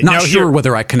 Right. Okay. Not sure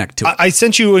whether I connect to it. I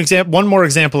sent you one more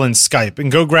example in Skype,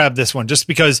 and go grab this one, just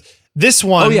because this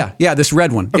one. Oh yeah, this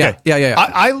red one. Okay. Yeah.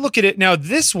 I look at it now.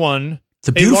 This one, it's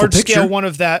a beautiful large picture. Scale one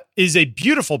of that is a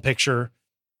beautiful picture,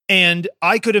 and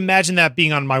I could imagine that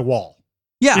being on my wall.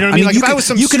 Yeah, you know what I mean? Like, if I was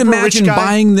some you could super imagine rich guy,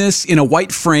 buying this in a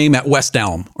white frame at West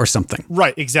Elm or something.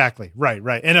 Right, exactly.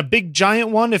 Right. And a big giant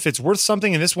one, if it's worth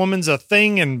something, and this woman's a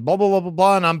thing, and blah, blah, blah, blah,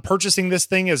 blah, and I'm purchasing this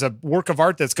thing as a work of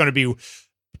art that's going to be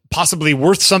possibly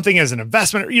worth something as an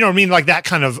investment. You know what I mean? Like that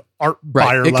kind of art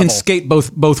buyer level. It can skate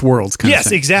both worlds.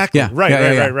 Yes, exactly. Yeah.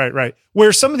 Right.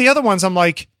 Where some of the other ones, I'm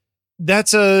like,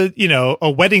 that's a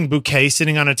wedding bouquet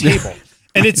sitting on a table.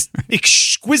 And it's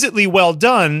exquisitely well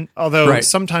done, although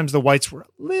sometimes the whites were a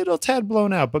little tad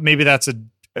blown out, but maybe that's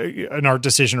an art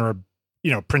decision or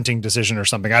a printing decision or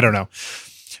something. I don't know.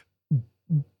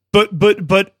 But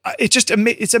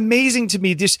it's amazing to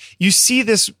me. You see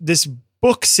this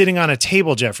book sitting on a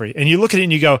table, Jeffrey, and you look at it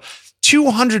and you go,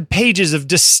 200 pages of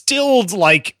distilled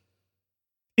like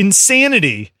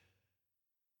insanity.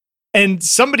 And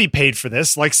somebody paid for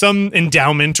this, like some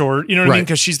endowment, or you know what I mean,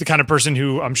 because she's the kind of person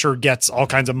who I'm sure gets all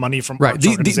kinds of money from arts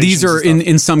organizations. These are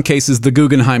in some cases the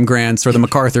Guggenheim grants or the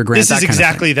MacArthur grants. This is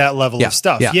exactly that level of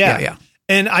stuff. Yeah.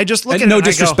 And I just look at it. No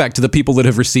disrespect to the people that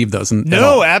have received those.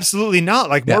 No, absolutely not.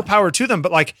 Like more power to them.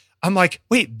 But like I'm like,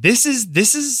 wait, this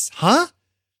is huh?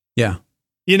 Yeah.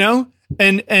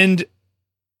 And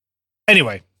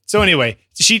anyway. So anyway,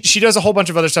 she does a whole bunch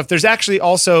of other stuff. There's actually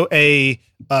also a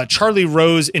Charlie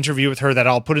Rose interview with her that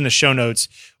I'll put in the show notes,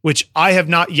 which I have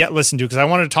not yet listened to because I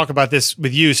wanted to talk about this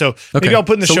with you. So maybe I'll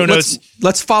put in the show notes.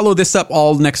 Let's follow this up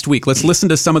all next week. Let's listen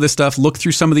to some of this stuff, look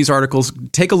through some of these articles,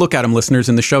 take a look at them, listeners,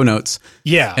 in the show notes.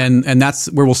 Yeah. And that's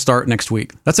where we'll start next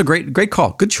week. That's a great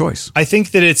call. Good choice. I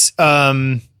think that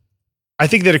I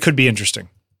think that it could be interesting.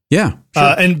 Yeah.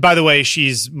 Sure. And by the way,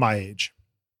 she's my age.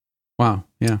 Wow.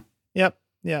 Yeah. Yep.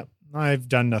 Yeah, I've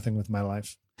done nothing with my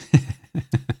life.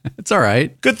 It's all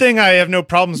right. Good thing I have no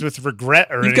problems with regret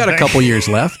or anything. You've got a couple years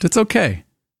left. It's okay.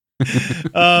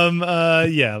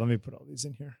 Yeah, let me put all these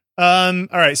in here. All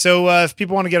right. So if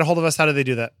people want to get a hold of us, how do they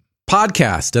do that?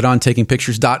 Podcast at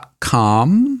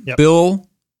ontakingpictures.com. Yep. Bill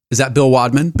is at Bill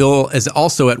Wadman. Bill is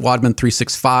also at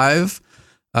Wadman365,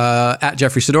 at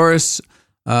Jeffrey Sidoris.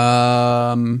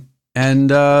 And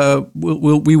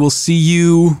we will see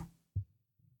you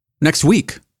next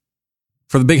week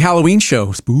for the big Halloween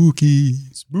show. Spooky.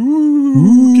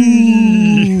 Ooh,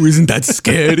 isn't that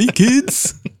scary,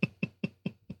 kids?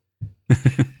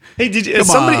 Hey, did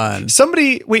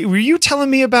somebody wait, were you telling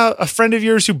me about a friend of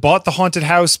yours who bought the haunted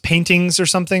house paintings or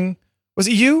something? Was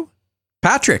it you?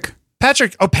 Patrick.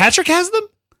 Oh, Patrick has them?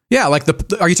 Yeah, like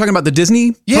are you talking about the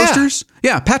Disney posters?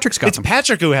 Yeah, Patrick's got them. It's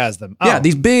Patrick who has them. Oh. Yeah,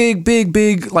 these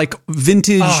big, like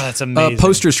vintage that's amazing.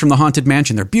 Posters from the Haunted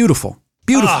Mansion. They're beautiful.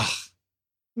 Beautiful. Oh,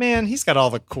 man, he's got all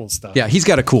the cool stuff. Yeah, he's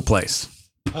got a cool place.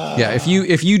 Yeah,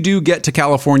 if you do get to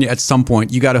California at some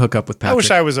point, you got to hook up with Patrick. I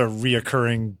wish I was a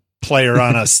reoccurring player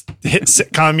on a hit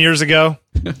sitcom years ago.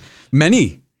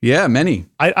 Many. Yeah, many.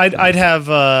 I'd have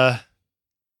a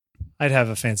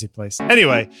fancy place.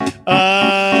 Anyway,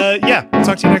 yeah, we'll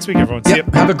talk to you next week, everyone. See you.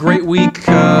 Have a great week.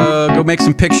 Go make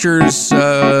some pictures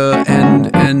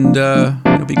and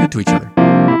be good to each other.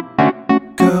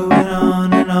 Going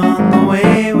on and on the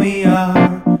way we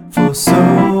are for so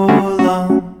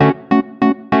long.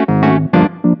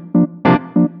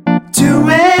 To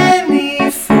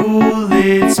any fool,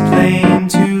 it's plain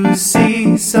to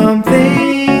see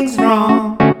something's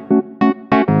wrong.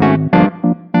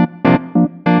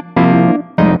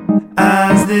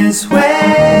 As this way,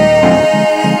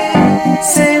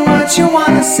 say what you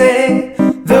wanna say,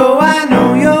 though I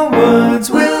know your words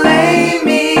will lay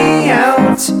me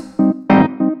out,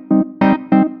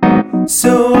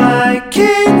 so I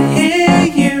can hear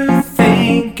you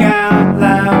think out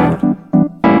loud.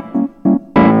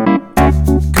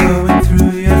 Going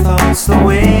through your thoughts the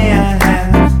way I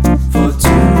have for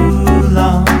too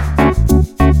long.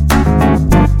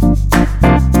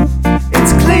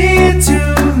 It's clear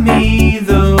to me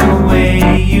the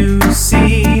way you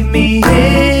see me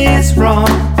is wrong.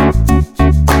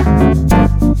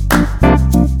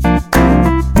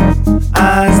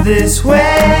 Eyes this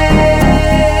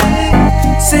way,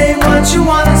 say what you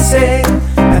wanna say.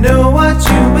 I know what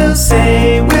you will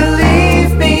say will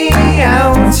leave me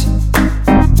out,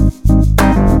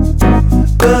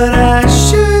 but I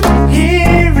should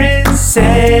hear it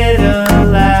said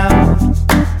aloud.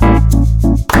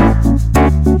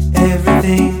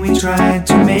 Everything we tried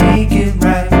to make